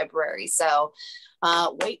 28th of February. So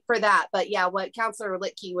wait for that. But yeah, what Councilor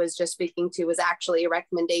Litkey was just speaking to was actually a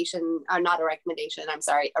recommendation, not a recommendation, I'm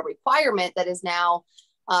sorry, a requirement that is now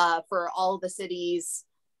for all the cities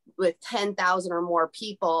with 10,000 or more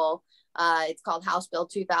people. It's called House Bill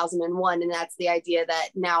 2001, and that's the idea that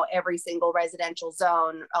now every single residential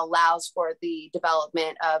zone allows for the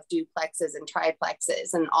development of duplexes and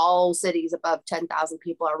triplexes, and all cities above 10,000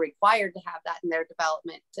 people are required to have that in their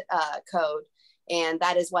development code. And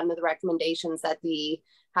that is one of the recommendations that the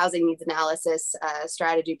housing needs analysis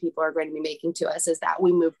strategy people are going to be making to us, is that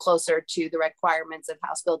we move closer to the requirements of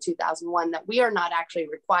House Bill 2001 that we are not actually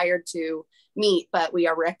required to meet, but we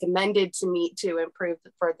are recommended to meet to improve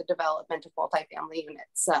for the development of multifamily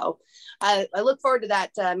units. So I look forward to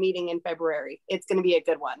that meeting in February. It's going to be a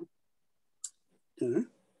good one. Mm-hmm.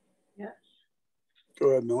 Yes. Go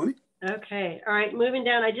ahead, Melanie. Okay. All right. Moving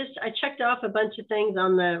down. I checked off a bunch of things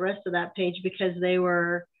on the rest of that page because they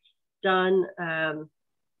were done.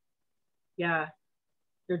 Yeah,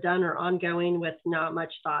 they're done or ongoing with not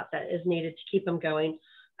much thought that is needed to keep them going.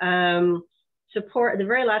 Support, the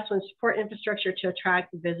very last one, support infrastructure to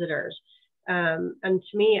attract visitors. And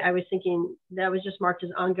to me, I was thinking that was just marked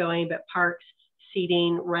as ongoing, but parks,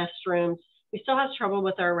 seating, restrooms. We still have trouble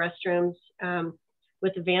with our restrooms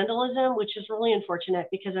with vandalism, which is really unfortunate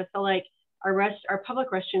because I feel like our public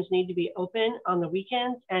restrooms need to be open on the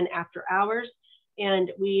weekends and after hours.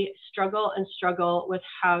 And we struggle with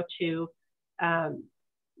how to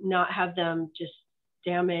not have them just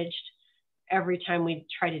damaged every time we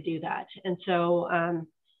try to do that. And so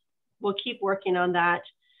we'll keep working on that.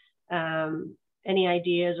 Any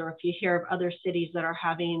ideas, or if you hear of other cities that are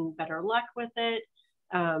having better luck with it,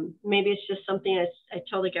 maybe it's just something I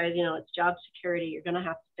told the guys, you know, it's job security. You're going to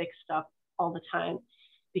have to fix stuff all the time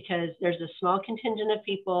because there's a small contingent of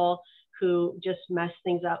people who just mess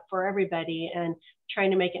things up for everybody and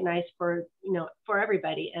trying to make it nice for, you know, for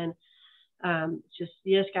everybody. And you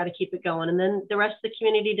just got to keep it going. And then the rest of the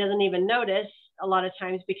community doesn't even notice a lot of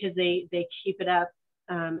times because they keep it up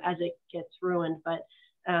as it gets ruined. But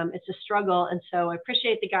it's a struggle. And so I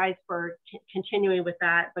appreciate the guys for continuing with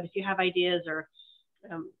that. But if you have ideas or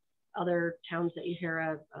other towns that you hear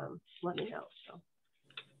of, let me know. So,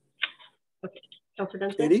 okay, Councilor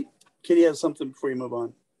Dunstan? Katie has something before you move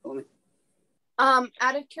on.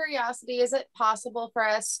 Out of curiosity, is it possible for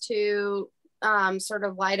us to sort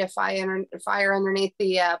of light a fire underneath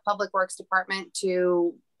the Public Works Department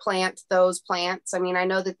to plant those plants? I mean, I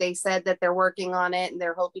know that they said that they're working on it and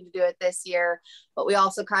they're hoping to do it this year, but we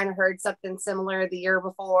also kind of heard something similar the year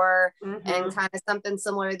before and kind of something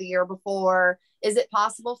similar the year before. Is it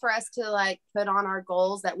possible for us to like put on our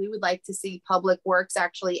goals that we would like to see Public Works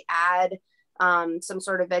actually add some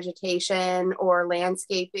sort of vegetation or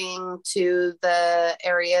landscaping to the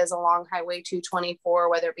areas along Highway 224,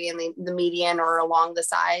 whether it be in the median or along the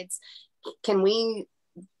sides? Can we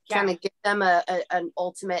kind of give them an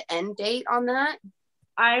ultimate end date on that?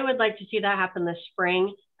 I would like to see that happen this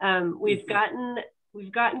spring. We've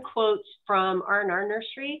gotten quotes from R&R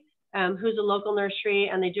Nursery, who's a local nursery,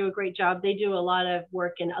 and they do a great job. They do a lot of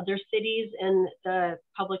work in other cities in the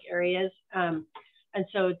public areas. And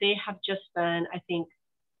so they have just been, I think,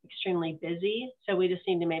 extremely busy. So we just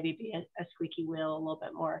need to maybe be a squeaky wheel a little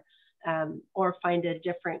bit more, or find a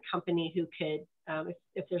different company who could,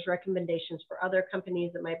 if there's recommendations for other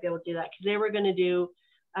companies that might be able to do that. Because they were going to do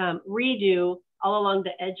redo all along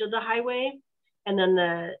the edge of the highway, and then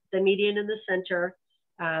the median in the center,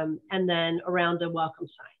 and then around the welcome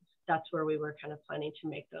signs. That's where we were kind of planning to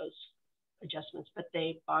make those adjustments, but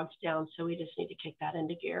they bogged down. So we just need to kick that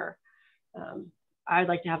into gear. I'd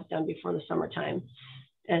like to have it done before the summertime.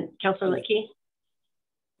 And Councilor Lickey?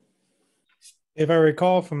 If I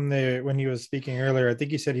recall from when he was speaking earlier, I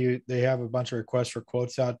think he said they have a bunch of requests for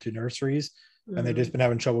quotes out to nurseries, and they've just been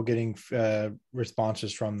having trouble getting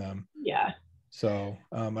responses from them. Yeah. So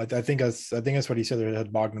I think that's what he said. They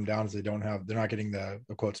had bogged them down, is they're not getting the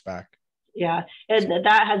quotes back. Yeah, and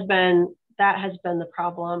that has been the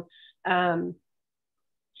problem.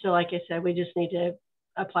 So like I said, we just need to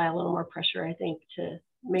apply a little more pressure, I think, to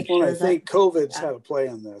make sure. I think COVID's had a play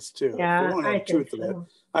on this too. Yeah, I think so.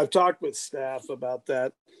 I've talked with staff about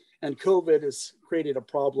that, and COVID has created a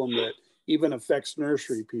problem that even affects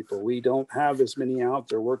nursery people. We don't have as many out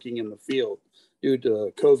there working in the field due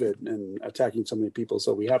to COVID and attacking so many people.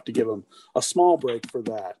 So we have to give them a small break for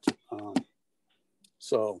that.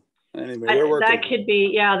 So anyway, we're working. That could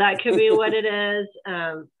be what it is.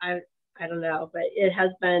 I don't know, but it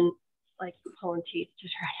has been like pulling teeth to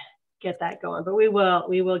try to get that going, but we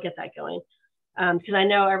will get that going. Because I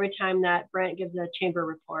know every time that Brent gives a chamber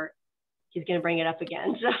report, he's going to bring it up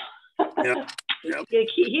again. So yep.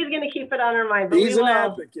 He's going to keep it on our mind. But he's an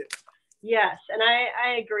advocate. Yes, and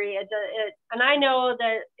I agree. And I know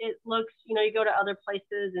that it looks, you go to other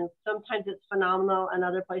places and sometimes it's phenomenal, and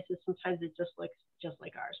other places sometimes it just looks just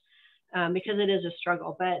like ours, because it is a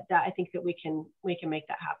struggle. But I think that we can make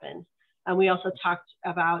that happen. And we also talked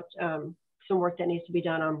about some work that needs to be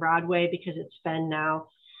done on Broadway, because it's been now,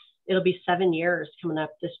 it'll be 7 years coming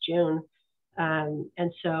up this June.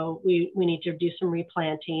 And so we need to do some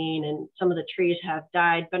replanting, and some of the trees have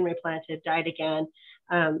died, been replanted, died again.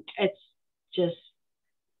 It's just,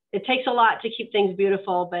 it takes a lot to keep things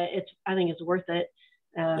beautiful, but I think it's worth it.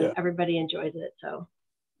 Everybody enjoys it. So,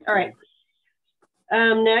 all right.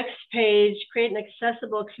 Next page, create an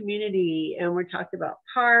accessible community. And we're talking about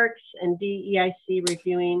parks and DEIC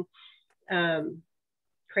reviewing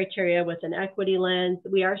criteria with an equity lens.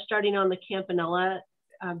 We are starting on the Campanella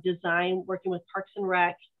design, working with Parks and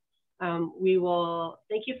Rec. Thank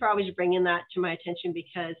you for always bringing that to my attention,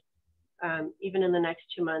 because even in the next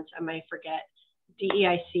 2 months, I may forget.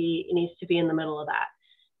 DEIC needs to be in the middle of that.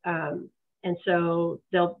 And so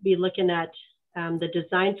they'll be looking at the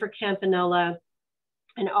design for Campanella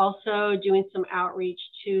and also doing some outreach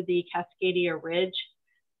to the Cascadia Ridge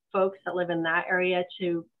folks that live in that area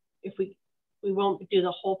to, if we won't do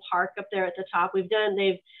the whole park up there at the top.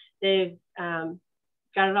 They've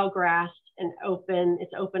got it all grassed and open,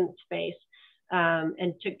 it's open space,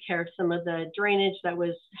 and took care of some of the drainage that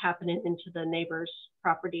was happening into the neighbor's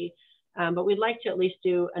property. But we'd like to at least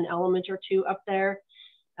do an element or two up there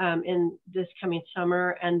in this coming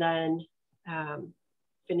summer, and then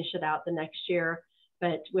finish it out the next year.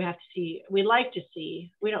 But we have to see, we'd like to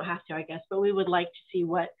see, we don't have to, I guess, but we would like to see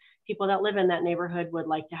what people that live in that neighborhood would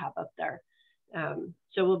like to have up there.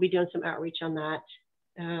 So we'll be doing some outreach on that.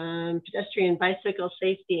 Pedestrian bicycle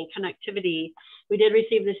safety and connectivity. We did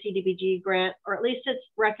receive the CDBG grant, or at least it's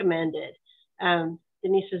recommended.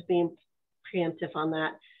 Denise was being preemptive on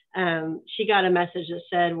that. She got a message that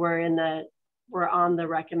said we're on the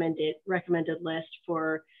recommended list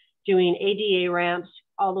for doing ADA ramps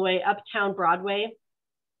all the way uptown Broadway,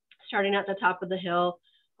 starting at the top of the hill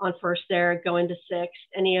on First there, going to 6th,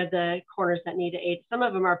 any of the corners that need 8. Some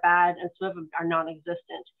of them are bad and some of them are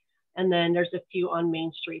non-existent. And then there's a few on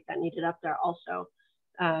Main Street that need it up there also.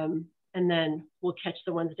 And then we'll catch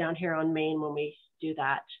the ones down here on Main when we do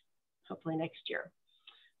that, hopefully next year.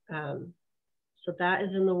 So that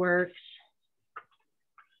is in the works.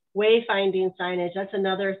 Wayfinding signage, that's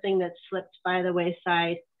another thing that slipped by the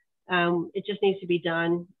wayside. It just needs to be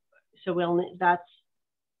done. So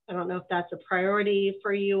I don't know if that's a priority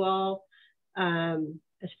for you all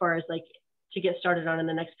as far as like to get started on in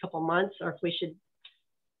the next couple months, or if we should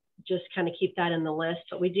just kind of keep that in the list.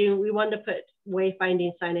 But we wanted to put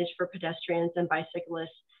wayfinding signage for pedestrians and bicyclists.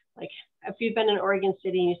 Like if you've been in Oregon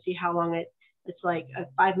City and you see how long it's like a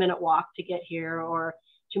 5-minute walk to get here, or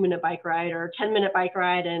 2-minute bike ride, or 10-minute bike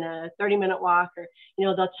ride and a 30-minute walk, or, you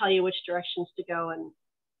know, they'll tell you which directions to go.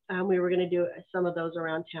 And we were going to do some of those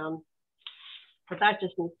around town, but that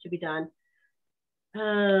just needs to be done.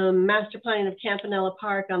 Master planning of Campanella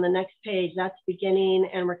Park on the next page, that's beginning,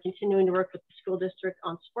 and we're continuing to work with the school district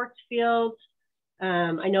on sports fields.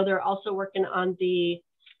 I know they're also working on the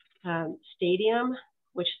stadium,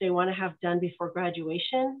 which they want to have done before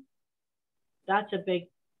graduation. That's a big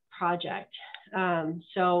project.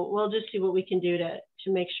 So we'll just see what we can do to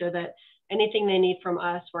make sure that anything they need from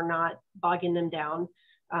us, we're not bogging them down,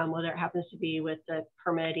 whether it happens to be with the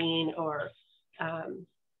permitting or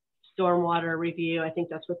stormwater review. I think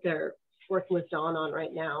that's what they're working with Dawn on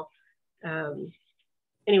right now.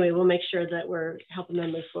 Anyway, we'll make sure that we're helping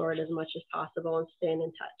them move forward as much as possible and staying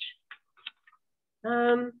in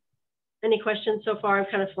touch. Any questions so far? I'm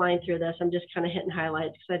kind of flying through this. I'm just kind of hitting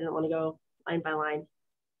highlights because I didn't want to go line by line.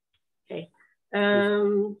 Okay.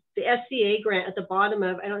 The SCA grant at the bottom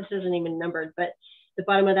of, I know this isn't even numbered, but the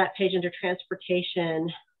bottom of that page under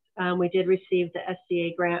transportation, we did receive the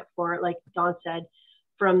SCA grant for, like Dawn said,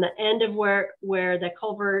 from the end of where the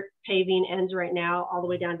culvert paving ends right now, all the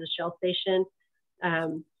way down to the Shell station.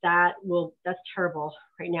 That's terrible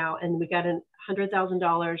right now. And we got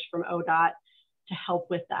 $100,000 from ODOT to help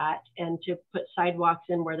with that and to put sidewalks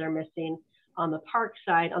in where they're missing on the park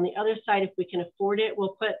side. On the other side, if we can afford it,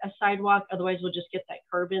 we'll put a sidewalk. Otherwise, we'll just get that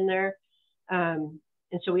curb in there. And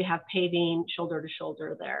so we have paving shoulder to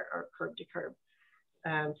shoulder there, or curb to curb,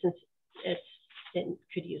 since it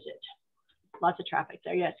could use it. Lots of traffic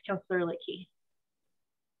there. Yes, Councilor Lickey.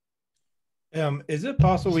 Is it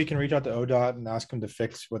possible we can reach out to ODOT and ask them to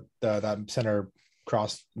fix what that center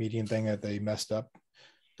cross median thing that they messed up?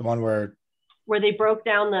 The one where they broke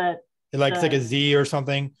down it's like a Z or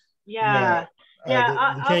something. Yeah. You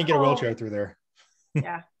can't get a wheelchair through there.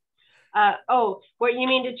 Yeah. What you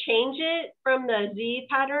mean, to change it from the Z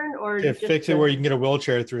pattern, or to fix it where you can get a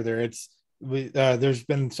wheelchair through there? There's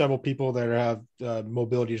been several people that have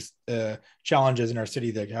mobility challenges in our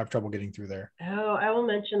city that have trouble getting through there. Oh, I will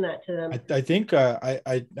mention that to them. I think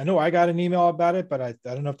I know I got an email about it, but I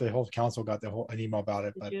don't know if the whole council got an email about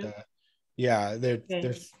it. But yeah,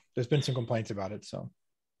 there's been some complaints about it. So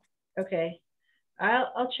okay,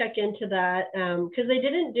 I'll check into that, because they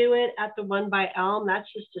didn't do it at the one by Elm.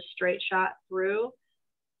 That's just a straight shot through.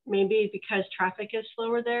 Maybe because traffic is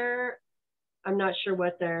slower there. I'm not sure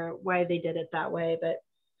why they did it that way, but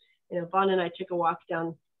you know, Vaughn and I took a walk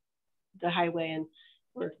down the highway and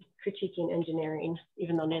we're critiquing engineering,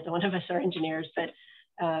 even though neither one of us are engineers. But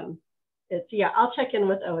I'll check in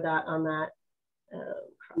with ODOT on that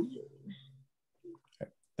crossing.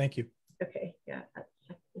 Okay. Thank you. Okay, yeah,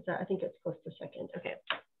 I think it's close to second. Okay.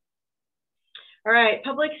 All right,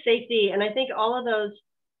 public safety, and I think all of those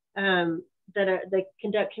that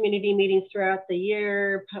conduct community meetings throughout the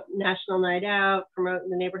year, national night out, promote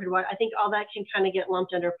the neighborhood watch. I think all that can kind of get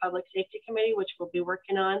lumped under public safety committee, which we'll be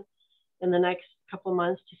working on in the next couple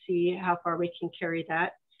months to see how far we can carry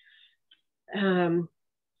that.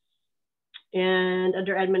 And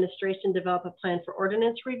under administration, develop a plan for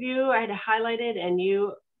ordinance review. I had highlighted, and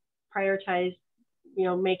you prioritized,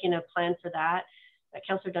 making a plan for that.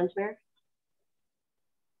 Councilor Dunsmere?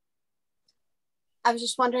 I was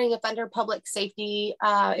just wondering if under public safety,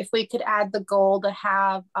 if we could add the goal to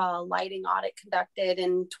have a lighting audit conducted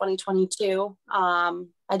in 2022.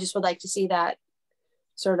 I just would like to see that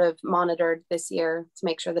sort of monitored this year to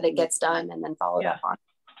make sure that it gets done and then followed up on.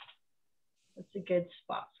 That's a good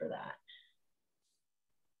spot for that.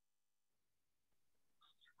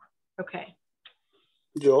 Okay.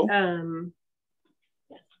 Joe?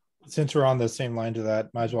 Since we're on the same line to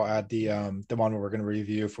that, might as well add the one where we're going to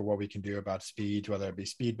review for what we can do about speeds, whether it be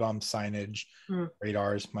speed bumps, signage,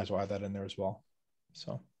 radars. Might as well add that in there as well.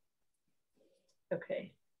 So.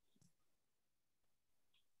 Okay.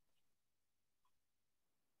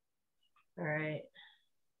 All right.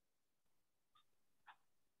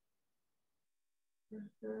 I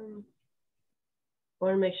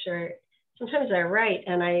want to make sure. Sometimes I write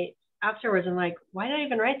and afterwards I'm like, why did I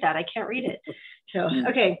even write that? I can't read it. So,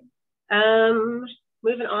 okay.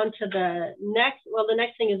 Moving on to the next, the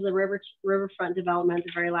next thing is the riverfront development,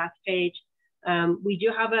 the very last page. We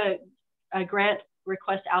do have a grant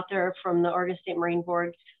request out there from the Oregon State Marine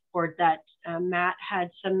Board that Matt had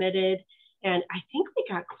submitted. And I think we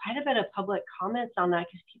got quite a bit of public comments on that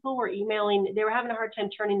because people were emailing, they were having a hard time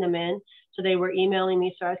turning them in. So they were emailing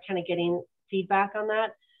me. So I was kind of getting feedback on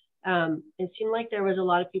that. It seemed like there was a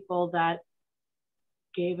lot of people that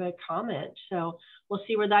gave a comment. So we'll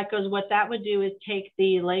see where that goes. What that would do is take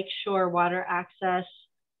the lakeshore water access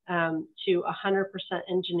to 100%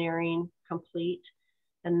 engineering complete.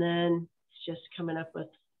 And then it's just coming up with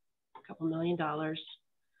a couple $1 million.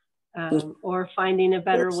 Or finding a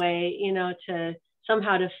better way, to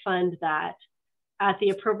somehow to fund that at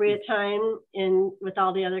the appropriate time with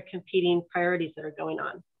all the other competing priorities that are going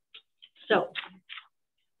on. So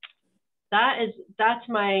that's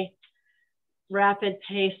my rapid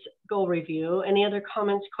pace goal review. Any other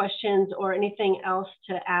comments, questions, or anything else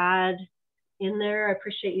to add in there? I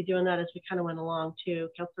appreciate you doing that as we kind of went along too.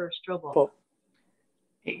 Councilor Strobel.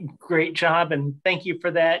 Great job, and thank you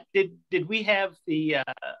for that. Did we have the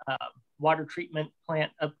water treatment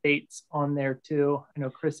plant updates on there too? I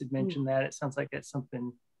know Chris had mentioned that. It sounds like that's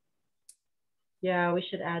something. Yeah, we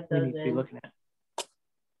should add those we need to be looking at.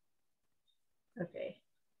 Okay.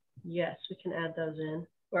 Yes, we can add those in.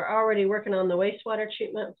 We're already working on the wastewater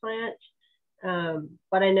treatment plant,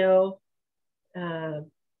 but I know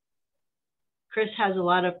Chris has a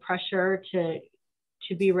lot of pressure to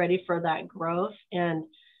be ready for that growth. And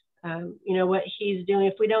what he's doing,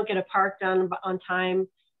 if we don't get a park done on time,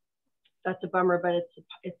 that's a bummer, but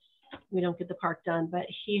it's we don't get the park done, but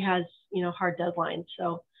he has, hard deadlines.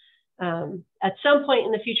 So at some point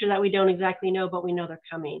in the future that we don't exactly know, but we know they're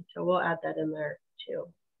coming. So we'll add that in there too.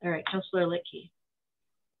 All right, Councilor Litke.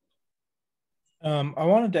 I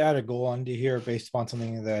wanted to add a goal onto here based upon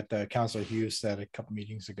something that Councilor Hughes said a couple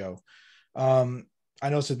meetings ago. I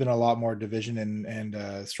know there's been a lot more division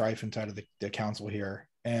and strife inside of the council here.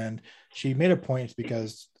 And she made a point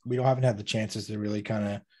because we haven't had the chances to really kind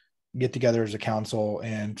of get together as a council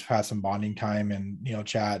and have some bonding time and,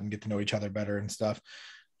 chat and get to know each other better and stuff.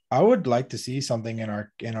 I would like to see something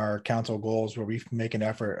in our council goals where we make an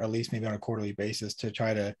effort, at least maybe on a quarterly basis, to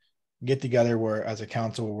try to get together where as a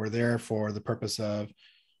council, we're there for the purpose of,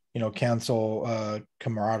 council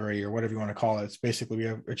camaraderie or whatever you want to call it. It's basically, we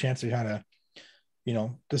have a chance to kind of,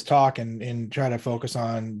 just talk and try to focus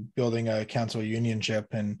on building a council unionship.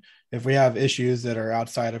 And if we have issues that are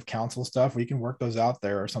outside of council stuff, we can work those out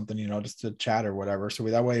there or something, just to chat or whatever. So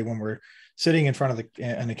that way, when we're sitting in front of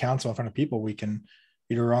the council, in front of people, we can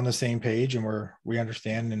either on the same page and we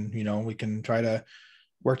understand and, we can try to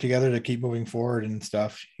work together to keep moving forward and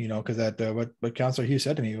stuff, because what Councilor Hughes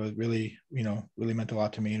said to me was really, really meant a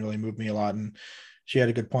lot to me and really moved me a lot. And she had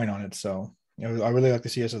a good point on it. So, I really like to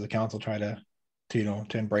see us as a council try to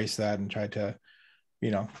embrace that and try to,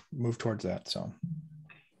 move towards that. So,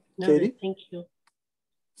 Katie? Thank you.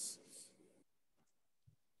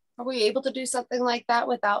 Are we able to do something like that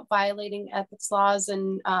without violating ethics laws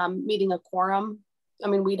and meeting a quorum? I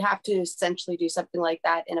mean, we'd have to essentially do something like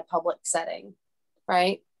that in a public setting,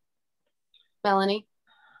 right? Melanie?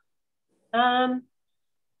 That's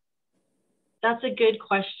a good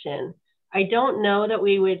question. I don't know that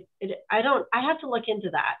we would, I have to look into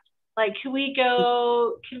that. Like, could we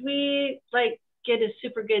get a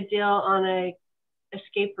super good deal on a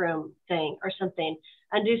escape room thing or something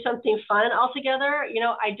and do something fun all together? You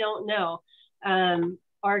know, I don't know.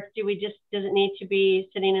 Or do we just, does it need to be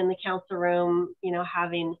sitting in the council room, you know,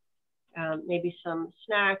 having maybe some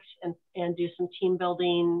snacks and do some team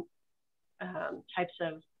building types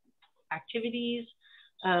of activities?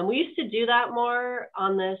 We used to do that more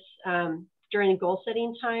on this during goal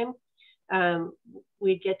setting time.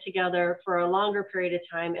 We'd get together for a longer period of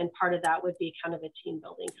time, and part of that would be kind of a team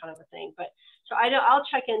building kind of a thing. But so I'll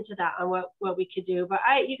check into that on what we could do. But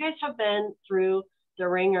you guys have been through the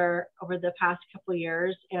ringer over the past couple of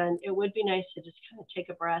years, and it would be nice to just kind of take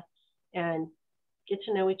a breath and get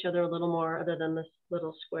to know each other a little more, other than this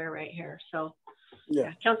little square right here. So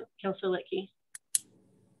yeah, Councilor Litke.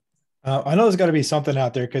 I know there's got to be something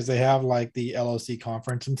out there, because they have like the LOC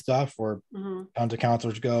conference and stuff where tons of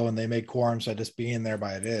counselors go and they make quorums by just being there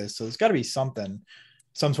by it is. So there's got to be something,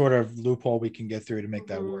 some sort of loophole we can get through to make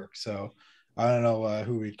that work. So I don't know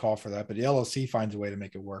who we'd call for that, but the LOC finds a way to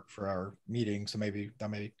make it work for our meeting. So maybe that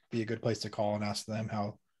may be a good place to call and ask them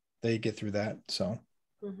how they get through that. So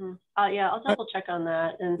yeah, I'll double check on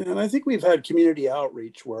that. And I think we've had community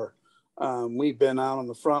outreach where we've been out on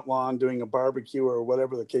the front lawn doing a barbecue or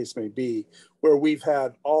whatever the case may be, where we've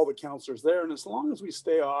had all the counselors there. And as long as we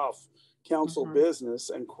stay off council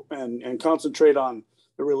business and concentrate on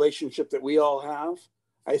the relationship that we all have,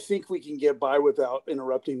 I think we can get by without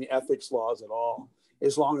interrupting the ethics laws at all,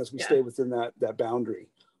 as long as we stay within that boundary.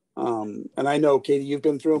 And I know, Katie, you've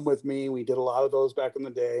been through them with me. We did a lot of those back in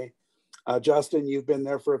the day. Justin, you've been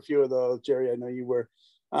there for a few of those. Jerry, I know you were.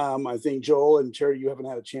 I think Joel and Cherry, you haven't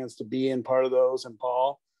had a chance to be in part of those, and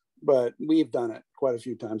Paul, but we've done it quite a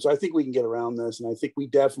few times. So I think we can get around this. And I think we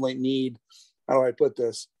definitely need, how do I put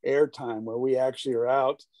this, airtime where we actually are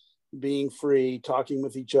out being free, talking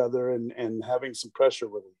with each other and having some pressure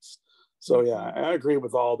release. So yeah, I agree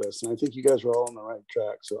with all this. And I think you guys are all on the right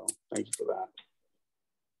track. So thank you for that.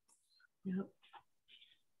 Yep.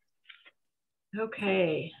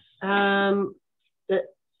 Okay. The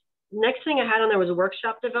next thing I had on there was a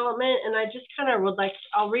workshop development, and I just kind of would like,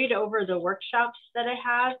 I'll read over the workshops that I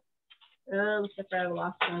have. Except for I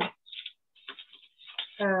lost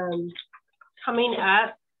one. Coming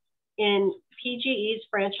up in PGE's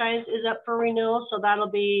franchise is up for renewal, so that'll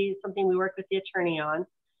be something we work with the attorney on,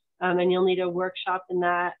 and you'll need a workshop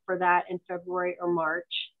for that in February or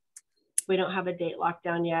March. We don't have a date locked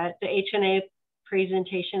down yet. The HNA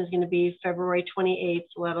presentation is going to be February 28th,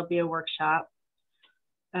 so that'll be a workshop.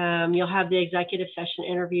 You'll have the executive session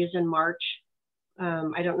interviews in March.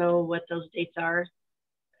 I don't know what those dates are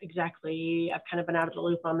exactly. I've kind of been out of the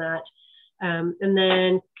loop on that. And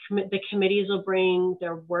then the committees will bring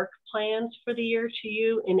their work plans for the year to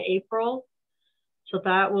you in April. So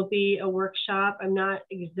that will be a workshop. I'm not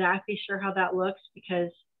exactly sure how that looks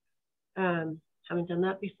because I haven't done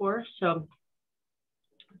that before. So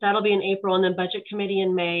that'll be in April, and then budget committee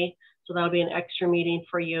in May. So that'll be an extra meeting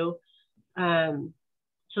for you.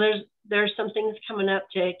 So there's some things coming up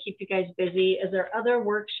to keep you guys busy. Is there other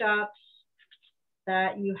workshops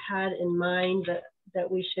that you had in mind that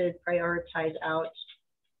we should prioritize out?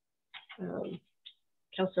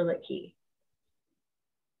 Councilor Litke.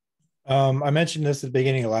 I mentioned this at the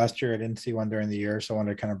beginning of last year. I didn't see one during the year, so I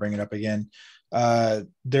wanted to kind of bring it up again. And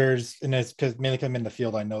it's because mainly I'm in the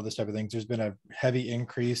field, I know this type of things. There's been a heavy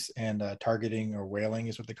increase in targeting, or whaling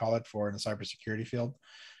is what they call it, for in the cybersecurity field,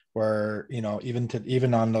 where, you know,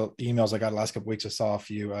 even on the emails I got the last couple of weeks, I saw a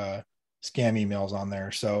few scam emails on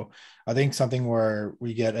there. So I think something where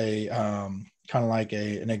we get a kind of like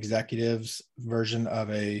an executives version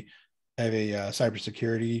of a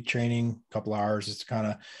cybersecurity training, a couple hours, just to kind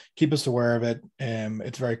of keep us aware of it. And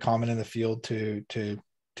it's very common in the field to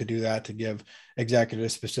do that, to give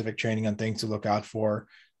executives specific training on things to look out for,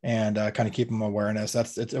 and kind of keep them awareness.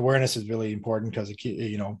 Awareness is really important, because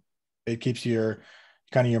it keeps your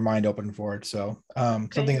mind open for it. So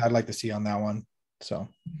something I'd like to see on that one. So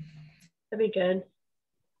that'd be good.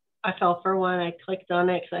 I fell for one. I clicked on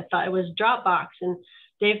it because I thought it was Dropbox, and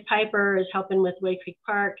Dave Piper is helping with Wade Creek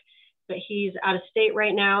Park, but he's out of state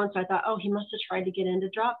right now. And so I thought, oh, he must have tried to get into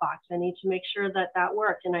Dropbox. I need to make sure that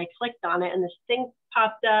worked. And I clicked on it, and this thing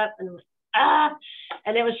popped up, and I'm like,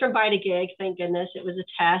 and it was from VitaGig. Thank goodness. It was a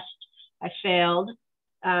test. I failed.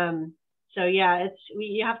 So yeah,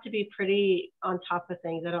 you have to be pretty on top of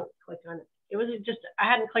things. I don't click on it. It was just, I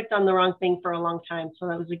hadn't clicked on the wrong thing for a long time. So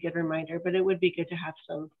that was a good reminder, but it would be good to have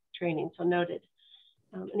some training. So noted.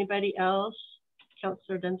 Anybody else?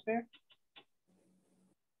 Councilor Dunsmere?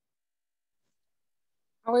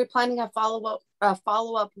 Are we planning a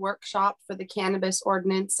follow-up workshop for the cannabis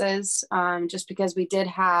ordinances? Just because we did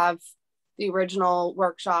have the original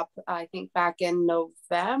workshop, I think back in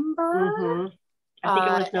November. Mm-hmm. I think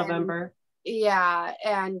it was November.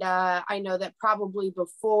 And I know that probably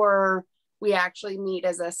before we actually meet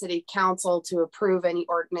as a city council to approve any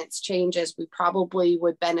ordinance changes, we probably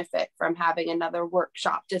would benefit from having another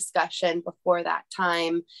workshop discussion before that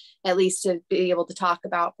time, at least to be able to talk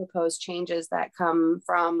about proposed changes that come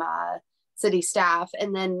from city staff,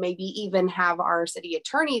 and then maybe even have our city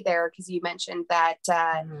attorney there, because you mentioned that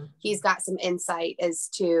he's got some insight as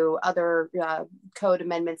to other code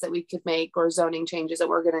amendments that we could make or zoning changes that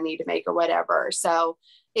we're going to need to make or whatever. So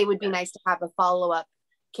it would be nice to have a follow-up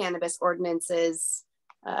cannabis ordinances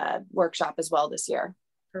workshop as well this year.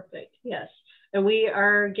 Perfect. Yes, and we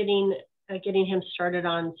are getting him started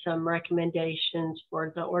on some recommendations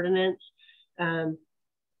for the ordinance.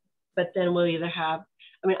 But then we'll either have,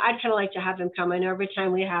 I mean, I'd kind of like to have him come. I know every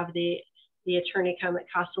time we have the attorney come, it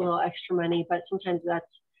costs a little extra money, but sometimes that's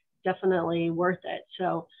definitely worth it.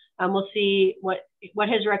 So we'll see what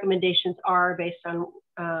his recommendations are based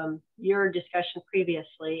on your discussion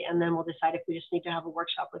previously, and then we'll decide if we just need to have a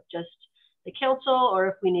workshop with just the council, or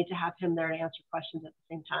if we need to have him there to answer questions at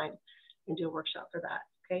the same time and do a workshop for that.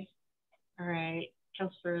 Okay. All right,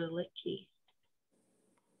 Councilor Litke.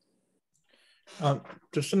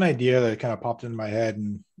 Just an idea that kind of popped in my head,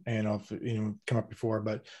 and come up before,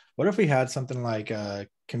 but what if we had something like a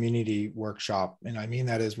community workshop? And I mean,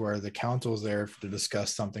 that is where the council's there to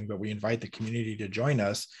discuss something, but we invite the community to join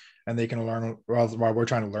us, and they can learn while we're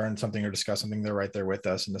trying to learn something or discuss something. They're right there with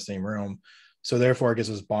us in the same room. So therefore it gives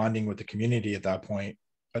us bonding with the community at that point,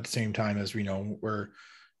 at the same time as we're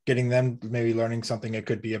getting them maybe learning something. It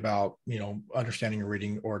could be about, understanding or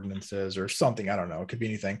reading ordinances or something. I don't know. It could be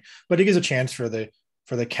anything, but it gives a chance for the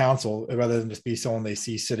council, rather than just be someone they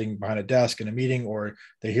see sitting behind a desk in a meeting, or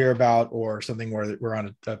they hear about, or something where we're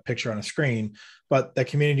on a picture on a screen, but the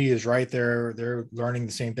community is right there. They're learning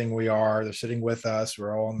the same thing we are. They're sitting with us.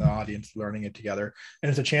 We're all in the audience learning it together. And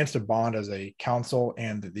it's a chance to bond as a council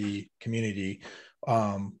and the community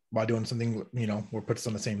by doing something, where it puts us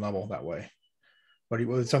on the same level that way. But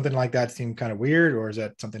would something like that seem kind of weird, or is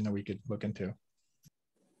that something that we could look into?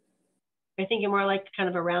 I think more like kind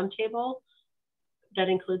of a round table that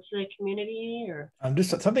includes the community, or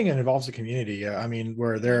just something that involves the community. I mean,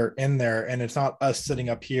 where they're in there, and it's not us sitting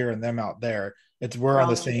up here and them out there. It's we're on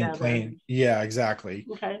the same plane. Yeah, exactly.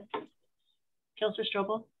 Okay. Councilor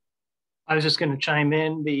Strobel. I was just going to chime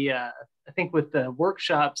in. I think with the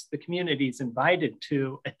workshops, the community is invited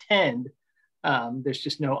to attend. There's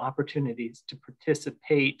just no opportunities to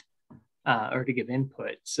participate or to give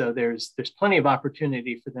input. So there's plenty of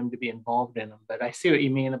opportunity for them to be involved in them. But I see what you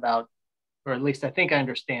mean about, or at least I think I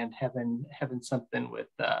understand, having something with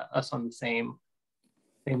us on the same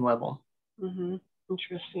level. Mm-hmm.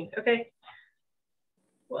 Interesting. Okay,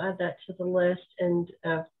 we'll add that to the list and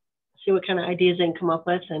see what kind of ideas they can come up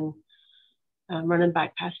with, and run them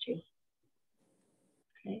back past you.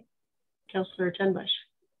 Okay, Councilor Tenbush.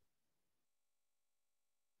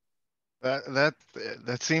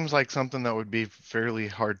 That seems like something that would be fairly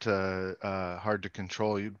hard to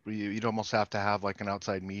control. You'd almost have to have like an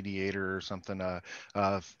outside mediator or something.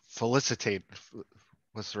 Felicitate.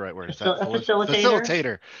 What's the right word? Is that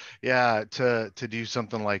facilitator? Yeah, to do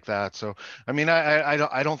something like that. So I mean,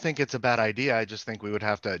 I don't think it's a bad idea. I just think we would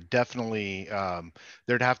have to definitely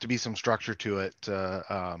there'd have to be some structure to it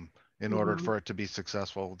in order for it to be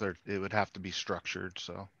successful. It would have to be structured.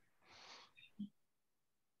 So.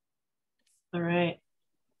 All right.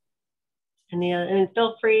 And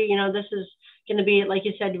feel free, this is going to be, like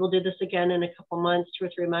you said, we'll do this again in a couple months, 2 or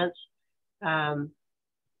 3 months. And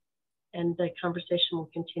the conversation will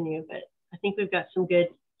continue, but I think we've got some good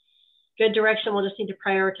direction. We'll just need to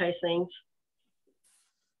prioritize things.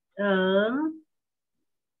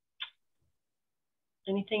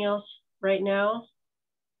 Anything else right now?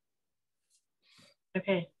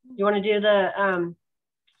 Okay. You want to do the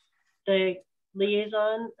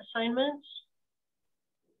liaison assignments?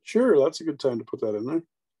 Sure, that's a good time to put that in there.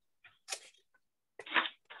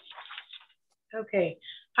 Okay,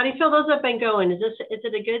 how do you feel those have been going? Is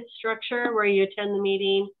it a good structure where you attend the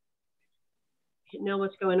meeting, you know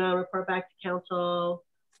what's going on, report back to council?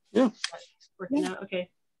 Yeah. Working out. Okay.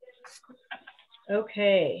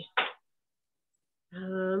 Okay.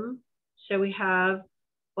 So we have.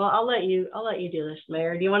 Well, I'll let you do this,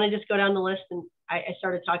 Mayor. Do you want to just go down the list? And I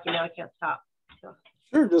started talking now. I can't stop. So.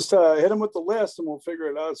 Sure, just hit them with the list and we'll figure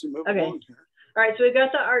it out as we move along here. All right, so we've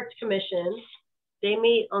got the Arts Commission. They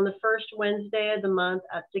meet on the first Wednesday of the month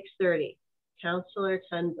at 6:30. Councilor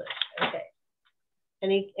Tenbush. Okay.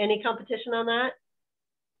 Any competition on that?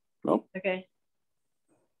 No. Okay.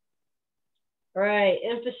 All right,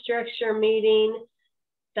 infrastructure meeting.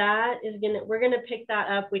 That is we're gonna pick that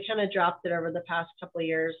up. We kind of dropped it over the past couple of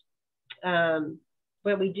years.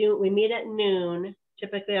 But we meet at noon,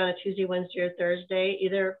 typically on a Tuesday, Wednesday, or Thursday,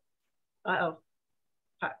 either,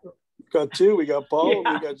 Got two, we got Paul,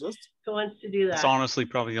 yeah. we got just. Who wants to do that? It's honestly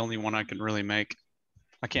probably the only one I can really make.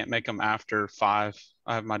 I can't make them after 5.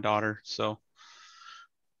 I have my daughter, so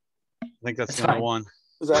I think that's the only one.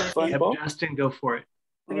 Is that fine, Paul? Justin, go for it.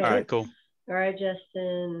 Okay. All right, cool. All right,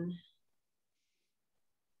 Justin.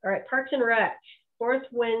 All right, Parks and Rec, 4th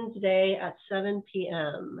Wednesday at 7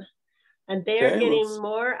 p.m. And they are getting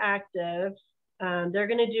more active. They're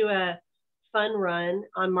going to do a fun run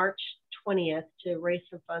on March 20th to raise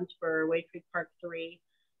some funds for Wade Creek Park 3.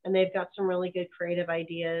 And they've got some really good creative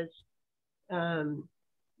ideas.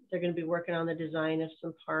 They're going to be working on the design of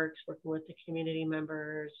some parks, working with the community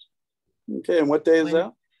members. Okay, and what day is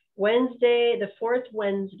that? Wednesday, the 4th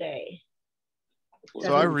Wednesday.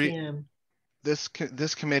 So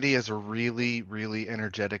this committee is a really, really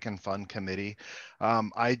energetic and fun committee.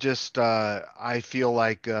 I feel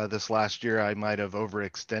like this last year I might have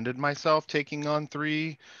overextended myself taking on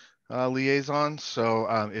 3 liaisons.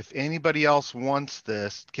 So if anybody else wants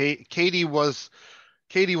this, Katie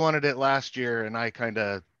wanted it last year and I kind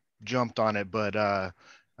of jumped on it, but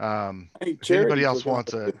if anybody else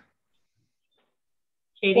wants it.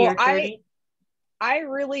 Katie or Charity? I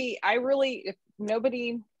really, if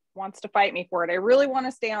nobody wants to fight me for it, I really want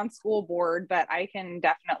to stay on school board, but I can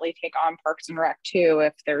definitely take on Parks and Rec too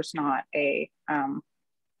if there's not a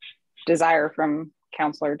desire from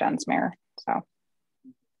Councilor Dunsmere. So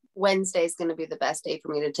Wednesday is going to be the best day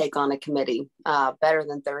for me to take on a committee, better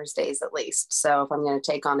than Thursdays at least. So if I'm going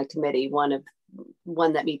to take on a committee, one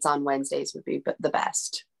that meets on Wednesdays would be the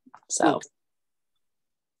best. So.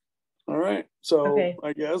 All right. So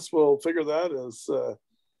I guess we'll figure that as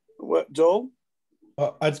what, Joel?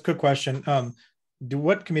 That's a good question.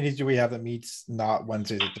 What committees do we have that meets not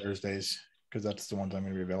Wednesdays or Thursdays? Because that's the ones I'm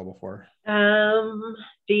going to be available for.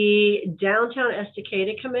 The Downtown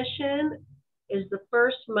Estacada Commission is the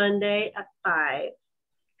first Monday at 5.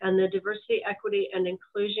 And the Diversity, Equity, and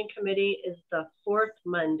Inclusion Committee is the 4th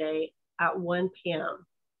Monday at 1 p.m.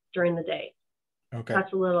 during the day. Okay.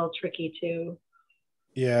 That's a little tricky too.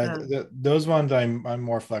 Yeah, those ones I'm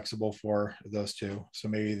more flexible for, those two. So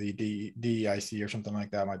maybe the DEIC or something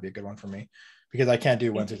like that might be a good one for me, because I can't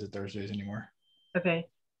do Wednesdays and Thursdays anymore. Okay.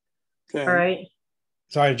 All right.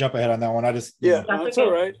 Sorry to jump ahead on that one. That's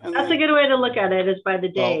all right. That's a good way to look at it, is by the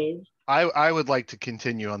days. I would like to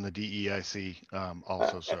continue on the DEIC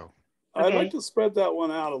also. So I'd like to spread that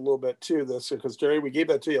one out a little bit too, because Jerry, we gave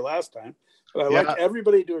that to you last time, but I'd like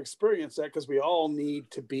everybody to experience that, because we all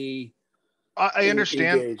need to be I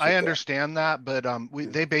understand that, but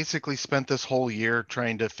they basically spent this whole year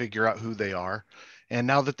trying to figure out who they are, and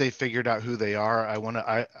now that they figured out who they are,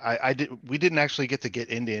 we didn't actually get to get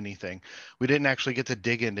into anything. We didn't actually get to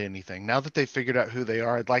dig into anything. Now that they figured out who they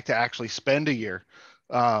are, I'd like to actually spend a year,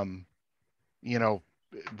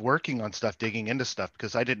 working on stuff, digging into stuff,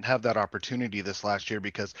 because I didn't have that opportunity this last year,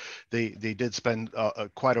 because they did spend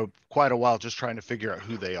quite a while just trying to figure out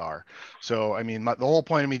who they are. So I mean, the whole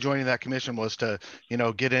point of me joining that commission was to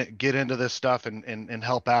get into this stuff and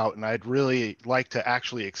help out, and I'd really like to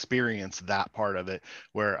actually experience that part of it,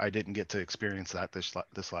 where I didn't get to experience that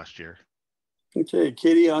this last year. Okay,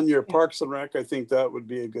 Katie, on your Parks and Rec, I think that would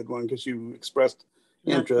be a good one, because you expressed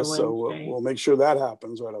interest, so we'll make sure that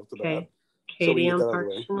happens right off the bat. Katie on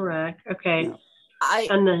Parks and Rec. Okay. Yeah. I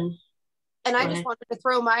just wanted to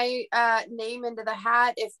throw my name into the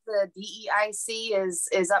hat. If the DEIC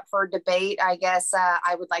is up for debate, I guess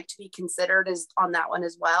I would like to be considered as on that one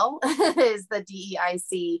as well. Is the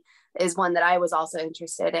DEIC is one that I was also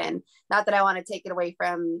interested in. Not that I want to take it away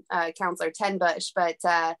from Councilor Tenbush, but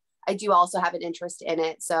I do also have an interest in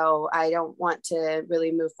it. So I don't want to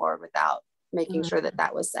really move forward without making sure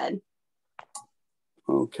that was said.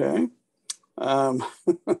 Okay.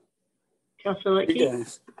 Councilor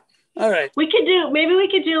Keith. All right. We could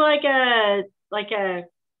do like a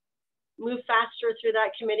move faster through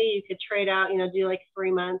that committee. You could trade out, do like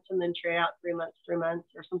 3 months and then trade out 3 months,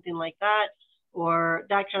 or something like that. Or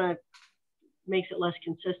that kind of makes it less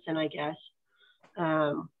consistent, I guess.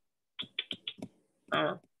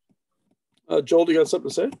 Joel, do you got something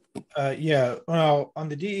to say? Yeah. Well, on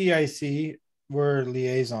the DEIC, we're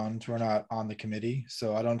liaisons. We're not on the committee,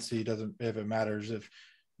 so I don't see if it matters if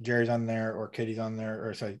Jerry's on there or Katie's on there,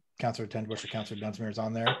 or sorry, Councilor Tenbush or Councilor Dunsmere is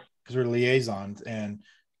on there, because we're liaisons and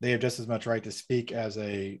they have just as much right to speak as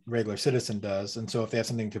a regular citizen does. And so if they have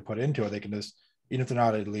something to put into it, they can just, even if they're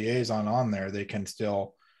not a liaison on there, they can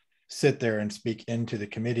still sit there and speak into the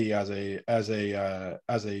committee as any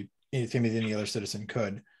other citizen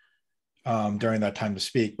could during that time to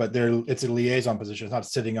speak. But it's a liaison position. It's not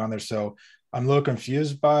sitting on there. So I'm a little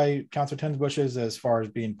confused by Councilor Tensbush's as far as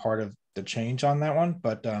being part of the change on that one.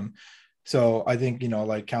 But so I think,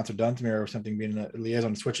 like Councilor Dunsmuir or something, being a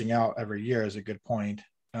liaison, switching out every year is a good point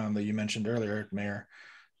that you mentioned earlier, Mayor.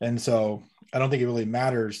 And so I don't think it really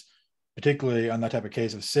matters, particularly on that type of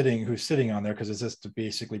case of who's sitting on there, because it's just to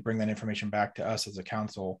basically bring that information back to us as a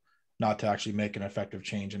council, not to actually make an effective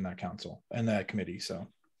change in that council and that committee. So,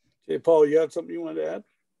 okay, Paul, you had something you wanted to add?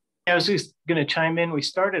 I was just going to chime in. We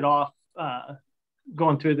started off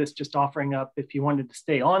going through this, just offering up if you wanted to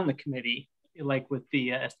stay on the committee, like with the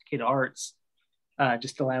Estacada Arts,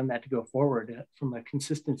 just allowing that to go forward. From a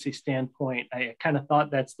consistency standpoint, I kind of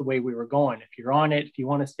thought that's the way we were going. If you're on it, if you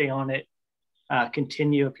want to stay on it,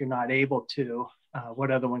 continue. If you're not able to,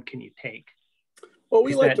 what other one can you take? Well,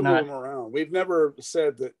 we like to move them around. We've never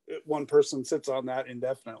said that one person sits on that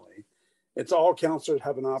indefinitely. It's all councilors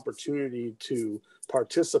have an opportunity to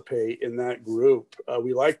participate in that group.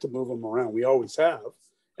 We like to move them around. We always have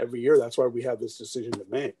every year. That's why we have this decision to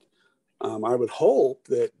make. I would hope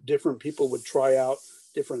that different people would try out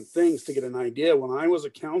different things to get an idea. When I was a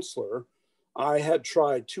counselor, I had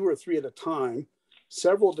tried 2 or 3 at a time,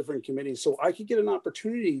 several different committees, so I could get an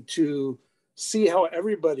opportunity to see how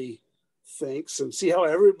everybody thinks and see how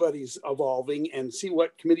everybody's evolving and see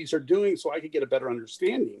what committees are doing, so I could get a better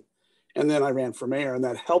understanding. And then I ran for mayor, and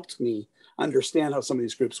that helped me understand how some of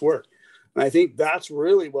these groups work. And I think that's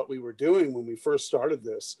really what we were doing when we first started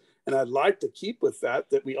this. And I'd like to keep with that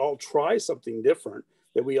we all try something different,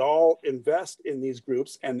 that we all invest in these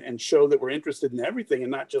groups and show that we're interested in everything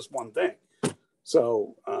and not just one thing.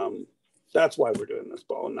 So that's why we're doing this,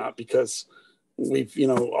 Paul, and not because we've,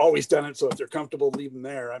 always done it. So if they're comfortable, leave them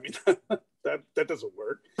there. I mean, that doesn't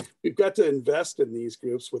work. We've got to invest in these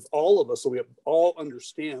groups with all of us so we all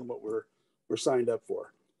understand what we're signed up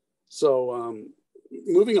for. So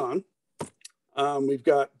moving on. We've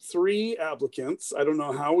got 3 applicants. I don't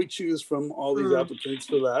know how we choose from all these applicants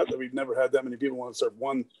for that we've never had that many people want to serve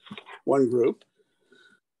one group.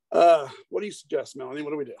 What do you suggest, Melanie?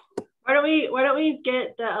 What do we do? Why don't we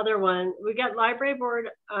get the other one? We got library board,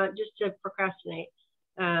 just to procrastinate.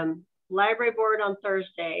 Library board on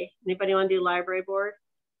Thursday. Anybody want to do library board?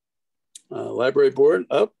 Library board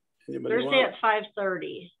up. Thursday at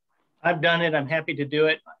 5:30. I've done it. I'm happy to do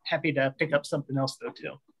it. Happy to pick up something else though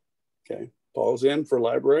too. Okay. Paul's in for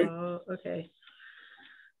library. Oh, okay.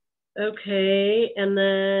 Okay, and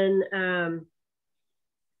then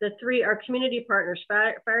the 3 are community partners: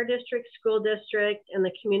 fire district, school district, and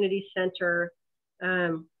the community center.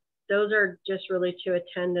 Those are just really to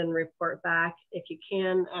attend and report back if you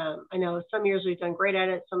can. I know some years we've done great at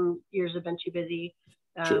it. Some years have been too busy.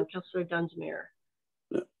 Sure. Councilor Dunsmuir.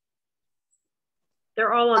 Yeah.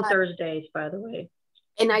 They're all on Thursdays, by the way.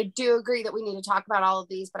 And I do agree that we need to talk about all of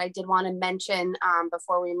these, but I did want to mention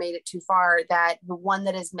before we made it too far that the one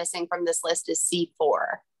that is missing from this list is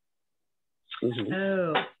C4. Mm-hmm.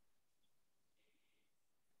 Oh.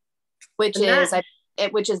 Which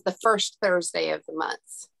is the first Thursday of the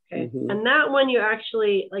month. Okay. Mm-hmm. And that one you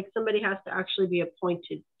actually, somebody has to actually be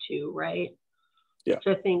appointed to, right? Yeah.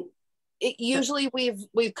 So I think usually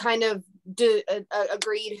we've kind of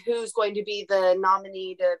agreed who's going to be the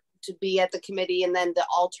nominee to be at the committee, and then the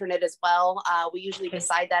alternate as well. We usually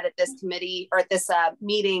decide that at this committee or at this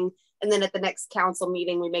meeting, and then at the next council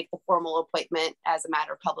meeting, we make the formal appointment as a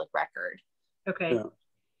matter of public record. Okay. Yeah.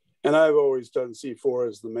 And I've always done C4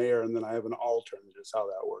 as the mayor, and then I have an alternate is how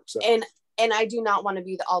that works. And I do not want to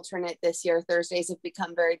be the alternate this year. Thursdays have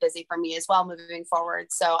become very busy for me as well moving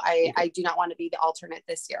forward. So I do not want to be the alternate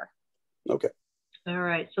this year. Okay. All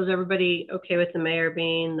right. So is everybody okay with the mayor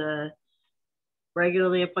being the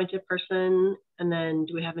regularly appointed person? And then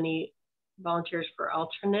do we have any volunteers for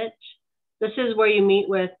alternate? This is where you meet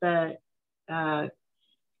with the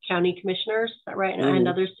county commissioners, is that right? And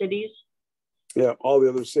other cities? Yeah, all the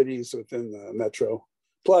other cities within the metro.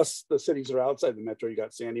 Plus the cities that are outside the metro. You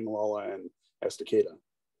got Sandy, Malala, and Estacada.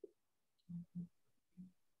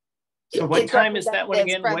 So what time is that one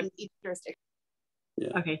again? Each jurisdiction.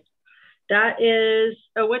 Yeah. Okay. That is,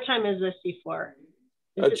 what time is this C4?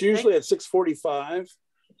 It's usually at 6:45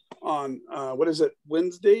 on, what is it,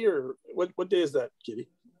 Wednesday or what day is that, Kitty?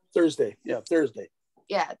 Thursday. Yeah, Thursday.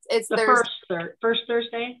 Yeah, it's the first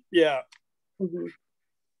Thursday? Yeah. Mm-hmm.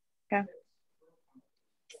 Okay.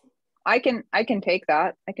 I can take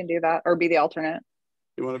that. I can do that or be the alternate.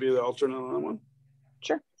 You want to be the alternate on that one?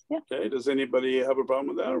 Sure. Yeah. Okay. Does anybody have a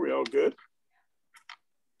problem with that? Are we all good?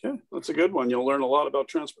 Okay. That's a good one. You'll learn a lot about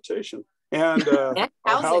transportation. and And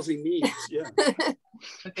our housing needs. Yeah.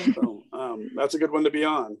 Okay. So that's a good one to be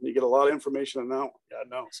on. You get a lot of information on that one. God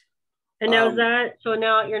knows. And now so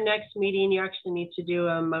now at your next meeting, you actually need to do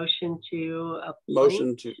a motion to appoint.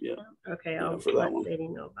 Motion to, yeah. Okay, Yeah, I'll for that let one. Sadie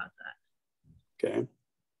know about that. Okay.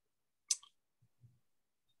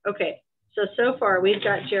 Okay, so far we've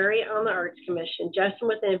got Jerry on the Arts Commission, Justin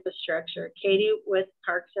with Infrastructure, Katie with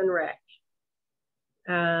Parks and Rec.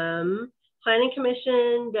 Planning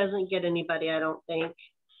Commission doesn't get anybody, I don't think,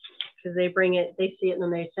 because they bring it, they see it, and then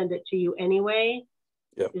they send it to you anyway.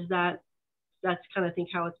 Yep. Is that's kind of think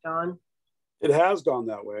how it's gone? It has gone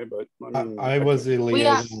that way, but I mean, I was the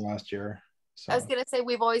liaison last year. So. I was gonna say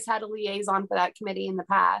we've always had a liaison for that committee in the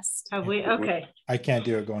past. Have we? Okay. I can't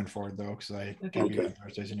do it going forward though, because I can't be on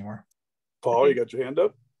Thursdays anymore. Paul, you got your hand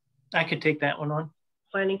up? I could take that one on.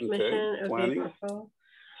 Planning Commission. Okay. Planning.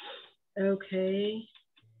 Okay.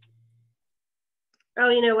 Oh,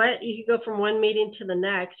 you know what? You could go from one meeting to the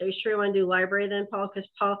next. Are you sure you want to do library then, Paul? Because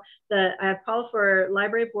Paul, I have Paul for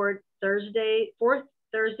library board fourth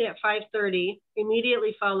Thursday at 5:30,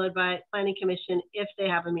 immediately followed by Planning Commission if they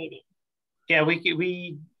have a meeting. Yeah,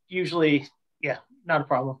 we usually, yeah, not a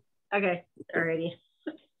problem. Okay, alrighty.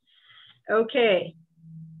 Okay.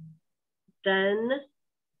 Then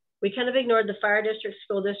we kind of ignored the fire district,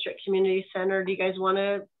 school district, community center. Do you guys want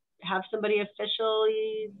to have somebody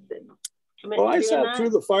officially commit to doing that? Well, I sat through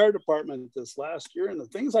the fire department this last year, and the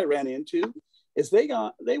things I ran into is they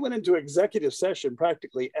went into executive session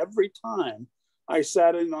practically every time I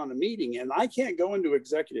sat in on a meeting, and I can't go into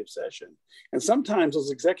executive session. And sometimes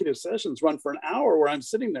those executive sessions run for an hour where I'm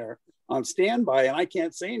sitting there on standby and I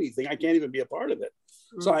can't say anything. I can't even be a part of it.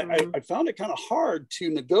 So I found it kind of hard to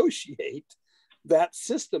negotiate that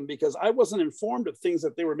system because I wasn't informed of things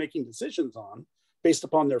that they were making decisions on based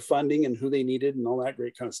upon their funding and who they needed and all that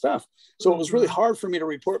great kind of stuff. So it was really hard for me to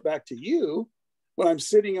report back to you when I'm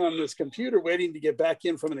sitting on this computer waiting to get back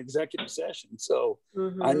in from an executive session. So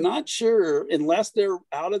I'm not sure, unless they're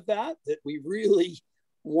out of that we really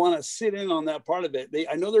want to sit in on that part of it.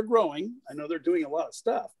 I know they're growing. I know they're doing a lot of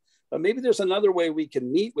stuff, but maybe there's another way we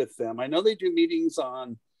can meet with them. I know they do meetings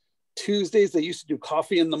on Tuesdays. They used to do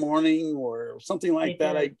coffee in the morning or something like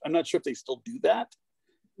that. I'm not sure if they still do that,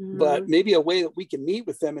 but maybe a way that we can meet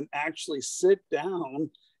with them and actually sit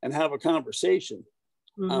down and have a conversation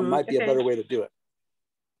might be a better way to do it.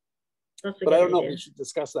 But I don't know if we should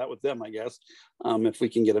discuss that with them, I guess, if we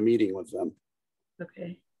can get a meeting with them.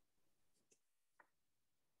 Okay.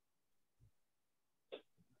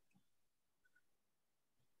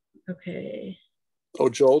 Okay. Oh,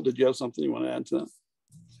 Joel, did you have something you want to add to that?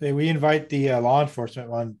 So we invite the law enforcement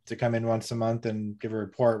one to come in once a month and give a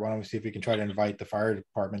report. Why don't we see if we can try to invite the fire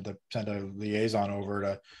department to send a liaison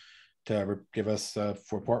over to give us a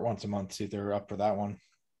report once a month, see if they're up for that one.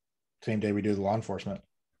 Same day we do the law enforcement.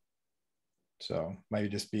 So maybe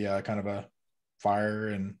just be a kind of a fire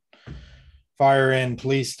and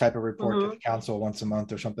police type of report to the council once a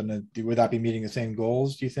month or something. Would that be meeting the same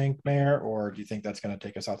goals, do you think, Mayor? Or do you think that's going to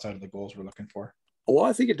take us outside of the goals we're looking for? Well,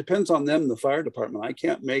 I think it depends on them, the fire department. I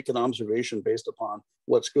can't make an observation based upon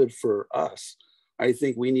what's good for us. I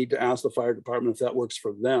think we need to ask the fire department if that works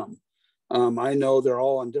for them. I know they're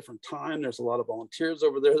all on different time. There's a lot of volunteers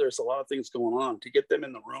over there. There's a lot of things going on. To get them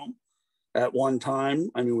in the room at one time,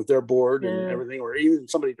 I mean, with their board and everything, or even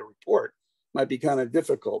somebody to report might be kind of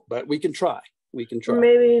difficult, but we can try. We can try.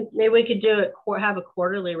 Maybe we could do it, have a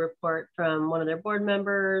quarterly report from one of their board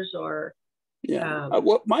members or. Yeah.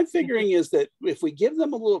 What my figuring is that if we give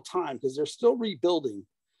them a little time, because they're still rebuilding,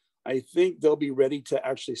 I think they'll be ready to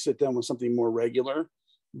actually sit down with something more regular.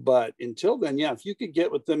 But until then, yeah, if you could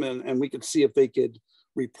get with them and we could see if they could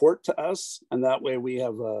report to us, and that way we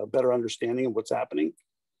have a better understanding of what's happening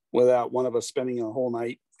without one of us spending a whole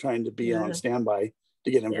night trying to be on standby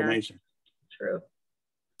to get information. Yeah, true.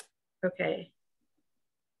 Okay.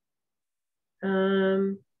 I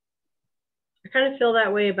kind of feel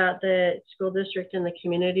that way about the school district and the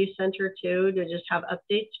community center too, to just have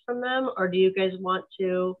updates from them. Or do you guys want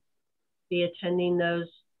to be attending those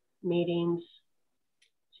meetings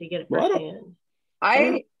to get it firsthand?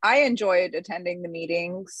 I enjoyed attending the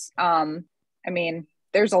meetings. I mean,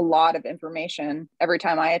 there's a lot of information. Every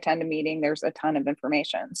time I attend a meeting, there's a ton of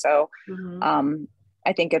information. So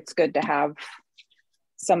I think it's good to have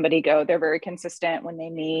somebody go. They're very consistent when they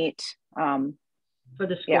meet. For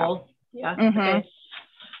the school? Yeah. Okay.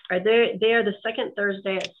 They are the second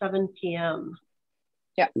Thursday at 7 p.m.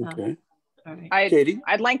 Yeah. Okay. All right. Katie,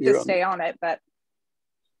 I'd like to stay on it, but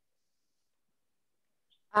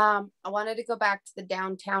I wanted to go back to the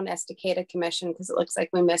downtown Estacada Commission because it looks like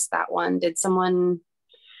we missed that one. Did someone?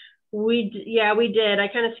 Yeah, we did. I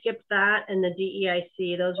kind of skipped that and the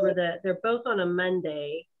DEIC. Those were they're both on a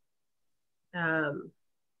Monday. And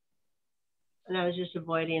I was just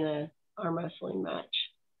avoiding a arm wrestling match.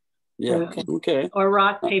 Yeah. Okay. Or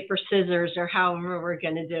rock, paper, scissors, or however we're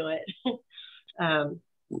going to do it.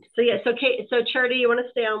 So yeah, so Charity, you want to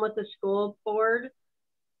stay on with the school board? Is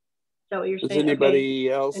that what you're saying? Is anybody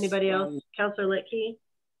else? Anybody else? Counselor Litke?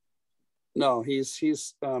 No, he's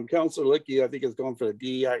Counselor Litke, I think, is going for the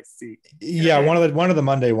DEIC. Yeah, okay. one of the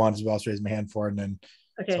Monday ones I'll raise my hand for, and then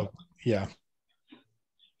okay. So, yeah.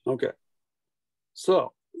 Okay.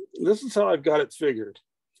 So this is how I've got it figured.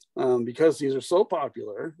 Because these are so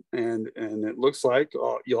popular and it looks like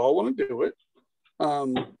you all want to do it.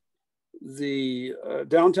 The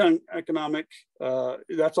downtown economic,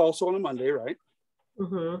 that's also on a Monday, right?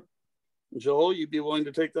 Mm-hmm. Joel, you'd be willing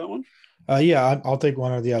to take that one? Yeah, I'll take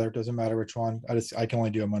one or the other. It doesn't matter which one. I can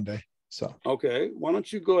only do a Monday. So okay, why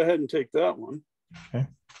don't you go ahead and take that one? Okay,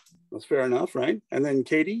 that's fair enough, right? And then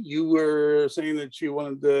Katie, you were saying that you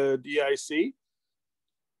wanted the DIC.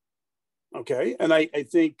 Okay, and I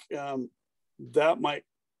think that might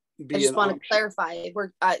be. I just want to clarify.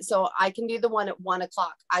 So I can do the one at 1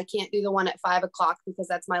 o'clock. I can't do the one at 5 o'clock because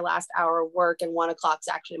that's my last hour of work, and 1 o'clock is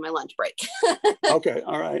actually my lunch break. Okay,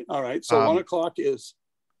 all right. So 1 o'clock is.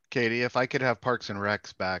 Katie, if I could have Parks and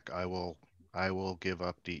Recs back, I will give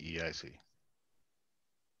up DEIC.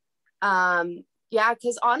 Yeah,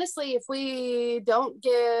 because honestly, if we don't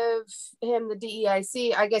give him the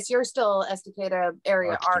DEIC, I guess you're still Estacada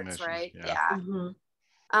area arts, right? Yeah. Mm-hmm.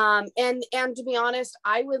 And to be honest,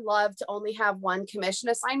 I would love to only have one commission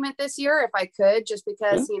assignment this year if I could, just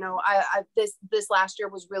because, you know, this last year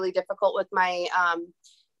was really difficult with my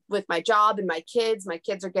job and my kids. My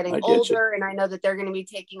kids are getting older, and I know that they're going to be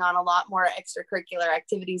taking on a lot more extracurricular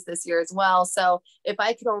activities this year as well. So if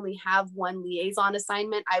I could only have one liaison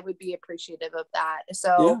assignment, I would be appreciative of that. So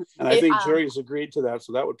yeah, and I think Jerry's agreed to that,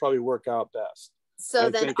 so that would probably work out best. So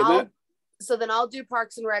then I'll do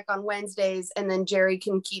Parks and Rec on Wednesdays, and then Jerry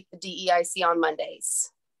can keep the DEIC on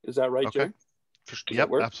Mondays. Is that right, Jerry? Yep,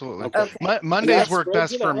 absolutely. Okay. Mondays work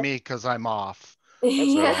best for me because I'm off.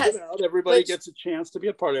 Yes. Everybody gets a chance to be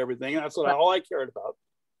a part of everything. And that's all I cared about.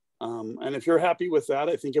 And if you're happy with that,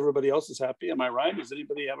 I think everybody else is happy. Am I right? Does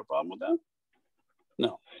anybody have a problem with that?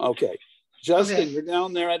 No. Okay. Justin, you're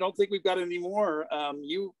down there. I don't think we've got any more.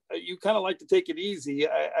 You kind of like to take it easy.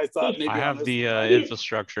 I thought maybe I have the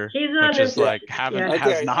infrastructure, which is like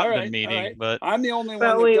has not been meeting, but I'm the only one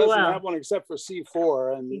that doesn't have one except for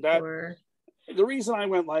C4, and C4. The reason I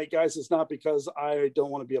went light, guys, is not because I don't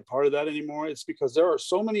want to be a part of that anymore. It's because there are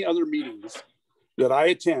so many other meetings that I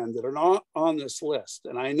attend that are not on this list.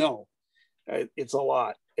 And I know it's a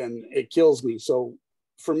lot and it kills me. So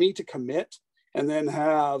for me to commit and then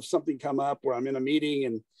have something come up where I'm in a meeting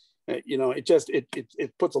and, you know,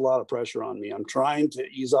 it puts a lot of pressure on me. I'm trying to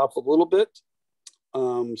ease off a little bit.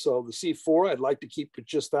 So the C4, I'd like to keep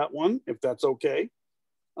just that one, if that's okay.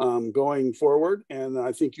 Going forward, and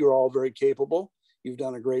I think you're all very capable. You've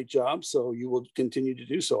done a great job, so you will continue to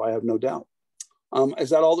do so. I have no doubt. Is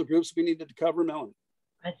that all the groups we needed to cover, Melanie?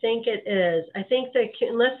 I think it is. I think that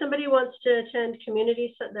unless somebody wants to attend the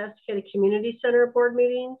Estacada Community Center board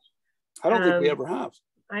meetings. I don't think we ever have.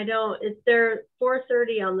 I don't. It's there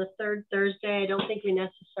 4:30 on the third Thursday. I don't think we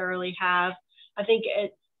necessarily have. I think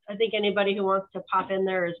anybody who wants to pop in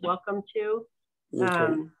there is welcome to.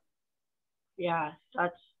 Okay. Yeah,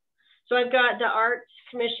 so I've got the Arts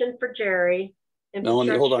Commission for Jerry.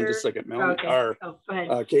 Melanie, hold on just a second. Melanie, go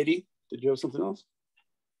ahead. Katie, did you have something else?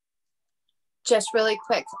 Just really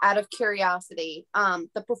quick, out of curiosity,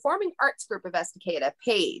 the Performing Arts Group of Estacada,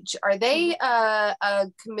 Paige, are they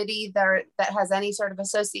a committee that has any sort of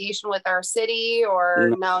association with our city,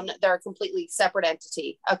 or no, they're a completely separate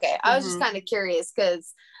entity? Okay, I was just kind of curious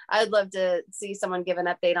because I'd love to see someone give an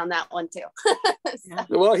update on that one too.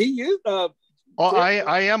 Well,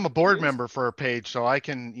 I am a board member for a Page, so I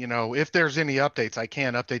can, you know, if there's any updates, I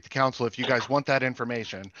can update the council if you guys want that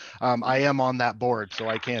information. I am on that board, so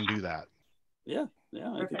I can do that. Yeah,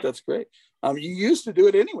 I think that's great. You used to do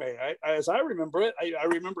it anyway. As I remember it, I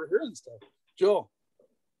remember hearing stuff. Joel.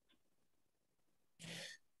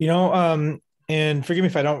 You know, and forgive me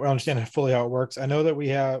if I don't understand fully how it works. I know that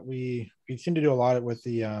we seem to do a lot with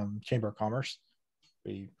the Chamber of Commerce.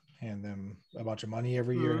 We hand them a bunch of money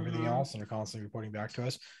every year and everything else, and they're constantly reporting back to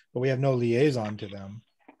us, but we have no liaison to them.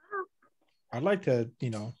 I'd like to,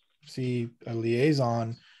 you know, see a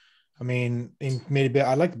liaison. I mean, maybe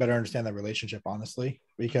I'd like to better understand that relationship, honestly,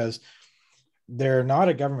 because they're not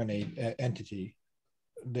a government entity,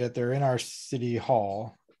 that they're in our city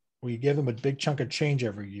hall. We give them a big chunk of change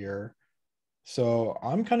every year. So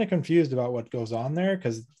I'm kind of confused about what goes on there,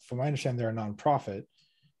 because from my understanding, they're a nonprofit.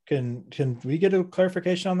 Can we get a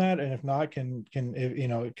clarification on that? And if not, can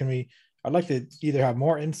we, I'd like to either have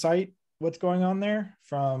more insight what's going on there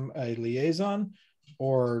from a liaison,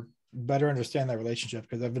 or better understand that relationship,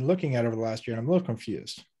 because I've been looking at it over the last year and I'm a little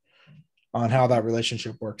confused on how that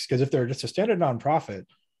relationship works. Because if they're just a standard nonprofit,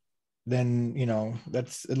 then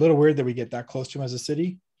that's a little weird that we get that close to them as a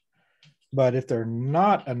city. But if they're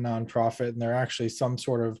not a nonprofit and they're actually some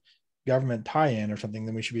sort of government tie-in or something,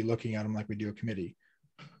 then we should be looking at them like we do a committee.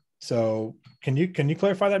 So can you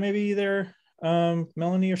clarify that maybe there,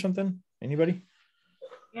 Melanie or something? Anybody?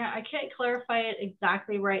 Yeah, I can't clarify it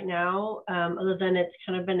exactly right now, other than it's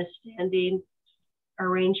kind of been a standing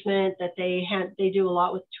arrangement that they do a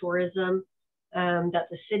lot with tourism that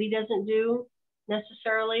the city doesn't do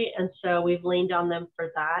necessarily, and so we've leaned on them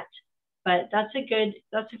for that. But that's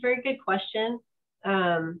a very good question.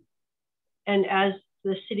 And as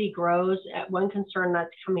the city grows, one concern that's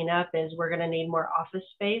coming up is we're going to need more office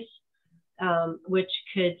space, which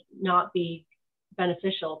could not be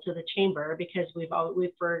beneficial to the chamber, because we've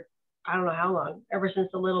for I don't know how long, ever since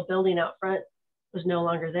the little building out front was no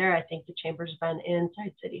longer there, I think the chamber's been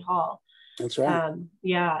inside City Hall. That's right.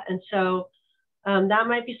 Yeah, and so that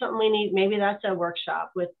might be something we need. Maybe that's a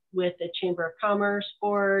workshop with the Chamber of Commerce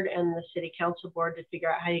board and the City Council board to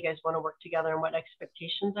figure out how you guys want to work together and what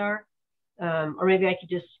expectations are. Or maybe I could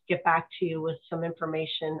just get back to you with some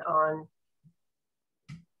information on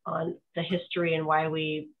the history and why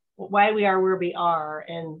we are where we are,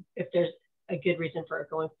 and if there's a good reason for it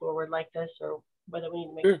going forward like this, or whether we need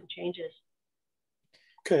to make some changes.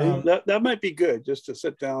 Okay, that might be good, just to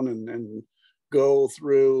sit down and go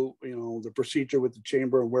through, the procedure with the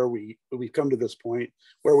chamber and where we come to this point,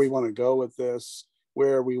 where we want to go with this,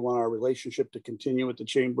 where we want our relationship to continue with the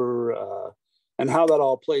chamber, and how that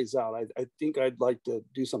all plays out. I think I'd like to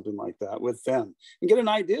do something like that with them and get an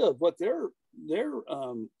idea of what their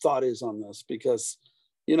thought is on this, because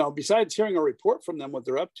besides hearing a report from them, what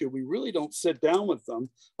they're up to, we really don't sit down with them.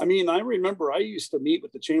 I mean, I remember I used to meet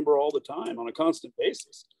with the chamber all the time on a constant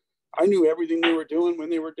basis. I knew everything they were doing when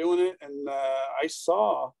they were doing it, and I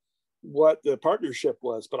saw what the partnership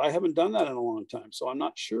was, but I haven't done that in a long time, so I'm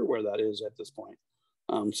not sure where that is at this point.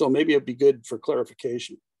 So maybe it'd be good for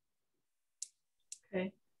clarification.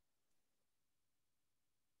 Okay.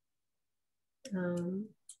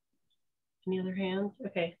 Any other hands?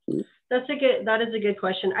 Okay, that is a good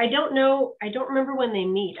question. I don't know. I don't remember when they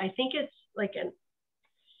meet. I think it's like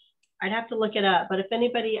I'd have to look it up, but if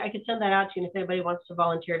anybody, I could send that out to you. And if anybody wants to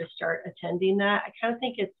volunteer to start attending that, I kind of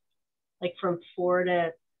think it's like from 4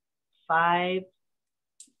 to 5.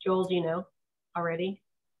 Joel, do you know already?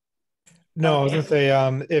 No, I was gonna say,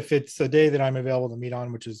 if it's a day that I'm available to meet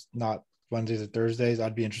on, which is not Wednesdays or Thursdays,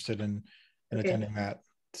 I'd be interested in attending that.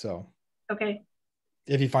 So, okay.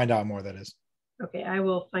 If you find out more, that is. Okay, I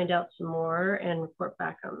will find out some more and report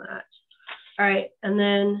back on that. All right, and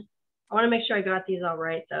then I want to make sure I got these all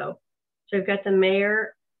right though. So we've got the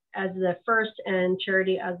mayor as the first and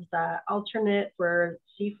Charity as the alternate for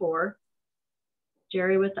C4.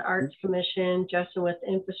 Jerry with the Arts Commission, Justin with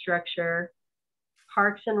Infrastructure,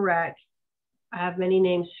 Parks and Rec. I have many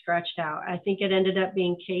names scratched out. I think it ended up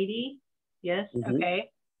being Katie. Yes, okay.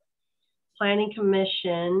 Planning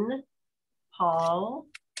Commission, Paul,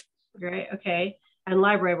 right, okay. And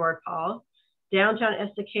Library Board, Paul. Downtown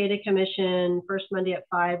Estacada Commission, first Monday at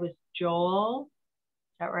 5 was Joel.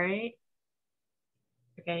 Is that right?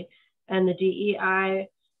 Okay. And the DEI,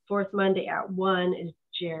 fourth Monday at 1 is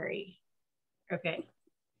Jerry. Okay.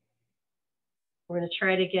 We're going to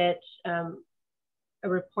try to get a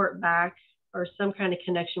report back or some kind of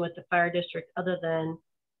connection with the fire district other than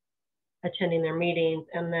attending their meetings.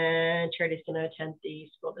 And then Charity's going to attend the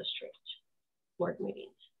school district board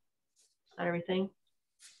meetings. Is that everything?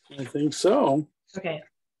 I think so. Okay.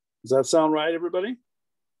 Does that sound right, everybody?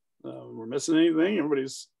 We're missing anything?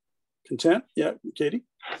 Everybody's content? Yeah, Katie?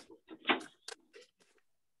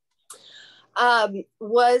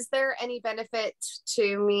 Was there any benefit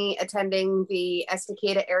to me attending the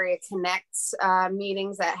Estacada Area Connects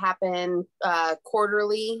meetings that happen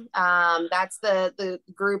quarterly? That's the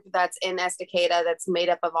group that's in Estacada that's made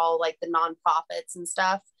up of all like the nonprofits and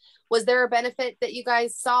stuff. Was there a benefit that you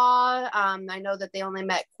guys saw? I know that they only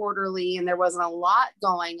met quarterly and there wasn't a lot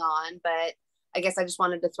going on, but I guess I just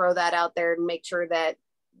wanted to throw that out there and make sure that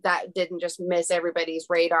that didn't just miss everybody's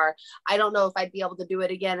radar. I don't know if I'd be able to do it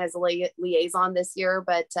again as a liaison this year,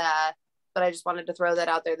 but I just wanted to throw that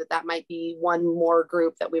out there that might be one more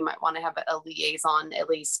group that we might want to have a liaison at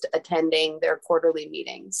least attending their quarterly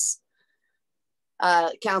meetings.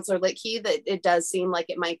 Counselor Litke, that it does seem like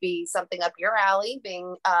it might be something up your alley,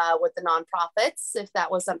 being with the nonprofits, if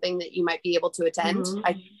that was something that you might be able to attend.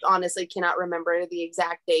 I honestly cannot remember the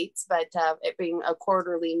exact dates, but it being a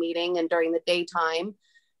quarterly meeting and during the daytime,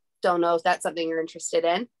 don't know if that's something you're interested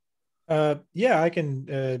in. Yeah, I can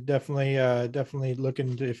definitely look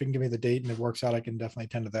into, if you can give me the date and it works out, I can definitely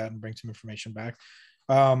attend to that and bring some information back.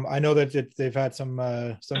 I know that they've had some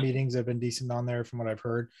meetings that have been decent on there from what I've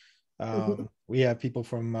heard. We have people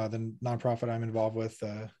from the nonprofit I'm involved with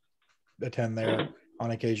attend there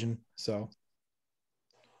on occasion. So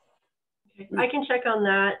I can check on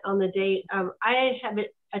that, on the date. I haven't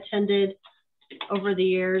attended over the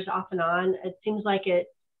years off and on. It seems like it,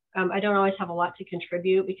 I don't always have a lot to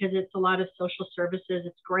contribute because it's a lot of social services.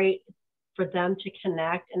 It's great for them to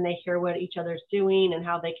connect and they hear what each other's doing and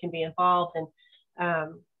how they can be involved. And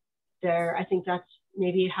I think that's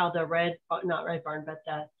maybe how the not Red Barn, but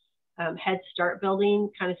the Head Start building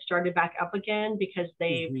kind of started back up again because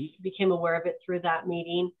they became aware of it through that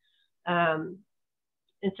meeting. And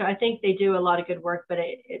so I think they do a lot of good work, but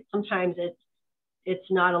sometimes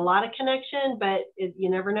it's not a lot of connection, but you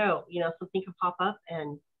never know, something could pop up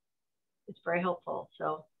and it's very helpful.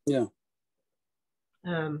 So yeah,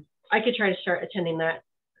 I could try to start attending that.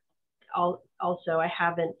 Also, I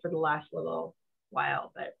haven't for the last little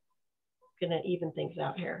while, but gonna even things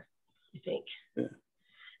out here, I think. Yeah.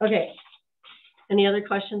 Okay. Any other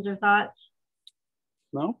questions or thoughts?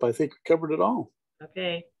 Nope, I think we covered it all.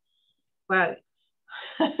 Okay. Wow.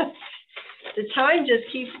 The time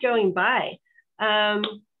just keeps going by.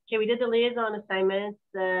 Okay, we did the liaison assignments,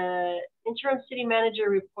 the interim city manager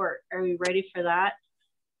report. Are we ready for that?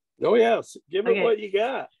 Oh yes, give it what you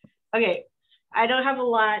got. Okay, I don't have a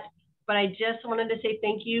lot, but I just wanted to say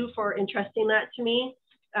thank you for entrusting that to me.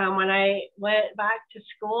 When I went back to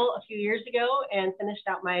school a few years ago and finished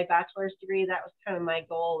out my bachelor's degree, that was kind of my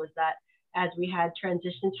goal, was that as we had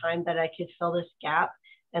transition time that I could fill this gap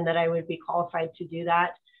and that I would be qualified to do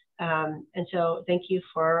that. And so thank you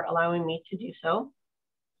for allowing me to do so.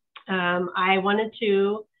 I wanted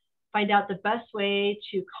to find out the best way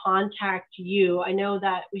to contact you. I know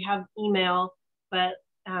that we have email, but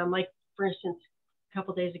like for instance, a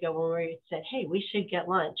couple of days ago when we said, hey, we should get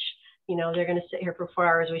lunch. They're going to sit here for 4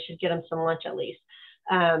 hours. We should get them some lunch at least.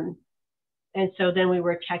 And so then we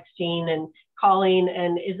were texting and calling.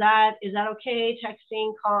 And is that okay?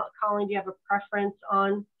 Texting, calling? Do you have a preference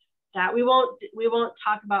on that? We won't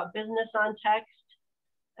talk about business on text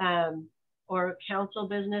or council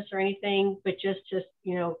business or anything, but just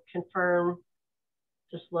confirm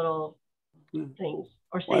just little things.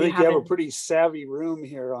 Or I think you have a pretty savvy room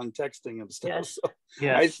here on texting and stuff. Yes. So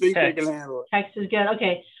I think we can handle it. Text is good.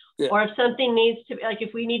 Okay. Yeah. Or if something needs to be, like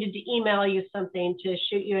if we needed to email you something, to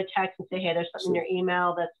shoot you a text and say, hey, there's something in your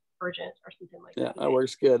email that's urgent or something like that. Yeah, that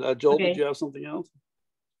works good. Joel, did you have something else?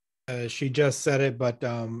 She just said it, but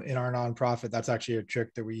in our nonprofit, that's actually a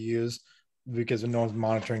trick that we use because no one's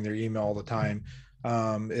monitoring their email all the time.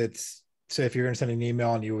 It's, so if you're going to send an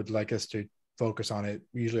email and you would like us to focus on it,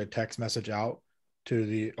 usually a text message out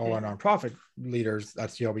to all our nonprofit leaders.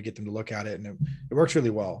 That's how we get them to look at it, and it works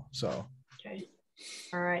really well. So okay.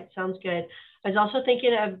 All right, sounds good. I was also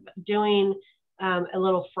thinking of doing a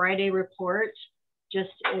little Friday report,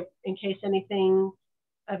 just in case anything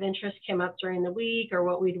of interest came up during the week or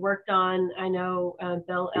what we'd worked on. I know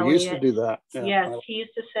Bill Elliott used to do that. Yeah. Yes, he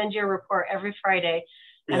used to send you a report every Friday,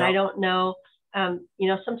 and I don't know.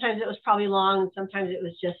 Sometimes it was probably long, and sometimes it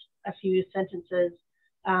was just a few sentences.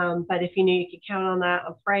 But if you knew you could count on that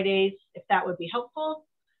on Fridays, if that would be helpful.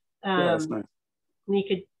 Yeah, that's nice.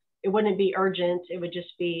 It wouldn't be urgent. It would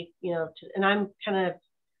just be, and I'm kind of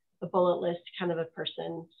a bullet list kind of a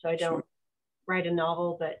person. So I don't write a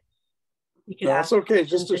novel, but you could ask. That's okay.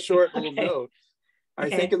 Just a short little note.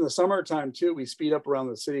 I think in the summertime too, we speed up around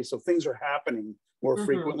the city. So things are happening more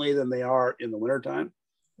frequently than they are in the wintertime.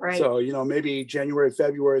 Right. So, maybe January,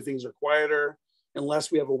 February, things are quieter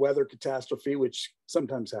unless we have a weather catastrophe, which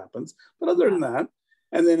sometimes happens. But other than that,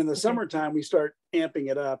 and then in the summertime, we start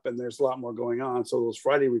amping it up and there's a lot more going on. So those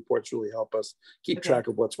Friday reports really help us keep track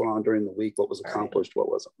of what's going on during the week, what was accomplished, what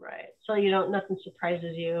wasn't. Right. So nothing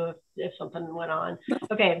surprises you if something went on. No.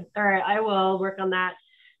 Okay. All right. I will work on that,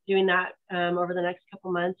 doing that over the next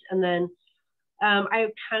couple months. And then I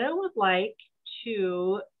kind of would like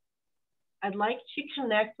I'd like to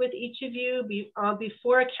connect with each of you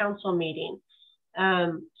before a council meeting.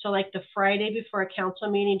 So like the Friday before a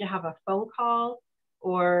council meeting, to have a phone call,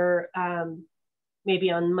 or maybe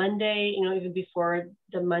on Monday, even before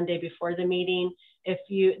the Monday before the meeting,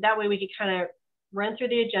 that way we could kind of run through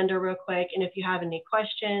the agenda real quick. And if you have any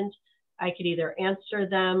questions, I could either answer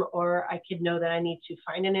them or I could know that I need to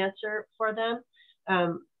find an answer for them.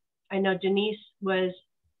 I know Denise was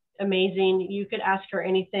amazing. You could ask her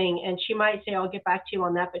anything and she might say, I'll get back to you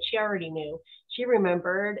on that, but she already knew. She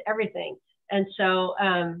remembered everything. And so,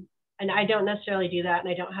 and I don't necessarily do that, and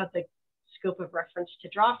I don't have the scope of reference to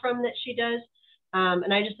draw from that she does.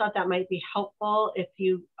 And I just thought that might be helpful. If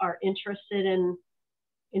you are interested in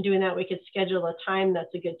doing that, we could schedule a time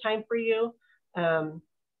that's a good time for you.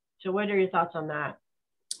 So what are your thoughts on that?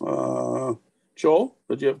 Joel,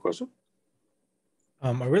 did you have a question?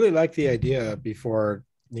 I really like the idea before,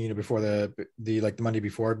 before the like the Monday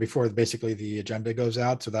before basically the agenda goes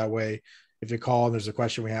out. So that way, if you call and there's a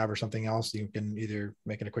question we have or something else, you can either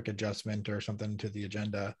make it a quick adjustment or something to the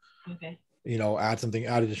agenda. Okay. Add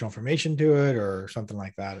additional information to it or something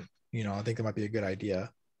like that. I think that might be a good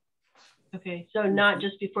idea. Okay. So not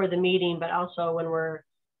just before the meeting, but also when we're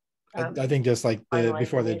I think just like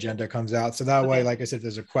before the agenda comes out. So that way, like I said, if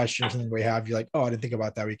there's a question or something we have, you're like, oh, I didn't think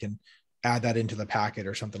about that. We can add that into the packet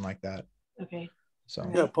or something like that. Okay. So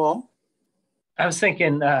yeah, Paul. I was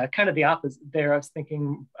thinking kind of the opposite there. I was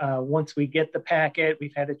thinking once we get the packet,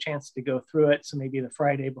 we've had a chance to go through it. So maybe the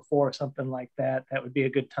Friday before or something like that, that would be a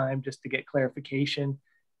good time just to get clarification.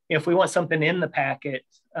 If we want something in the packet,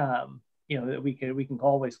 that we can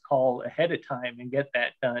always call ahead of time and get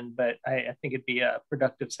that done. But I think it'd be a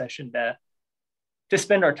productive session to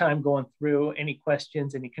spend our time going through any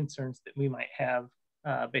questions, any concerns that we might have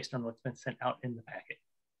based on what's been sent out in the packet.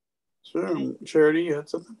 Sure. Charity, you had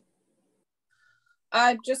something?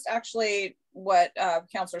 Just actually what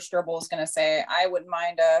Councilor Strobel was going to say. I wouldn't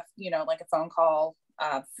mind like a phone call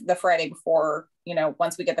the Friday before,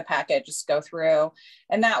 once we get the packet, just go through.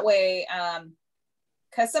 And that way,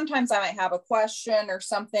 because sometimes I might have a question or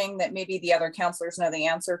something that maybe the other counselors know the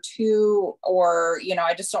answer to, or,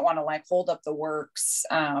 I just don't want to like hold up the works.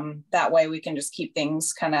 That way we can just keep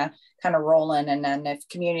things kind of rolling. And then if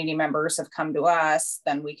community members have come to us,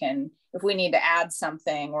 then we can, if we need to add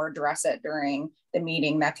something or address it during the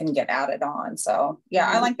meeting, that can get added on. So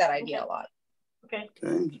yeah, I like that idea a lot. Okay.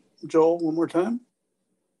 Okay. Joel, one more time.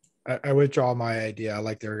 I withdraw my idea. I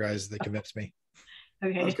like their guys that convinced me.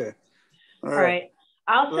 Okay. Okay. All right.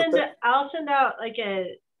 I'll send out like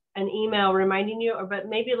an email reminding you, but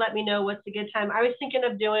maybe let me know what's a good time. I was thinking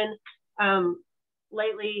of doing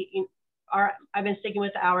lately. I've been sticking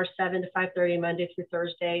with the hours 7 to 5:30 Monday through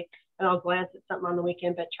Thursday, and I'll glance at something on the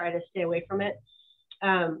weekend, but try to stay away from it.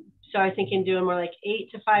 So I think in doing more like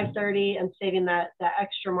 8 to 5:30 and saving that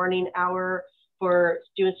extra morning hour for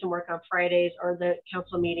doing some work on Fridays or the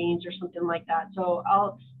council meetings or something like that. So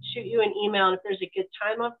I'll shoot you an email, and if there's a good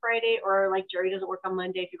time on Friday, or like Jerry doesn't work on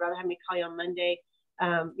Monday, if you'd rather have me call you on Monday,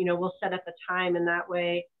 we'll set up a time, and that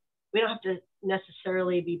way we don't have to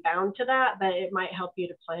necessarily be bound to that, but it might help you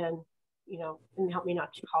to plan, and help me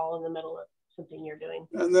not to call in the middle of something you're doing.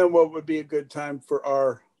 And then what would be a good time for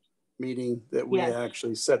our meeting that we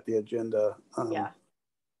actually set the agenda?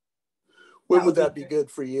 When would that be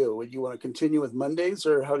good for you? Would you want to continue with Mondays,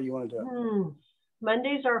 or how do you want to do it?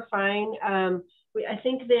 Mondays are fine. I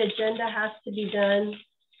think the agenda has to be done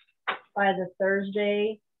by the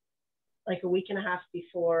Thursday, like a week and a half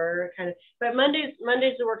before, kind of. But Mondays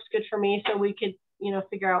works good for me. So we could,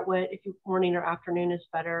 figure out what, if morning or afternoon is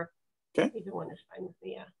better. Okay. Either one is fine with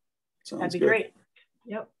me. Yeah. Sounds That'd be good. great.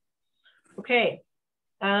 Yep. Okay.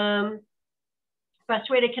 Best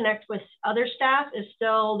way to connect with other staff is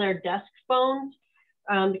still their desk phones,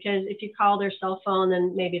 because if you call their cell phone,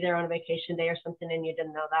 then maybe they're on a vacation day or something and you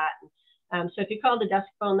didn't know that. So if you call the desk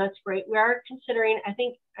phone, that's great. We are considering, I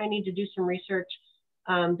think I need to do some research.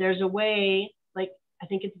 There's a way, like I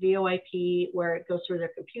think it's VoIP, where it goes through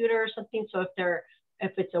their computer or something. So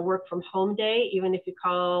if it's a work from home day, even if you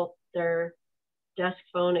call their desk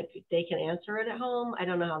phone, they can answer it at home. I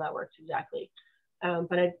don't know how that works exactly.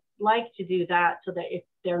 But I'd like to do that so that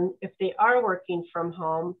if they are working from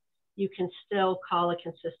home, you can still call a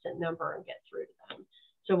consistent number and get through to them.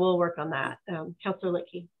 So we'll work on that. Councilor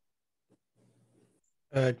Lickey.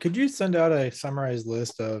 Could you send out a summarized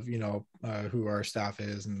list of, who our staff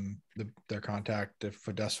is and their contact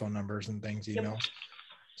for desk phone numbers and things, emails?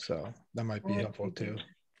 So that might be helpful too.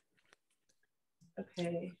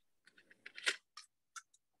 Okay.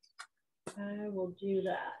 I will do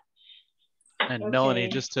that. And okay. Melanie,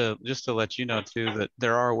 just to let you know too, that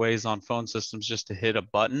there are ways on phone systems just to hit a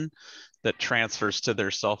button that transfers to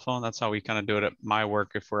their cell phone. That's how we kind of do it at my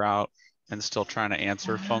work if we're out and still trying to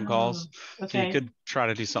answer phone calls. Okay. So you could try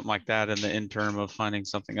to do something like that in the interim of finding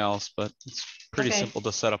something else, but it's pretty simple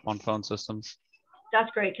to set up on phone systems.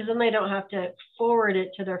 That's great, because then they don't have to forward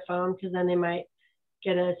it to their phone, because then they might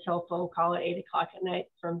get a cell phone call at 8 o'clock at night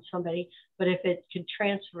from somebody, but if it could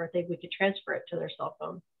transfer, I think we could transfer it to their cell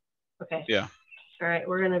phone. Okay. Yeah. All right,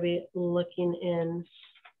 we're going to be looking in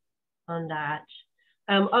on that.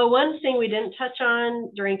 Oh, one thing we didn't touch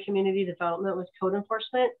on during community development was code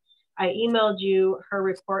enforcement. I emailed you her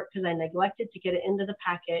report because I neglected to get it into the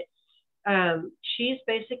packet. She's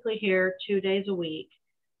basically here 2 days a week,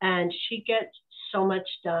 and she gets so much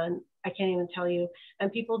done. I can't even tell you.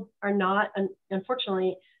 And people are not,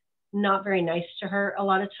 unfortunately, not very nice to her a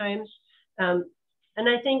lot of times. And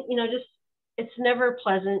I think, you know, just it's never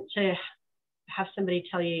pleasant to have somebody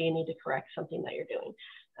tell you you need to correct something that you're doing.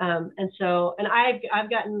 And I've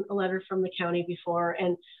gotten a letter from the county before,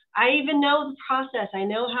 and I even know the process. I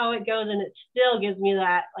know how it goes, and it still gives me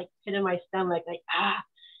that like pit in my stomach, like,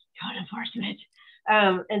 code enforcement.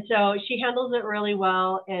 And so she handles it really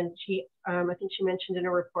well. And she, I think she mentioned in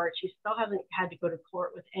her report, she still hasn't had to go to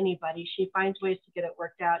court with anybody. She finds ways to get it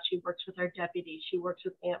worked out. She works with our deputy. She works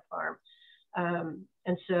with Ant Farm.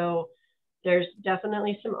 And so there's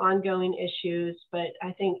definitely some ongoing issues, but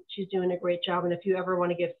I think she's doing a great job. And if you ever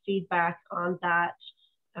want to give feedback on that,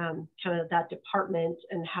 kind of that department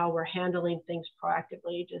and how we're handling things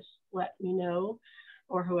proactively, just let me know,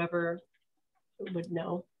 or whoever would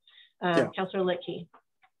know. Councilor Litke.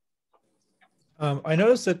 I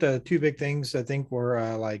noticed that the two big things I think were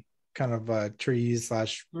like kind of trees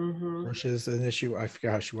slash bushes, an issue. I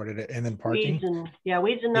forget how she worded it, and then parking.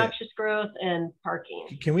 Weeds and noxious growth and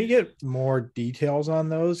parking. Can we get more details on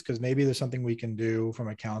those? Because maybe there's something we can do from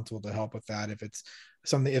a council to help with that. If it's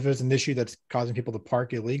something, if it's an issue that's causing people to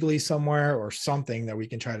park illegally somewhere, or something that we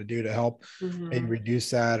can try to do to help maybe reduce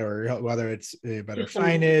that, or whether it's better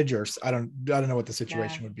signage, or I don't know what the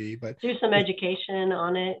situation would be, but do some education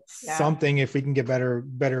on it. Something, if we can get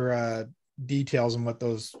better details on what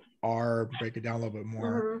those are, break it down a little bit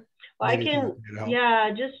more. Well, I can,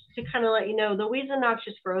 just to kind of let you know, the weeds and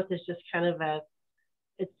noxious growth is just kind of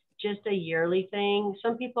it's just a yearly thing.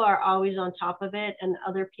 Some people are always on top of it, and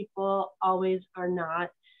other people always are not.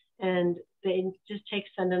 And they just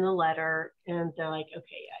send in a letter, and they're like,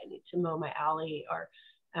 okay, I need to mow my alley, or,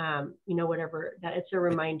 whatever, that it's a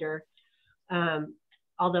reminder.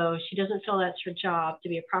 Although she doesn't feel that's her job to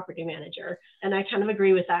be a property manager. And I kind of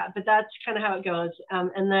agree with that, but that's kind of how it goes.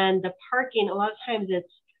 And then the parking, a lot of times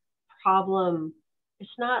it's problem.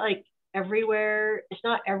 It's not like everywhere. It's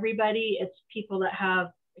not everybody. It's people that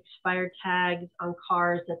have expired tags on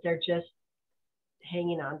cars that they're just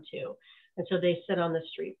hanging on to. And so they sit on the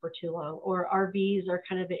street for too long. Or RVs are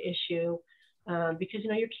kind of an issue because,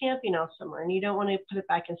 you're camping out somewhere and you don't want to put it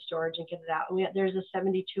back in storage and get it out. And there's a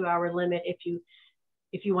 72-hour limit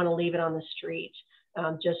if you want to leave it on the street,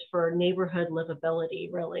 just for neighborhood livability,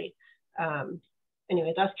 really.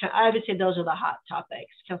 Anyway, that's I would say those are the hot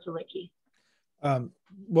topics. Councilor Lickey.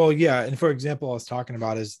 Well, yeah. And for example, I was talking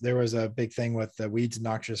about is there was a big thing with the weeds and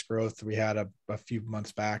noxious growth we had a few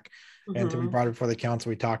months back. And so we brought it before the council.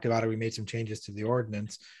 We talked about it. We made some changes to the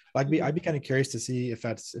ordinance. I'd be kind of curious to see if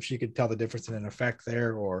she could tell the difference in an effect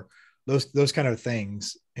there, or those kind of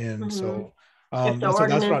things. And so if the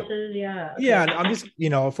ordinances, yeah, and I'm just,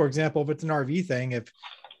 for example, if it's an RV thing,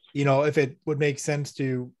 if it would make sense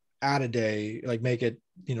to add a day, like make it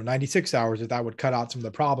 96 hours, if that would cut out some of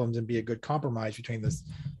the problems and be a good compromise between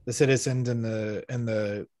the citizens and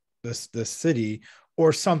the city,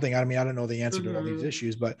 or something. I mean, I don't know the answer to all these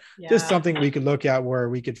issues, but just something we could look at where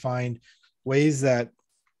we could find ways that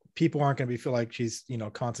people aren't going to feel like she's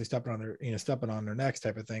constantly stepping on their necks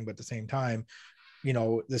type of thing, but at the same time,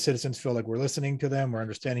 the citizens feel like we're listening to them, we're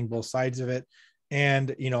understanding both sides of it,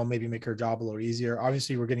 and maybe make her job a little easier.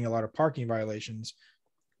 Obviously, we're getting a lot of parking violations.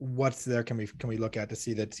 What's there can we look at to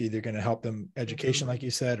see that's either going to help them education, like you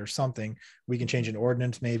said, or something we can change an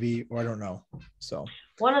ordinance maybe, or I don't know. So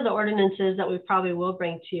one of the ordinances that we probably will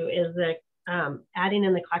bring to you is the adding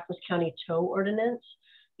in the Clackamas County tow ordinance,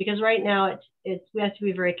 because right now we have to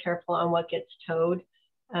be very careful on what gets towed.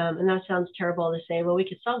 And that sounds terrible to say, well, we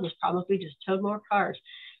could solve this problem if we just towed more cars.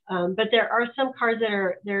 But there are some cars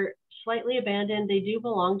that they're slightly abandoned. They do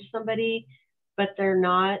belong to somebody, but they're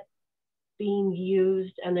not being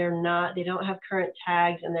used, and they don't have current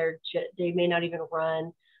tags, and they may not even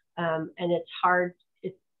run. And it's hard.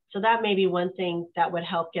 So that may be one thing that would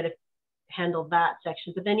help handle that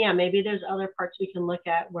section. But then, maybe there's other parts we can look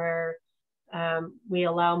at where we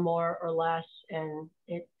allow more or less, and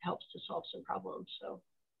it helps to solve some problems. So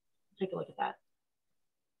take a look at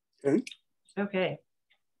that. Okay.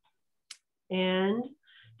 And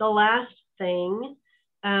the last thing,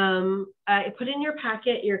 I put in your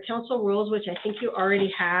packet your council rules, which I think you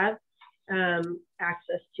already have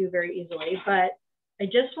access to very easily, but I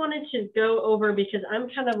just wanted to go over, because I'm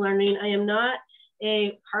kind of learning. I am not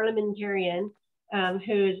a parliamentarian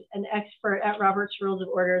who's an expert at Robert's Rules of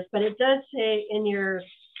Orders, but it does say in your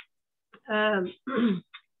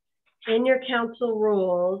council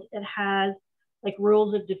rules, it has like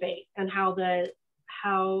rules of debate and how the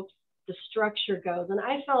structure goes. And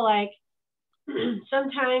I feel like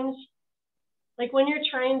sometimes, like when you're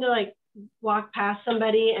trying to like walk past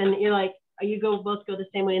somebody and you're like, both go the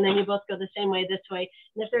same way, and then you both go the same way this way.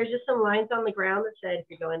 And if there's just some lines on the ground that said, if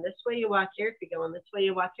you're going this way, you walk here. If you're going this way,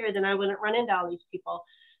 you walk here, then I wouldn't run into all these people.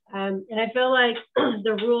 And I feel like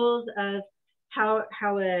the rules of how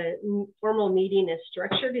a formal meeting is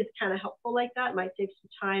structured is kind of helpful like that. It might save some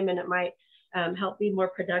time, and it might help be more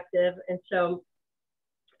productive. And so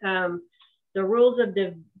the rules of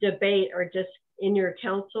debate are just in your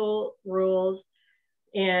council rules,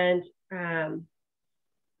 and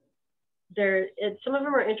some of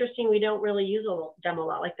them are interesting. We don't really use them a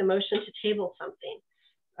lot, like the motion to table something.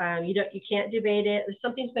 You can't debate it. If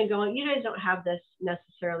something's been going, you guys don't have this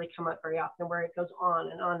necessarily come up very often, where it goes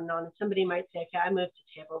on and on and on. And somebody might say, okay, I move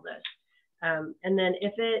to table this. And then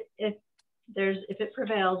if it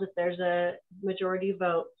prevails, if there's a majority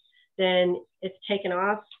vote, then it's taken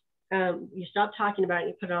off. You stop talking about it,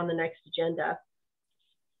 you put it on the next agenda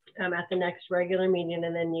at the next regular meeting.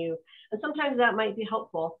 And sometimes that might be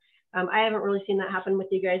helpful. I haven't really seen that happen with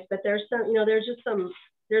you guys, but there's some,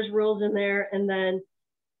 there's rules in there. And then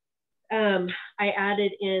I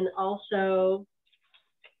added in also,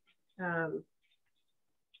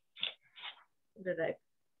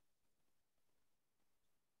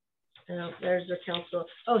 there's the council.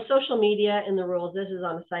 Oh, social media and the rules. This is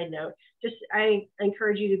on a side note. I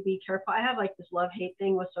encourage you to be careful. I have like this love-hate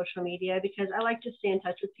thing with social media, because I like to stay in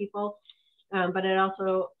touch with people, but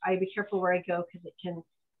I be careful where I go, because it can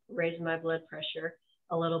raise my blood pressure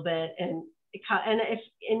a little bit. And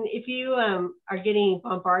if you are getting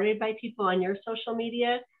bombarded by people on your social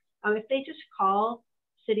media, if they just call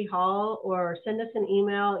City Hall or send us an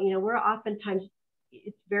email, we're oftentimes,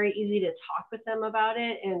 it's very easy to talk with them about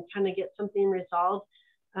it and kind of get something resolved.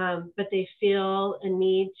 But they feel a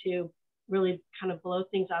need to really kind of blow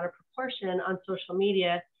things out of proportion on social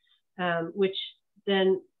media, which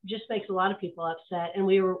then just makes a lot of people upset. And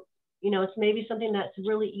it's maybe something that's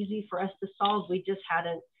really easy for us to solve. We just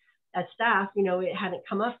hadn't, as staff, it hadn't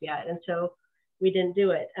come up yet. And so we didn't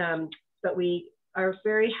do it. But we are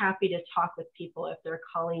very happy to talk with people if they're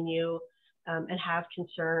calling you and have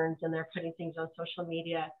concerns and they're putting things on social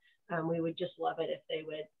media. We would just love it if they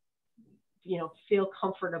would, feel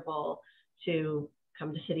comfortable to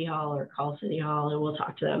come to City Hall or call City Hall, and we'll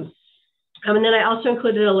talk to them. And then I also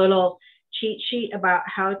included a little cheat sheet about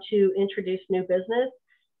how to introduce new business,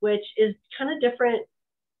 which is kind of different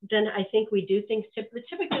than I think we do things.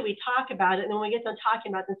 Typically we talk about it, and then when we get done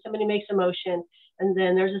talking about it, then somebody makes a motion, and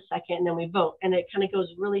then there's a second, and then we vote, and it kind of goes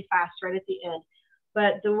really fast right at the end.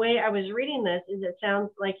 But the way I was reading this is, it sounds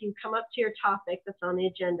like you come up to your topic that's on the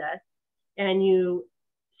agenda, and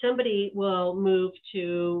somebody will move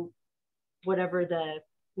to whatever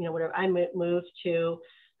whatever I move to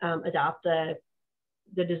adopt the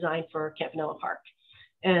design for Camp Vanilla Park.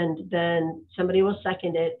 And then somebody will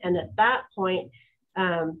second it. And at that point,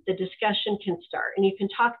 the discussion can start, and you can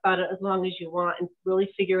talk about it as long as you want and really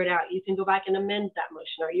figure it out. You can go back and amend that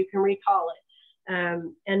motion, or you can recall it.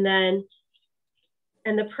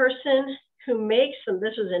 And the person who makes them,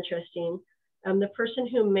 this was interesting, the person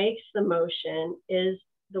who makes the motion is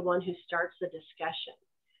the one who starts the discussion.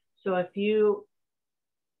 So if you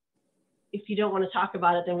don't want to talk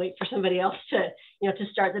about it, then wait for somebody else to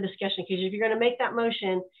start the discussion. Because if you're going to make that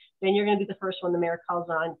motion, then you're going to be the first one the mayor calls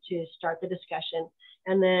on to start the discussion.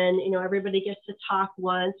 And then, everybody gets to talk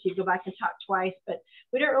once, you go back and talk twice, but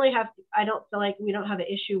we don't really have, I don't feel like we don't have an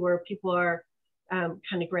issue where people are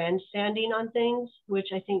kind of grandstanding on things,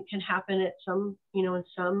 which I think can happen at some, in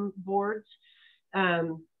some boards.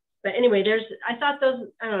 But anyway, I thought those,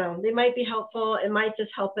 I don't know, they might be helpful. It might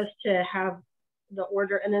just help us to have the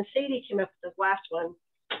order. And then Sadie came up with the last one.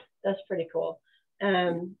 That's pretty cool.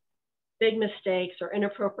 Big mistakes or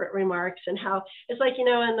inappropriate remarks, and how it's like, in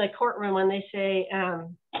the courtroom when they say,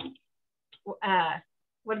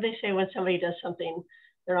 what do they say when somebody does something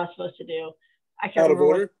they're not supposed to do? I can't remember. Out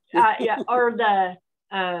of order? Yeah, or the,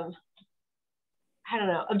 I don't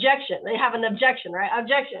know, objection. They have an objection, right?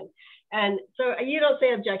 Objection. And so you don't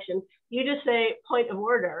say objection, you just say point of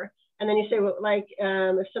order. And then you say, well, like,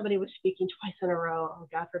 if somebody was speaking twice in a row, oh,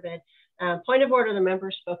 God forbid, point of order, the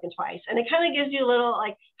member's spoken twice. And it kind of gives you a little,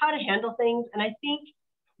 like, how to handle things. And I think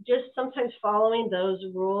just sometimes following those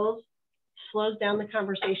rules slows down the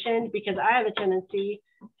conversation, because I have a tendency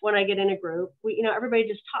when I get in a group, everybody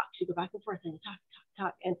just talks. You go back and forth and you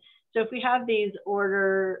talk. And so if we have these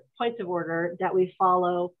points of order that we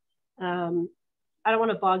follow, I don't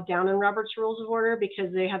want to bog down in Robert's Rules of Order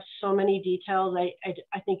because they have so many details.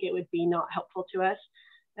 I think it would be not helpful to us,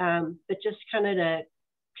 but just kind of to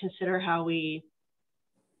consider how we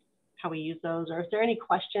use those, or if there are any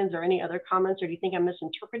questions or any other comments, or do you think I'm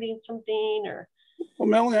misinterpreting something? Or well,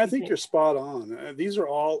 Melanie, I think you're spot on. These are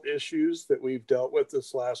all issues that we've dealt with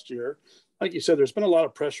this last year. Like you said, there's been a lot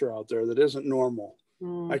of pressure out there that isn't normal.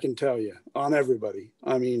 I can tell you, on everybody.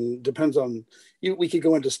 I mean, depends on you. We could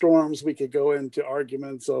go into storms. We could go into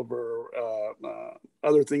arguments over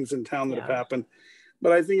other things in town that have happened.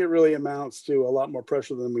 But I think it really amounts to a lot more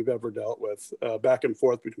pressure than we've ever dealt with, back and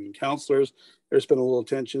forth between counselors. There's been a little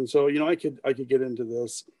tension. So, I could get into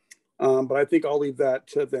this, but I think I'll leave that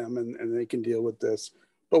to them and they can deal with this.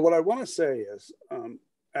 But what I want to say is,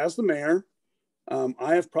 as the mayor,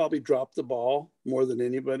 I have probably dropped the ball more than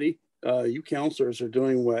anybody. You counselors are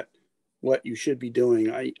doing what you should be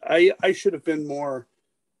doing. I should have been more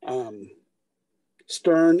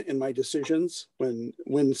stern in my decisions when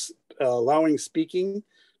allowing speaking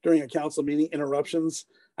during a council meeting, interruptions.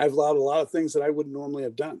 I've allowed a lot of things that I wouldn't normally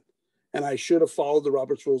have done. And I should have followed the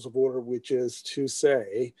Robert's Rules of Order, which is to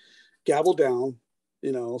say, gavel down,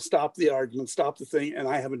 stop the argument, stop the thing. And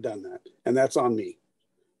I haven't done that. And that's on me.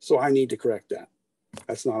 So I need to correct that.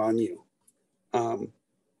 That's not on you.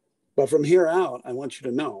 But from here out, I want you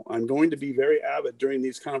to know, I'm going to be very avid during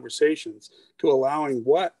these conversations to allowing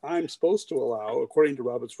what I'm supposed to allow according to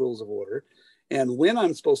Robert's Rules of Order, and when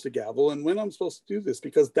I'm supposed to gavel and when I'm supposed to do this,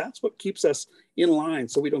 because that's what keeps us in line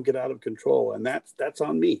so we don't get out of control. And that's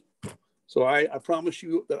on me. So I promise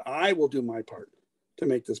you that I will do my part to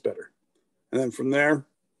make this better. And then from there,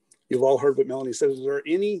 you've all heard what Melanie said. Is there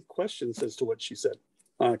any questions as to what she said?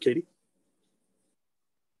 Katie?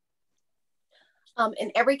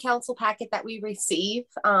 In every council packet that we receive,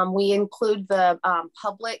 we include the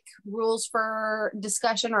public rules for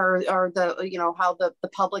discussion, or the, how the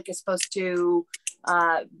public is supposed to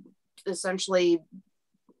essentially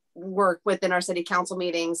work within our city council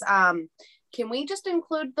meetings. Can we just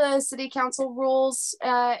include the city council rules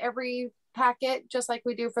every packet, just like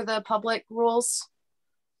we do for the public rules?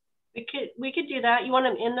 We could do that. You want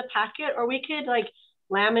them in the packet, or we could like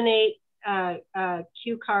laminate a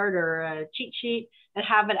cue card or a cheat sheet and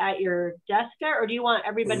have it at your desk there, or do you want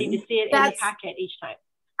everybody to see it in the packet each time?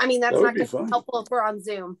 I mean, that's not going to be helpful if we're on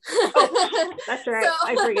Zoom. Oh, that's right.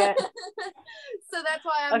 I forget. So that's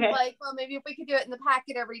why I'm like, well, maybe if we could do it in the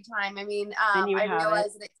packet every time. I mean, I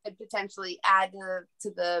realize that it could potentially add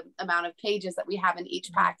to the amount of pages that we have in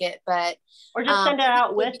each packet, but or just send it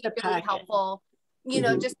out with the really packet. Helpful.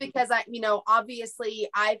 Just because obviously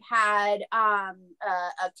I've had a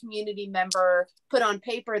community member put on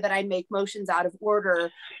paper that I make motions out of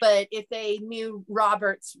order, but if they knew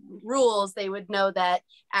Robert's rules, they would know that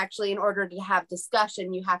actually in order to have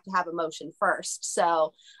discussion, you have to have a motion first.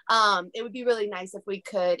 So it would be really nice if we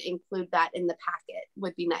could include that in the packet.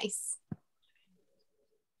 Would be nice.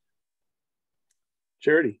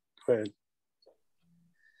 Charity, go ahead.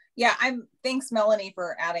 Yeah, thanks Melanie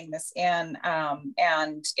for adding this in.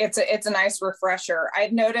 And it's a nice refresher.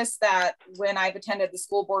 I've noticed that when I've attended the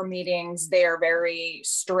school board meetings, they are very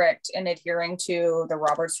strict in adhering to the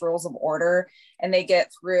Robert's Rules of Order, and they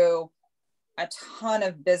get through a ton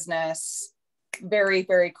of business very,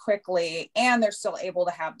 very quickly, and they're still able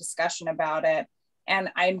to have discussion about it. And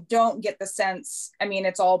I don't get the sense, I mean,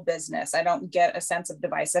 it's all business. I don't get a sense of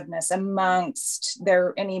divisiveness amongst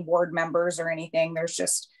any board members or anything. There's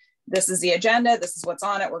just, this is the agenda, this is what's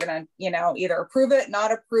on it. We're going to, either approve it,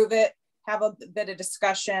 not approve it, have a bit of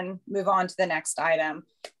discussion, move on to the next item.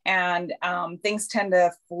 And things tend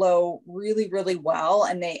to flow really, really well,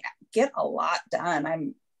 and they get a lot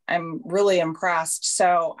done. I'm really impressed.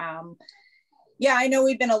 So yeah, I know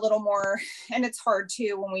we've been a little more, and it's hard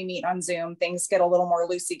too when we meet on Zoom, things get a little more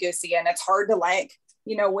loosey-goosey, and it's hard to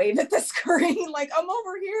wave at the screen, like, I'm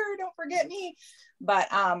over here, don't forget me. But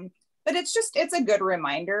it's a good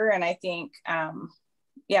reminder. And I think,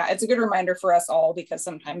 yeah, it's a good reminder for us all, because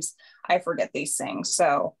sometimes I forget these things.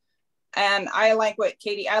 So, and I like what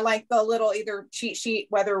Katie, I like the little either cheat sheet,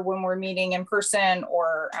 whether when we're meeting in person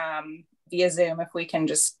or via Zoom, if we can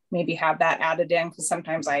just maybe have that added in, because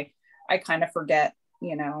sometimes I kind of forget,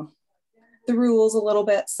 the rules a little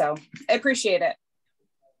bit. So I appreciate it.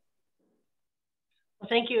 Well,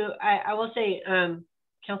 thank you. I will say,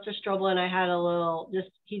 Councilor Strobel and I had a little,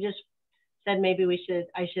 he just said maybe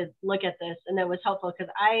I should look at this, and that was helpful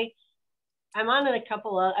because I'm on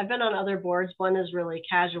I've been on other boards. One is really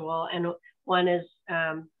casual, and One is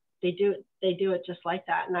they do it just like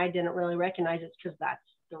that, and I didn't really recognize it because that's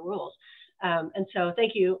the rules. And so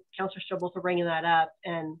thank you, Councilor Strobel, for bringing that up.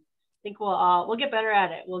 And I think we'll get better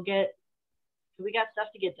at it. We got stuff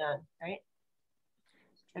to get done, right?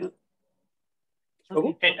 Yeah.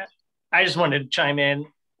 Okay. Hey, I just wanted to chime in.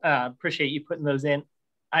 Appreciate you putting those in.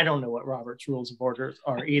 I don't know what Robert's Rules of Order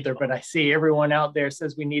are either, but I see everyone out there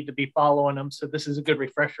says we need to be following them. So this is a good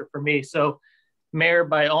refresher for me. So Mayor,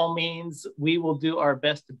 by all means, we will do our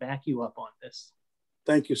best to back you up on this.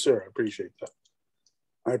 Thank you, sir. I appreciate that.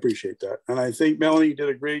 I appreciate that. And I think Melanie did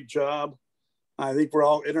a great job. I think we're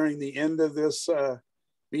all entering the end of this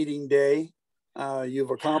meeting day.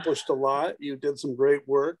 You've accomplished a lot. You did some great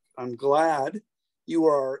work. I'm glad you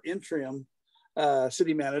are interim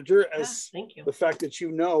city manager, as thank you. The fact that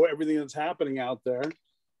you know everything that's happening out there,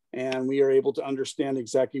 and we are able to understand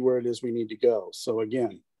exactly where it is we need to go. So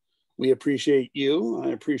again, we appreciate you. I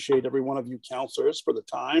appreciate every one of you counselors for the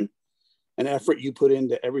time and effort you put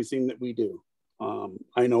into everything that we do.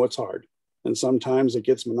 I know it's hard, and sometimes it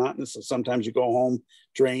gets monotonous, and sometimes you go home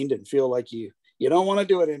drained and feel like you don't want to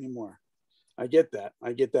do it anymore. I get that.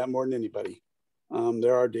 I get that more than anybody.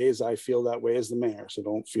 There are days I feel that way as the mayor, so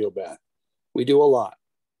don't feel bad. We do a lot,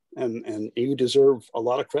 and you deserve a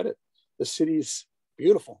lot of credit. The city's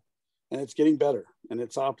beautiful, and it's getting better, and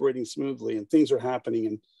it's operating smoothly, and things are happening,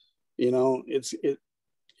 and it's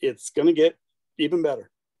going to get even better.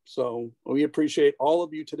 So we appreciate all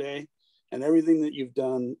of you today and everything that you've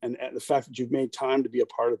done, and the fact that you've made time to be a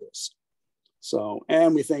part of this. So,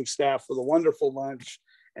 and we thank staff for the wonderful lunch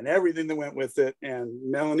and everything that went with it. And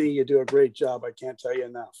Melanie, you do a great job. I can't tell you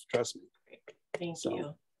enough. Trust me. Thank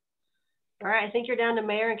you. All right, I think you're down to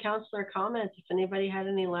mayor and councilor comments. If anybody had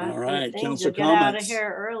any last things, you'll get out of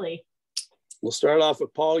here early. We'll start off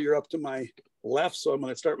with Paul. You're up to my left, so I'm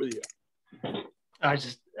going to start with you. I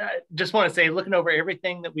just want to say, looking over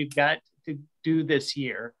everything that we've got to do this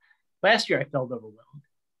year, last year I felt overwhelmed.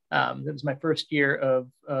 That was my first year of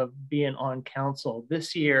being on council.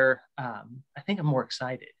 This year, I think I'm more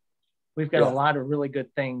excited. We've got a lot of really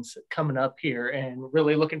good things coming up here, and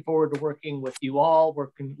really looking forward to working with you all,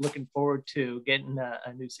 looking forward to getting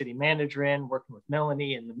a new city manager in, working with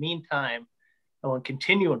Melanie in the meantime, and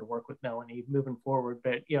continuing to work with Melanie moving forward.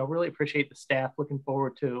 But, really appreciate the staff, looking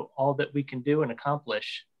forward to all that we can do and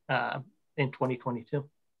accomplish in 2022.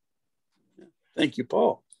 Thank you,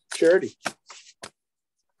 Paul. Charity.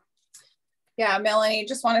 Yeah, Melanie,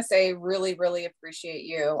 just want to say really, really appreciate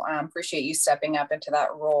you. Appreciate you stepping up into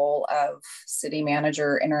that role of city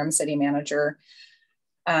manager, interim city manager.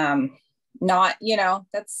 It's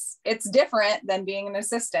different than being an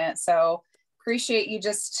assistant. So appreciate you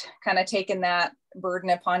just kind of taking that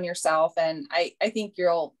burden upon yourself. And I think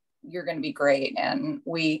you're going to be great. And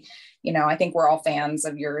I think we're all fans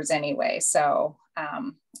of yours anyway. So,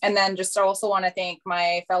 and then just also want to thank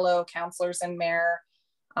my fellow counselors and mayor,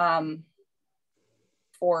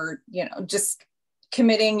 for, just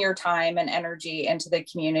committing your time and energy into the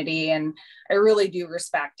community. And I really do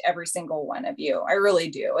respect every single one of you. I really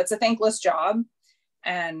do. It's a thankless job,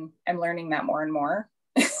 and I'm learning that more and more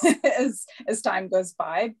as time goes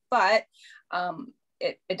by, but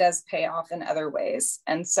it does pay off in other ways.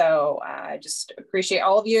 And so I just appreciate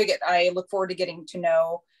all of you. I look forward to getting to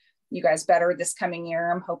know you guys better this coming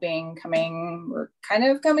year. I'm hoping we're kind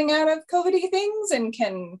of coming out of COVID-y things and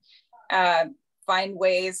can find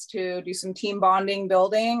ways to do some team bonding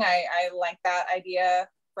building. I like that idea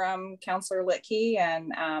from Councillor Litke,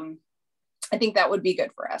 and I think that would be good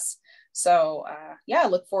for us. So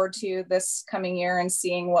look forward to this coming year and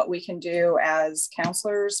seeing what we can do as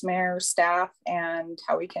councillors, mayor, staff, and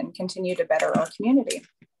how we can continue to better our community.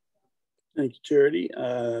 Thank you, Charity.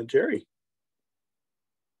 Jerry.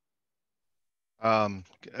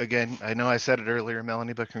 Again, I know I said it earlier,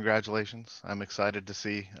 Melanie, but congratulations. I'm excited to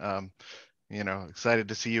see excited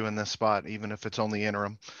to see you in this spot, even if it's only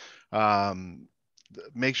interim.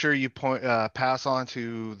 Make sure you pass on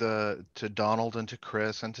to Donald and to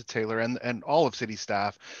Chris and to Taylor and all of city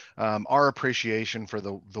staff our appreciation for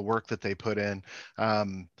the work that they put in.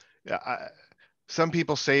 Some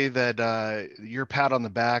people say that your pat on the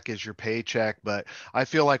back is your paycheck, but I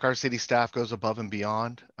feel like our city staff goes above and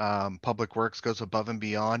beyond. Public Works goes above and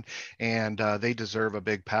beyond, and they deserve a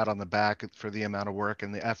big pat on the back for the amount of work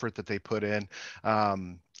and the effort that they put in.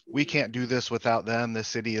 We can't do this without them. This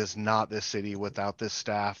city is not this city without this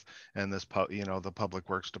staff and this, the Public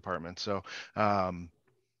Works Department. So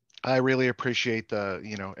I really appreciate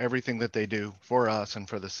everything that they do for us and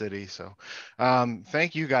for the city. So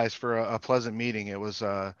thank you guys for a pleasant meeting. It was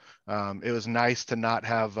nice to not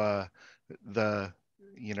have the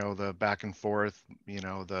you know, the back and forth, you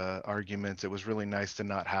know, the arguments. It was really nice to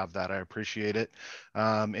not have that. I appreciate it.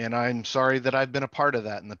 And I'm sorry that I've been a part of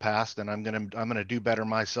that in the past, and I'm gonna do better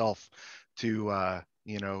myself to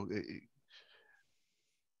you know,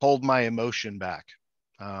 hold my emotion back.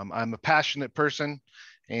 I'm a passionate person,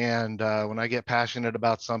 and when I get passionate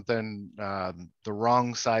about something, the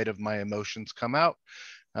wrong side of my emotions come out.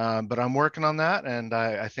 But I'm working on that, and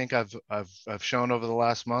I think I've shown over the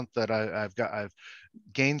last month that I've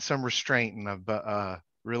gained some restraint, and I've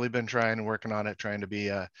really been trying and working on it, trying to be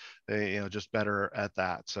you know, just better at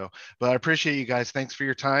that. So, but I appreciate you guys. Thanks for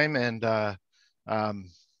your time, and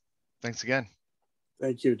thanks again.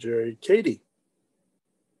 Thank you, Jerry. Katie.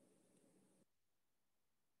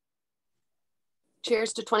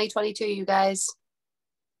 Cheers to 2022, you guys.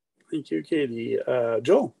 Thank you, Katie.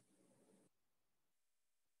 Joel.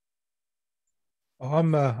 Oh,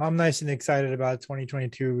 I'm nice and excited about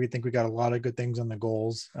 2022. We think we got a lot of good things on the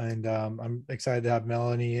goals, and I'm excited to have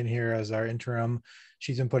Melanie in here as our interim.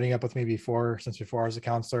 She's been putting up with me since before I was a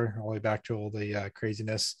counselor, all the way back to all the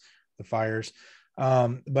craziness, the fires.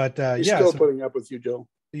 But She's yeah, still putting up with you, Joel.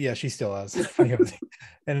 Yeah, she still has.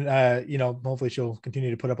 And you know, hopefully she'll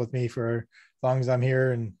continue to put up with me for as long as I'm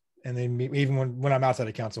here, and then even when I'm outside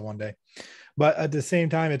of council one day. But at the same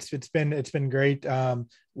time, it's been great.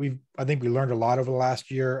 I think we learned a lot over the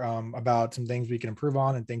last year about some things we can improve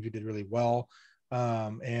on and things we did really well.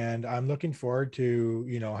 And I'm looking forward to,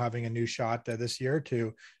 you know, having a new shot this year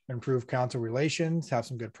to improve council relations, have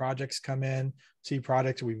some good projects come in, see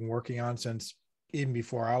projects we've been working on since even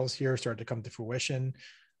before I was here start to come to fruition.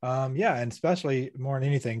 Yeah, and especially more than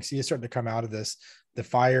anything, see it starting to come out of this, the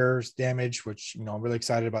fires damage, which, you know, I'm really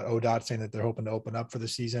excited about ODOT saying that they're hoping to open up for the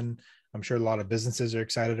season. I'm sure a lot of businesses are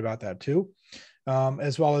excited about that too,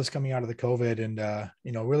 as well as coming out of the COVID and,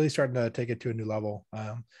 you know, really starting to take it to a new level.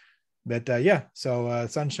 But yeah, so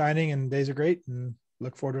sun's shining and days are great, and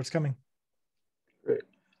look forward to what's coming. Great.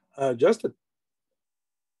 Justin.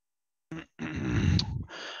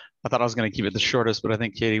 I thought I was going to keep it the shortest, but I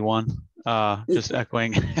think Katie won. Just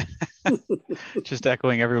echoing, just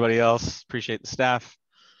echoing everybody else. Appreciate the staff.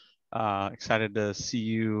 Excited to see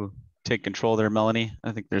you take control there, Melanie.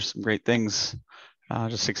 I think there's some great things.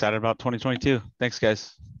 Just excited about 2022. Thanks,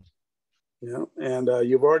 guys. Yeah, and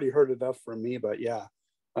you've already heard enough from me, but yeah,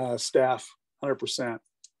 staff, 100%.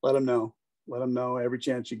 Let them know every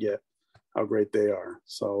chance you get how great they are.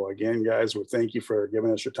 So again, guys, well, thank you for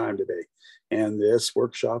giving us your time today. And this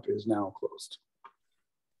workshop is now closed.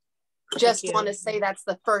 Just want to say that's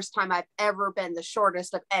the first time I've ever been the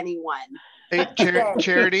shortest of anyone. Hey,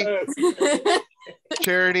 Charity,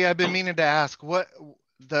 Charity, I've been meaning to ask, what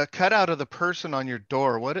the cutout of the person on your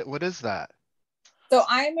door, what is that? So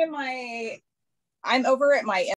I'm over at my